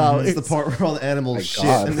 $1,000. It's the part where all the animals shit.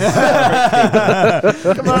 God. And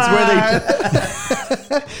Come on, that's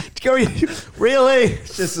where they go. Really?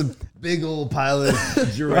 it's just a big old pile of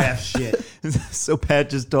giraffe shit. So Pat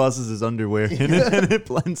just tosses his underwear in it, and it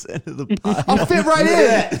blends into the pile. I'll fit right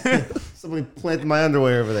in. Somebody planted my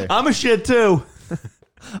underwear over there. I'm a shit too.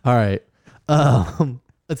 All right.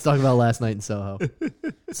 Let's talk about last night in Soho.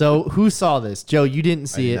 So who saw this? Joe, you didn't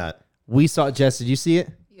see did it. not. We saw it. Jess, did you see it?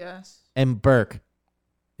 yes. And Burke.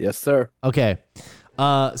 Yes, sir. Okay.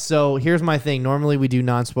 So here's my thing. Normally we do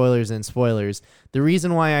non-spoilers and spoilers. The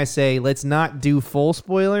reason why I say let's not do full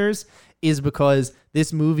spoilers is because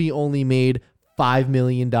this movie only made $5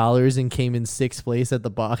 million and came in 6th place at the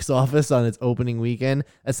box office on its opening weekend.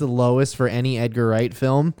 That's the lowest for any Edgar Wright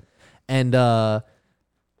film. And I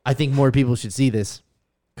think more people should see this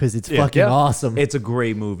because it's fucking Yeah. awesome. It's a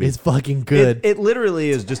great movie. It's fucking good. It literally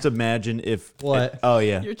is. Just imagine if What? oh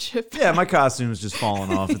yeah. Your chip. Yeah, my costume's just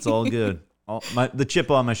falling off. It's all good. The chip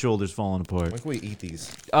on my shoulder's falling apart. When can we eat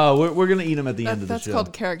these? Oh, we're gonna eat them at the end of the That's show.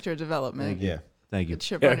 called character development. Yeah. Thank you. The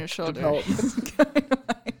chip Yeah, on your shoulder. development.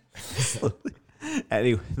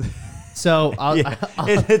 Anyway, So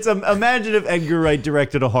Imagine if Edgar Wright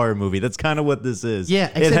directed a horror movie. That's kind of what this is. Yeah,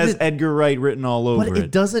 it except has that- Edgar Wright written all over but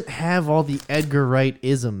it doesn't have all the Edgar Wright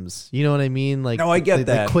isms. You know what I mean? Like, No, I get the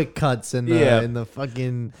that. quick cuts and the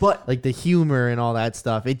fucking But- like the humor and all that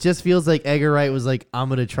stuff. It just feels like Edgar Wright was like, I'm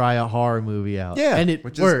gonna try a horror movie out. Yeah, and it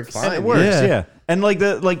which is works. fine. And it works, Yeah. yeah. And like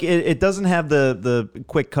it doesn't have the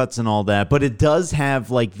quick cuts and all that, but it does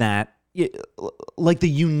have like that, like the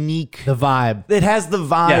unique. The vibe It has the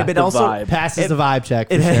vibe. Yeah, it the also vibe. passes the vibe check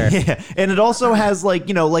for It sure. yeah. And it also has like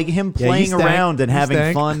like him Yeah, you playing stank. around and You having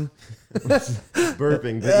stank. fun.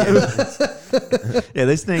 Burping. But Yeah,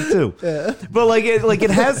 they stink too. But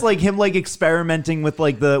it has like him like experimenting with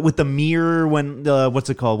the mirror when what's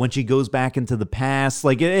it called when she goes back into the past.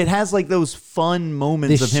 Like it has like those fun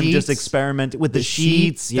moments The of him just sheets. experimenting with the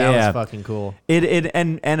sheets. That Yeah, was fucking cool.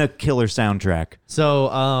 and a killer soundtrack. So,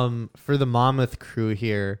 for the Monmouth crew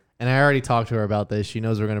here, and I already talked to her about this. She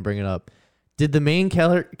knows we're gonna bring it up. Did the main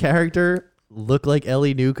character look like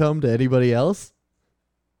Ellie Newcomb to anybody else?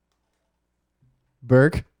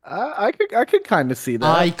 Burke? I could kind of see that.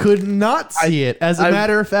 I could not see it. As a I-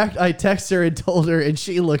 matter of fact, I texted her and told her, and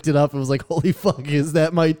she looked it up and was like, "Holy fuck, is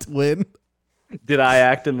that my twin?" Did I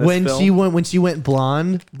act in this When film? she went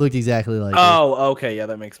blonde, looked exactly like her. Oh, okay, yeah,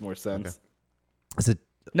 that makes more sense. Is it-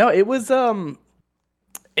 No, it was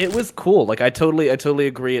cool. Like I totally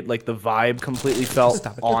agree. It like the vibe completely felt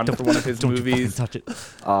on for one of his movies. Touch it.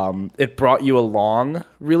 It brought you along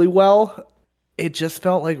really well. It just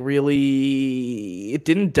felt like really it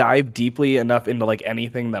didn't dive deeply enough into like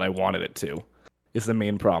anything that I wanted it to. Is the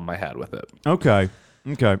main problem I had with it. Okay.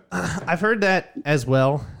 I've heard that as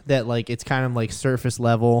well. That like it's kind of like surface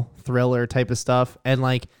level thriller type of stuff, and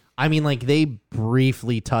like I mean like they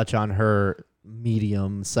briefly touch on her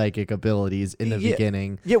medium psychic abilities in the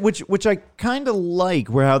beginning. Yeah, which I kind of like,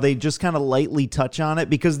 where how they just kind of lightly touch on it,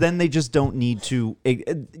 because then they just don't need to.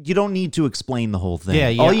 You don't need to explain the whole thing.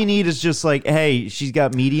 Yeah. All you need is just like, hey, she's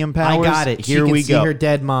got medium powers. I got it. Here she can we see go. her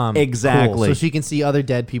dead mom. Exactly. Cool. So she can see other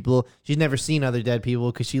dead people. She's never seen other dead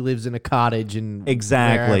people because she lives in a cottage and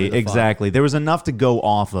Exactly. There was enough to go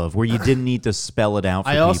off of where you didn't need to spell it out.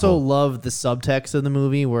 For I also people. love the subtext of the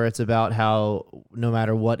movie where it's about how no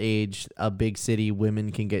matter what age a big city,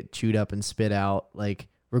 women can get chewed up and spit out, like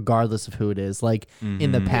regardless of who it is. Like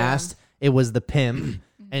in the past, it was the pimp,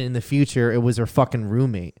 and in the future, it was her fucking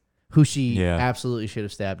roommate, who she absolutely should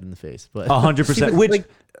have stabbed in the face. But 100%. Which, like-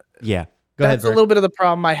 yeah. Go ahead, That's a Bert. little bit of the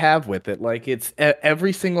problem I have with it. Like it's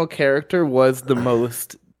every single character was the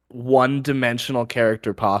most one-dimensional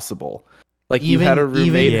character possible. Like you had a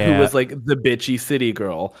roommate even- who was like the bitchy city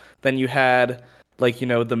girl. Then you had like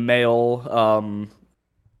the male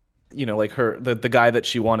like the guy that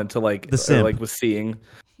she wanted to like The simp. or, like was seeing.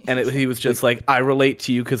 And he was just like, I relate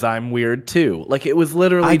to you because I'm weird too. Like it was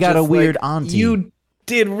literally I got just a weird like, auntie. You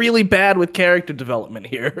did really bad with character development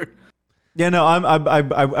here. Yeah, no,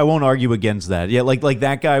 I won't argue against that. Yeah, like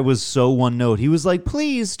that guy was so one note. He was like,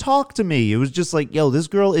 "Please talk to me." It was just like, "Yo, this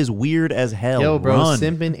girl is weird as hell." Yo, bro, Run.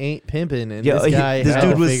 simping ain't pimping, and Yeah, this guy, this had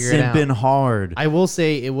dude to was figure it out. simping hard. I will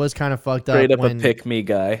say it was kind of fucked up Straight up when a pick me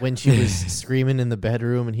guy. when she was screaming in the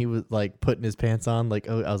bedroom and he was like putting his pants on. Like,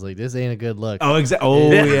 oh, I was like, this ain't a good look. Oh, exactly. Oh,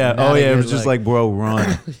 yeah. Not Oh, a yeah. It good was just look. like, bro,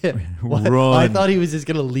 run. Yeah. What? Run. I thought he was just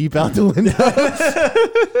gonna leap out the window.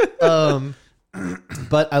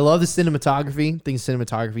 But I love the cinematography. I think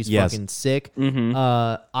cinematography is Yes. fucking sick. Mhm.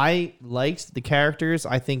 I liked the characters.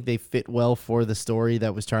 I think they fit well for the story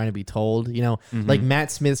that was trying to be told. You know, like Matt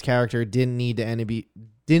Smith's character didn't need to be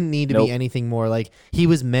Nope. anything more. Like he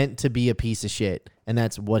was meant to be a piece of shit, and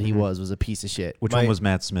that's what he was a piece of shit. Which My- one was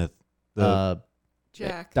Matt Smith?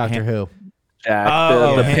 Jack. Doctor Who. Jack,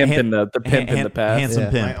 Oh, the Han- pimp Han- in the pimp in the past. handsome Yeah.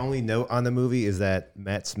 pimp. my only note on the movie is that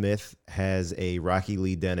Matt Smith has a Rocky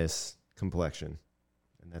Lee Dennis complexion,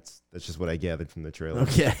 and that's just what I gathered from the trailer.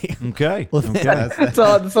 Okay. Okay. Well, okay.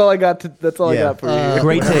 That's all I got. That's all I Yeah. got for you.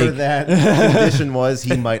 Great Whatever take. that condition was,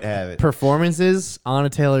 he might have it. Performances,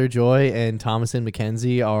 Anna Taylor-Joy and Thomasin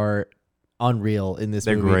McKenzie are unreal in this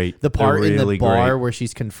They're movie. great. The part They're in really the bar great. where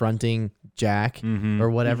she's confronting Jack Mhm.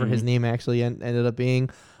 or whatever his name actually ended up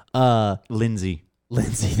being. Lindsay.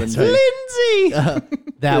 Lindsay. That's Lindsay. right.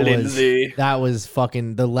 That Lindsay. was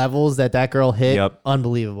fucking the levels that girl hit. Yep.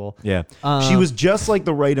 Unbelievable. Yeah. She was just like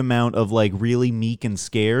the right amount of like really meek and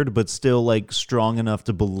scared, but still like strong enough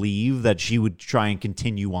to believe that she would try and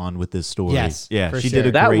continue on with this story. Yes, Yeah. for She sure.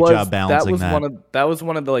 did a great job balancing that. That was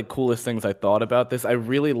one of the like coolest things I thought about this. I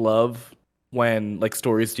really love when like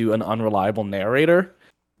stories do an unreliable narrator.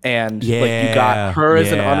 And like you Yeah, got her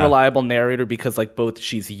as an yeah. unreliable narrator because like both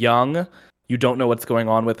she's young, you don't know what's going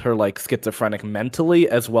on with her like schizophrenic mentally,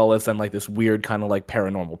 as well as then like this weird kind of like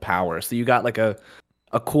paranormal power. So you got like a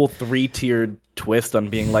cool 3-tiered twist on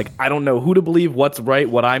being like, I don't know who to believe, what's right,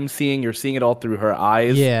 what I'm seeing. You're seeing it all through her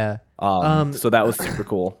eyes. Yeah. So that was super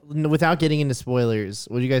cool. Without getting into spoilers,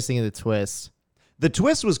 what do you guys think of the twist? The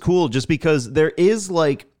twist was cool just because there is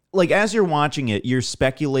like as you're watching it, you're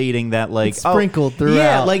speculating that like It's sprinkled throughout.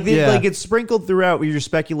 Yeah, like Yeah. like it's sprinkled throughout. Where you're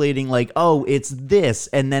speculating like, oh, it's this,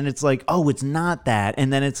 and then it's like, oh, it's not that,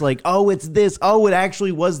 and then it's like, oh, it's this. Oh, it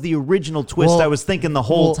actually was the original twist Well, I was thinking the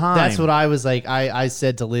whole time. That's what I was like. I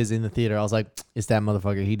said to Liz in the theater, I was like, it's that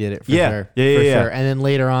motherfucker. He did it for Yeah. sure. Yeah, for yeah. sure. And then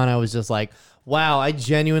later on, I was just like, wow, I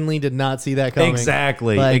genuinely did not see that coming.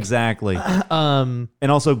 Exactly, Like, exactly. And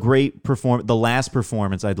also great the last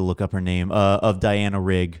performance, I had to look up her name, of Diana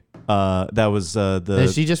Rigg. That was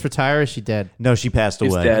Did she just retire or is she dead? No, she passed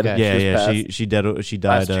She's away. dead. Okay. Yeah, She was yeah. passed. She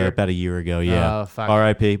died last year. about a year ago. Yeah. Oh, fuck.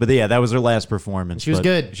 R.I.P. But yeah, that was her last performance. She was but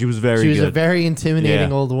good. She was very She was good. a very intimidating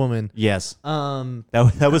Yeah. old woman. Yes.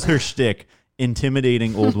 That was her shtick.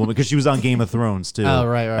 Intimidating old woman, because she was on Game of Thrones too. Oh,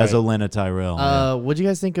 right. As Olenna Tyrell. What do you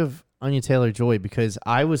guys think of Anya Taylor-Joy? Because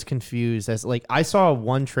I was confused as like I saw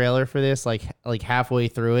one trailer for this like halfway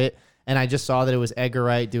through it, and I just saw that it was Edgar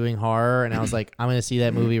Wright doing horror, and I was like, I'm gonna see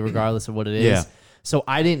that movie regardless of what it is. Yeah. So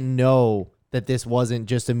I didn't know that this wasn't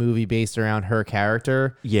just a movie based around her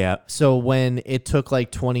character. Yeah. So when it took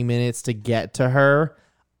like 20 minutes to get to her,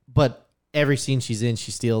 but every scene she's in,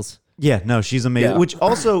 she steals. Yeah, no, she's amazing. Yeah. Which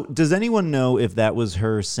also, does anyone know if that was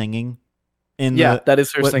her singing? That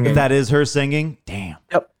is her singing. That is her singing? Damn.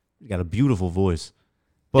 Yep. You got a beautiful voice.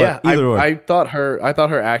 But yeah, either or. I thought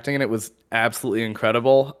her acting in it was absolutely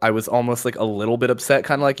incredible. I was almost like a little bit upset,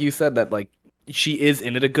 kind of like you said, that like she is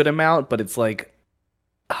in it a good amount, but it's like,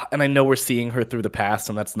 and I know we're seeing her through the past,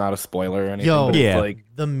 and that's not a spoiler or anything. Yo, but yeah. it's like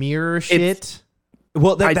The mirror shit.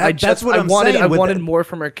 well, that's what I'm saying. I with wanted the- more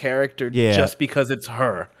from her character, Yeah. just because it's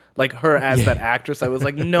her. Like her as that actress, I was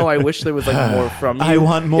like, no, I wish there was like more from you. I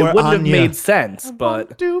want more It wouldn't Anya. have made sense,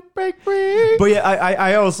 but Do break free. But yeah,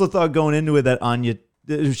 I also thought going into it that Anya,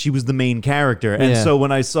 she was the main character, and Yeah. so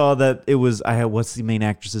when I saw that it was, what's the main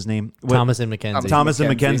actress's name? Thomas and Mackenzie. Thomas and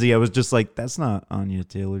Mackenzie. Mackenzie. I was just like, that's not Anya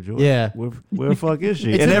Taylor-Joy. Yeah. where the fuck is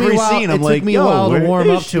she? It In took me every a while- scene, I'm it like, took me yo, a while to where warm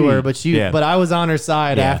is up to her, but Yeah. but I was on her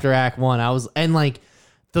side Yeah. after Act 1. I was, and like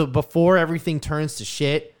before everything turns to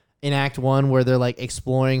shit in Act 1, where they're like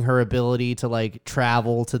exploring her ability to like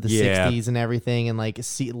travel to the Yeah. 60s and everything, and like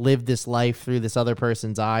live this life through this other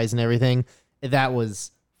person's eyes and everything. That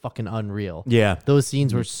was fucking unreal. Yeah. Those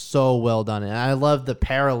scenes were so well done, and I love the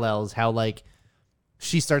parallels. How like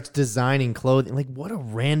she starts designing clothing. Like, what a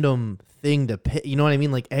random thing to pick. You know what I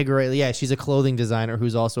mean? Like Edgar Wright, yeah, she's a clothing designer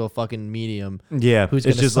who's also a fucking medium. Yeah, Who's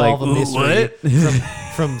it's gonna just solve like, a mystery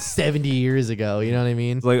what? from 70 years ago. You know what I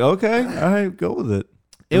mean? It's like, okay, all right, go with it.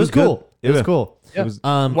 It was good. cool. It was Yeah. cool. Yeah. It was,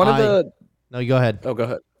 one of the No, you go ahead. Oh, go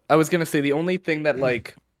ahead. I was gonna say the only thing that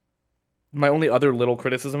like my only other little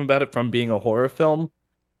criticism about it from being a horror film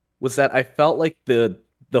was that I felt like the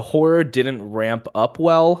horror didn't ramp up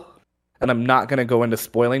well. And I'm not gonna go into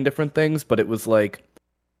spoiling different things, but it was like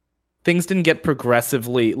things didn't get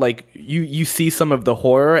progressively like you see some of the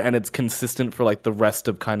horror and it's consistent for like the rest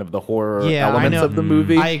of kind of the horror Yeah, I elements know. of the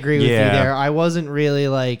movie. I agree with you Yeah. there. I wasn't really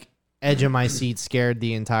like edge of my seat scared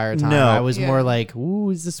the entire time. No. I was Yeah. more like, ooh,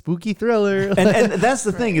 it's a spooky thriller. and that's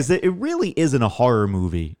the thing, is that it really isn't a horror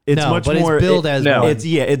movie. It's No, much but it's more billed as no. one.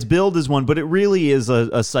 It's billed as one, but it really is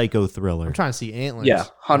a psycho thriller. I'm trying to see Antlers. Yeah,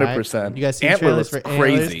 100%. Right? You guys see Antler trailers looks for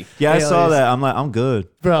crazy. Antlers? Yeah, I saw Antlers. that. I'm like, I'm good.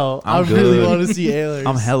 Bro, I I'm really good. want to see Antlers.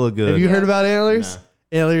 I'm hella good. Have you heard about Antlers?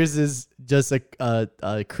 Antlers is just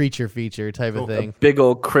a creature feature type of thing. Big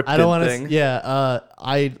old cryptid I don't want thing. to. Yeah.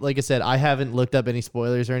 Like I said, I haven't looked up any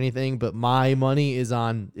spoilers or anything, but my money is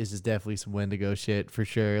on. This is definitely some Wendigo shit for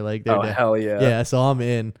sure. Like, they're Oh hell yeah. yeah. So I'm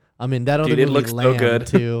in. That other Dude, it movie, looks so Lamb, good.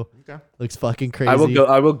 too. Looks fucking crazy.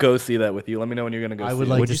 I will go see that with you. Let me know when you're gonna go. I see would it.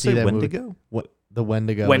 like What'd to you see say, that Wendigo? movie. What the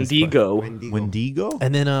Wendigo? is- Wendigo. Wendigo?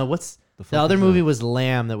 And then what's the fuck other is movie that? was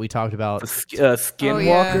Lamb that we talked about.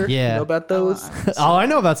 Skinwalker. Yeah. You know about those? Oh, I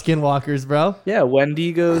know about Skinwalkers, bro. Yeah,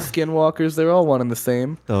 Wendigo, Skinwalkers. They're all one and the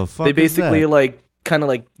same. The fuck They is basically that? like kind of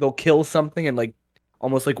like they'll kill something and like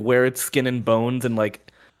almost like wear its skin and bones and like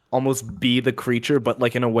almost be the creature, but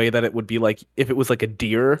like in a way that it would be like if it was like a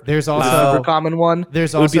deer. There's a also super common one.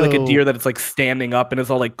 there's It would be like a also- deer that it's like standing up and is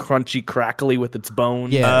all like crunchy, crackly with its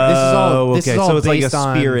bones. Yeah, this is all. Oh, This okay. is all So it's like a based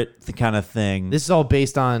on- spirit kind of thing. This is all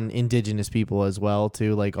based on indigenous people as well,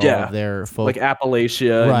 too. Like all Yeah. of their folk. like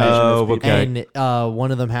Appalachia. Right. indigenous Oh, people. okay. And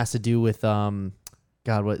one of them has to do with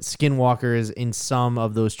God, what skinwalkers in some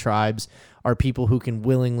of those tribes are people who can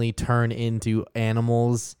willingly turn into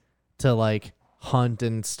animals to like hunt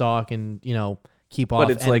and stalk and keep off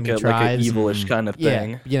But it's enemy like an tribes. evilish kind of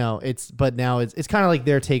thing. Yeah, but now it's kind of like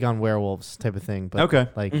their take on werewolves type of thing. But Okay.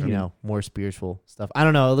 like more spiritual stuff. I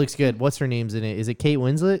don't know. It looks good. What's her name's in it? Is it Kate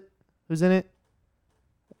Winslet who's in it?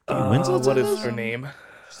 Winslet's What in is this? her name?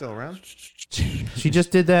 Still around? She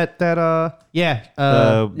just did that a yeah.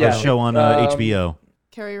 show on HBO.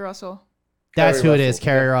 Carrie Russell. that's Carrie who it is. Russell,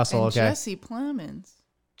 Carrie Russell. And Okay. Jesse Plemons.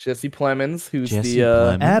 Jesse Plemons, who's Jesse the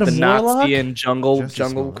Plemons. Adam the Warlock? Nazi in Jungle Jesse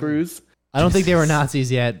Smollett. Cruise. I don't think they were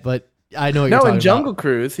Nazis yet, but I know what you're No, talking in Jungle about.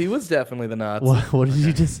 Cruise, he was definitely the Nazi. What did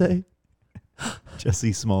you just say?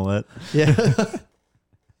 Jesse Smollett. Yeah.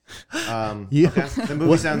 You- Okay. The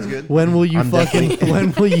movie sounds good. When will you I'm fucking definitely-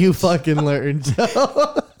 when will you fucking learn,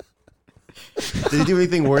 Joe? Did he do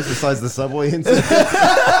anything worse besides the subway incident?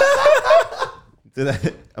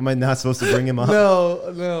 Am I not supposed to bring him up?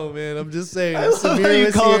 No, man. I'm just saying.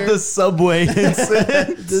 You call it the subway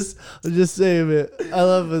incident. I'm just saying, man. I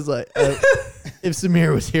love his like. If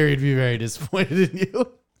Samir was here, he'd be very disappointed in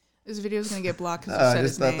you. This video's gonna get blocked because I you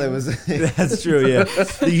just said thought his that name. was. That's true, yeah.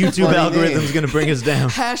 The YouTube Funny algorithm's name. going to bring us down.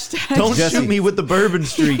 Hashtag. Don't Jesse. shoot me with the Bourbon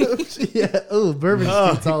Street. Yeah. Oh, Bourbon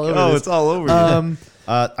Street's all over. Oh, this. it's all over. you.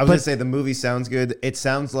 I was gonna say the movie sounds good. It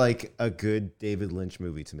sounds like a good David Lynch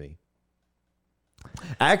movie to me.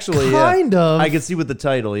 Actually, kind of. I can see with the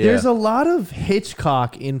title, yeah. There's a lot of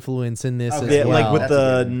Hitchcock influence in this Okay. as yeah, well. like with That's a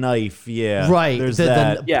the good- knife, yeah. right. There's the,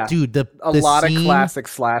 that. Yeah. dude. The A the lot scene, of classic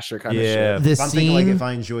slasher kind Yeah. of shit. The If I'm thinking like scene. if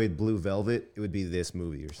I enjoyed Blue Velvet, it would be this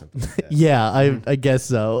movie or something like that. Yeah, I guess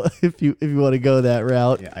so. If you want to go that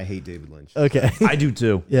route. Yeah, I hate David Lynch. Okay. I do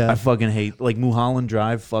too. Yeah. I fucking hate like Mulholland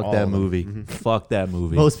Drive. Fuck All that of them. movie. Fuck that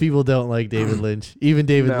movie. Most people don't like David Lynch. Even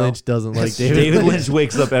David No. Lynch doesn't like David, David Lynch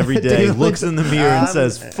wakes up every day, David looks in the mirror, and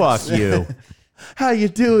says, "Fuck you." How you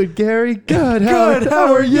doing, Gary? Good. Good,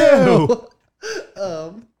 how are you?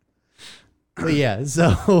 But yeah,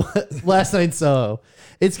 so Last Night Soho.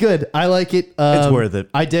 It's good. I like it. It's worth it.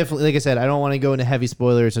 I definitely, like I said, I don't want to go into heavy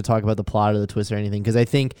spoilers or talk about the plot or the twist or anything because I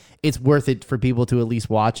think it's worth it for people to at least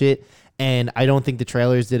watch it. And I don't think the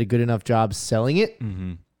trailers did a good enough job selling it.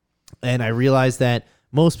 Mm-hmm. And I realized that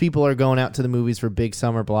most people are going out to the movies for big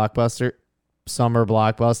summer blockbusters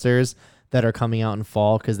that are coming out in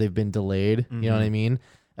fall because they've been delayed. You know what I mean?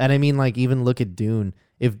 And I mean, like, even look at Dune.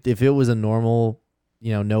 If it was a normal,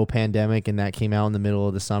 no pandemic and that came out in the middle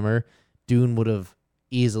of the summer, Dune would have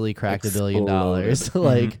easily cracked $1 billion.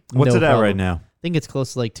 Like, What's no it at problem. right now? I think it's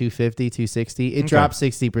close to like 250, 260. It dropped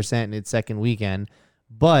 60% in its second weekend,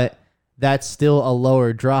 but that's still a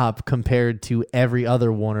lower drop compared to every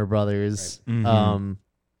other Warner Brothers.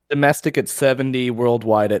 Domestic at 70,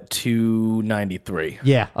 worldwide at 293.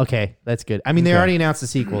 Yeah, okay, that's good. I mean, they already announced a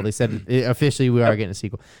sequel. They said officially we are getting a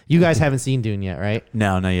sequel. You guys haven't seen Dune yet, right?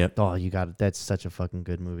 No, not yet. Oh, you got it. That's such a fucking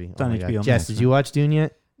good movie. Oh on my HBO God. Jess, Max, did huh? you watch Dune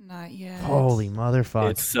yet? Not yet. Holy motherfucker.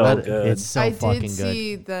 It's so good. It's so I fucking did good.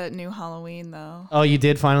 see the new Halloween though. Oh, you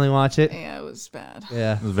did finally watch it? Yeah, it was bad.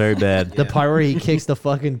 Yeah. It was very bad. The part where he kicks the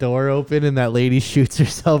fucking door open and that lady shoots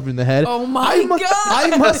herself in the head. Oh my God.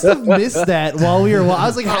 I must have missed that while we were. I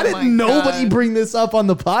was like, how Oh did my nobody God. bring this up on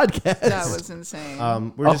the podcast? That was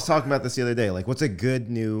insane. We were just talking about this the other day. Like, what's a good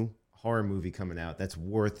new horror movie coming out that's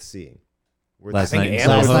worth seeing? Worth Last seeing? Night in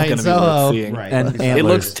Antlers is Soho. going to be Soho. worth seeing. Right. And Exactly. It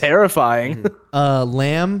Antlers. looks terrifying.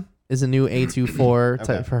 Lamb is a new A24 Okay.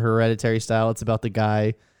 type for Hereditary style. It's about the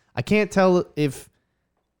guy. I can't tell if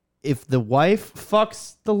the wife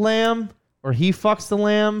fucks the lamb or he fucks the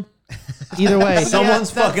lamb. Either way,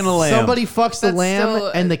 Someone's fucking a lamb. somebody fucks the That's lamb, still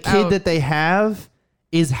and the kid out. that they have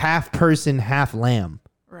is half person, half lamb.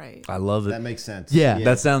 right. I love That it. makes sense. Yeah.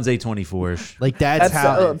 That sounds A24ish. Like that's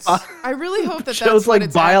how. I really hope that Shows that's what like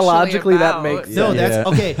it's biologically that actually makes about. No, Yeah. that's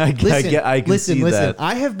okay. I Listen, can listen, see listen. that.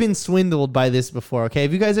 I have been swindled by this before. Okay,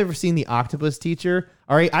 have you guys ever seen The Octopus Teacher?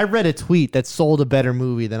 All right, I read a tweet that sold a better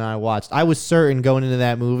movie than I watched. I was certain going into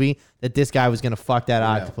that movie that this guy was gonna fuck that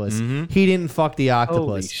octopus. He didn't fuck the Holy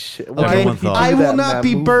octopus. shit. Okay, Why Everyone would he thought. do I that will in not that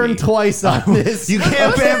be movie? burned twice on this. You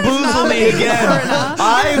can't bamboozle me again.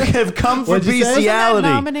 I have come for What'd you say? Wasn't that bestiality.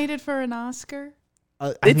 nominated for an Oscar?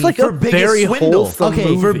 It's like for a biggest very swindle. wholesome Okay,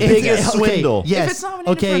 movie. for biggest okay, swindle. Yes. If it's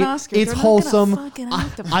nominated okay, for an Oscar, it's they're not gonna wholesome. fuck an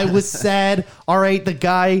octopus. I was sad. All right, the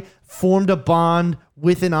guy formed a bond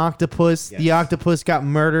with an octopus. The Yes. octopus got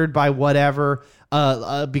murdered by whatever.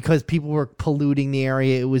 Because people were polluting the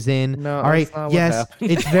area it was in. No, all right. that's not what Yes,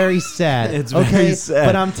 happened. it's very sad. It's okay? very sad.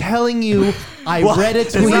 But I'm telling you, I read a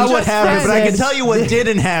It's tweet. not what just happened, but I can said- tell you what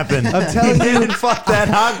didn't happen. I'm telling He you. didn't fuck that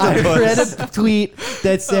I read octopus. a tweet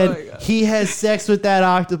that said he has sex with that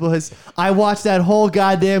octopus. I watched that whole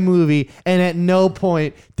goddamn movie, and at no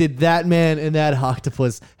point did that man and that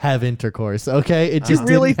octopus have intercourse. Okay, it just You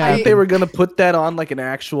really didn't happen. think they were gonna put that on like an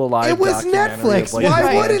actual live? It was documentary Netflix. of, like, Why a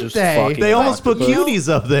man wouldn't just they? fucking They an almost put octopus? cuties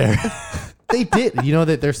up there. They did. You know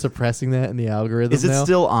that they're suppressing that in the algorithm Is it now?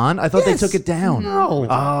 still on? I thought Yes. they took it down. No.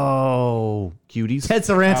 Oh, cuties. Ted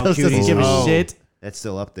Sarantos doesn't cuties. give a Oh. shit. That's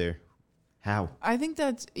still up there. How? I think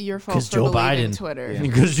that's your fault 'Cause for Joe believing Biden. Twitter. Yeah.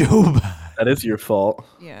 Because Joe. That is your fault.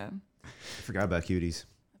 Yeah. I forgot about cuties.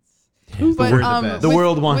 But best. The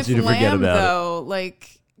world wants with you to forget Lamb, about it. though, like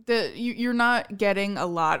you're not getting a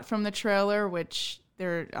lot from the trailer, which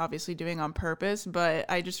they're obviously doing on purpose. But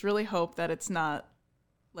I just really hope that it's not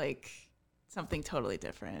like something totally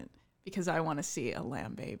different because I want to see a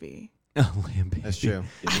lamb baby. A lamb baby. That's true.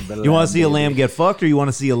 You want to see a lamb get fucked, or you want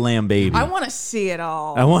to see a lamb baby? I want to see it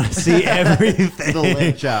all. I want to see everything. The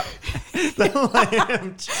lamb chop.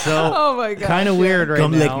 So Oh my god. kind of weird right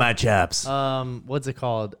Come now. lick my chops. What's it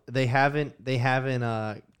called? They haven't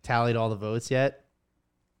tallied all the votes yet,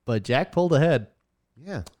 but Jack pulled ahead.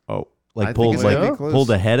 Yeah. Oh, I like think pulled it's like gonna be close.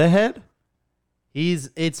 pulled ahead.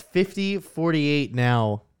 It's 50-48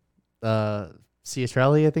 now.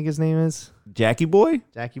 Ciatrelli, I think his name is. Jackie boy.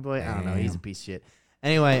 Jackie Boy? I don't know. Damn. He's a piece of shit.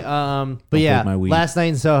 Anyway, but take yeah, my weed. Last Night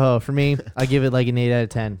in Soho for me, I give it like an 8 out of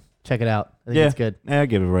 10. Check it out. I think it's good. Yeah, I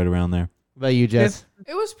give it right around there. What about you, Jess?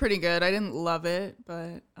 It was pretty good. I didn't love it,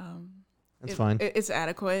 but That's fine. It's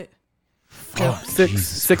adequate.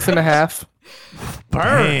 Six and a half.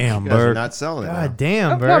 Damn, You guys are Bert. not selling it. God now. damn,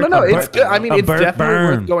 No, Bert. no, it's good. I mean, a it's Bert definitely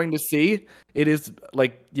burn. worth going to see. It is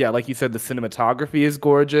like you said, the cinematography is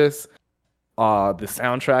gorgeous. The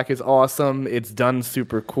soundtrack is awesome. It's done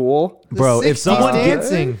super cool. Bro, if 60s someone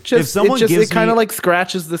dancing. If someone it gives kind me- of like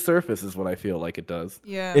scratches the surface, is what I feel like it does.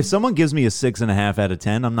 Yeah. If someone gives me a 6.5 out of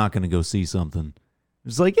 10, I'm not going to go see something.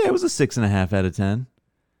 It's like, yeah, it was a 6.5 out of 10.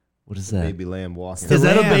 What is that? Baby lamb walking. It's Is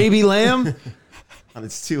that a lamb. baby lamb? On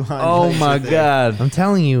its 200. Oh my god! I'm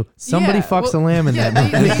telling you, somebody Yeah, fucks well, a lamb in yeah,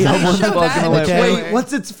 that they- movie. they Someone's show that fucking in a the lamb. trailer. Wait,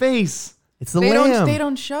 what's its face? It's the They lamb. they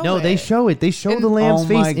don't show No, it. they show it. They show In- the lamb's Oh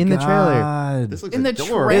face my in the trailer. God. This looks In the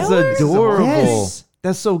adorable. trailer? It's adorable. Yes.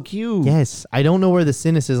 That's so cute. Yes, I don't know where the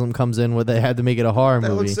cynicism comes in where they had to make it a horror That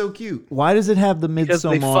movie. looks so cute. Why does it have the Because they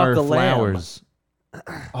midsummer fuck a lamb. flowers?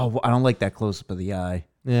 Oh, well, I don't like that close up of the eye.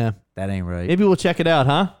 Yeah, That ain't right. maybe we'll check it out,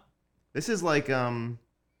 huh? This is like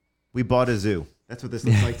we bought a zoo. That's what this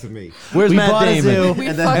looks like to me. Where's We Matt bought a Damon? zoo. We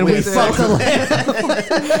And then fucked and we with it. fucked the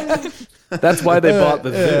lamb. That's why they bought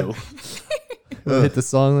the zoo. Hit the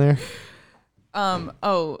song there.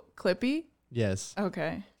 Oh, Clippy? Yes.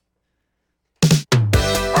 Okay.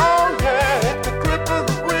 Oh yeah, it's the clip of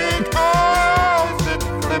the week. Oh, it's the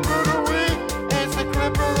clip of the week. It's the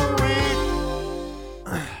clip of the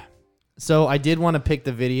week. So I did want to pick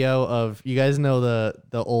the video of, you guys know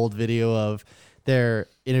the old video of they're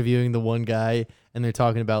interviewing the one guy and they're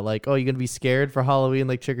talking about like, oh, you're gonna be scared for Halloween,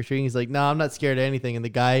 like trick or treating. He's like, no, I'm not scared of anything. And the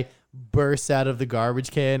guy bursts out of the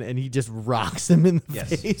garbage can and he just rocks him in the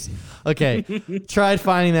face. Okay, tried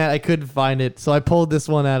finding that, I couldn't find it, so I pulled this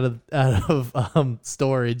one out of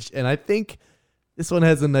storage, and I think this one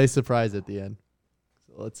has a nice surprise at the end.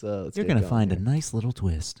 So let's You're get gonna going find here. a nice little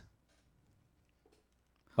twist.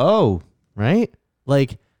 Oh, right,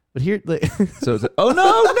 like, but here, like, so it's oh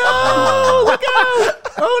no, look out!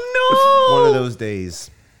 Oh One of those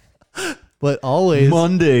days. but always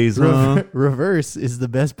Mondays, huh? reverse is the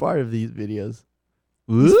best part of these videos. It's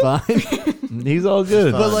Whoop. fine. He's all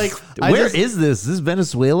good. But like, Where is this? Is this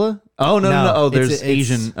Venezuela? Oh no. Oh, there's it's-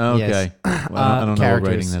 Asian. Oh, yes. okay. Well, I don't know what characters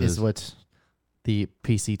writing that is is. what the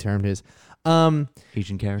PC term is.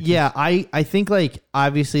 Asian characters. Yeah, I think like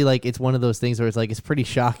obviously like it's one of those things where it's like it's pretty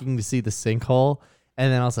shocking to see the sinkhole,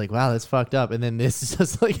 and then I was like, wow, that's fucked up. And then this is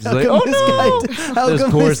just like, how like, come oh, this no! guy? How This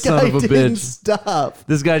come poor this son guy of a didn't bitch. stop?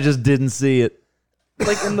 This guy just didn't see it.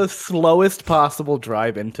 Like in the slowest possible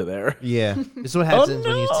drive into there. Yeah. This is what happens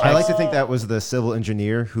when you. no! I like to think that was the civil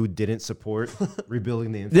engineer who didn't support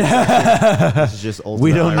rebuilding the infrastructure. This is just ultimate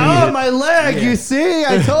We don't irony. need Oh, it. my leg! Yeah. You see,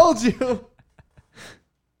 I told you.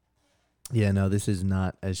 Yeah, no, this is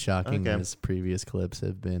not as shocking Okay. as previous clips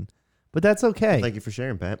have been, but that's okay. Thank you for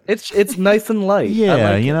sharing, Pat. It's nice and light. I Yeah,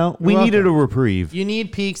 like you it. know, we You're needed a reprieve. You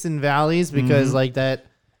need peaks and valleys because like that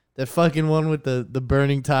fucking one with the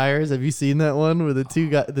burning tires. Have you seen that one where the two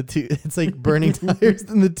it's like burning tires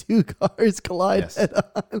and the two cars collide Yes. head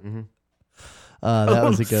on? That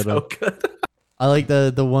was a good so one. good. I like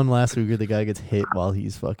the one last week where the guy gets hit while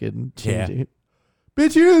he's fucking Yeah. changing.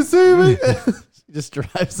 Bitch, you didn't see me. He just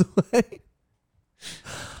drives away.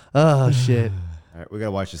 Oh shit. All right, we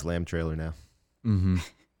gotta watch this Lamb trailer now. Mm-hmm.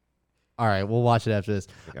 All right, we'll watch it after this.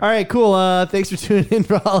 All right, cool. Thanks for tuning in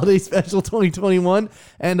for Holiday Special 2021,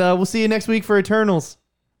 and we'll see you next week for Eternals.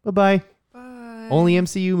 Bye-bye. Bye. Only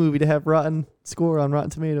MCU movie to have rotten score on Rotten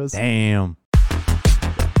Tomatoes. Damn.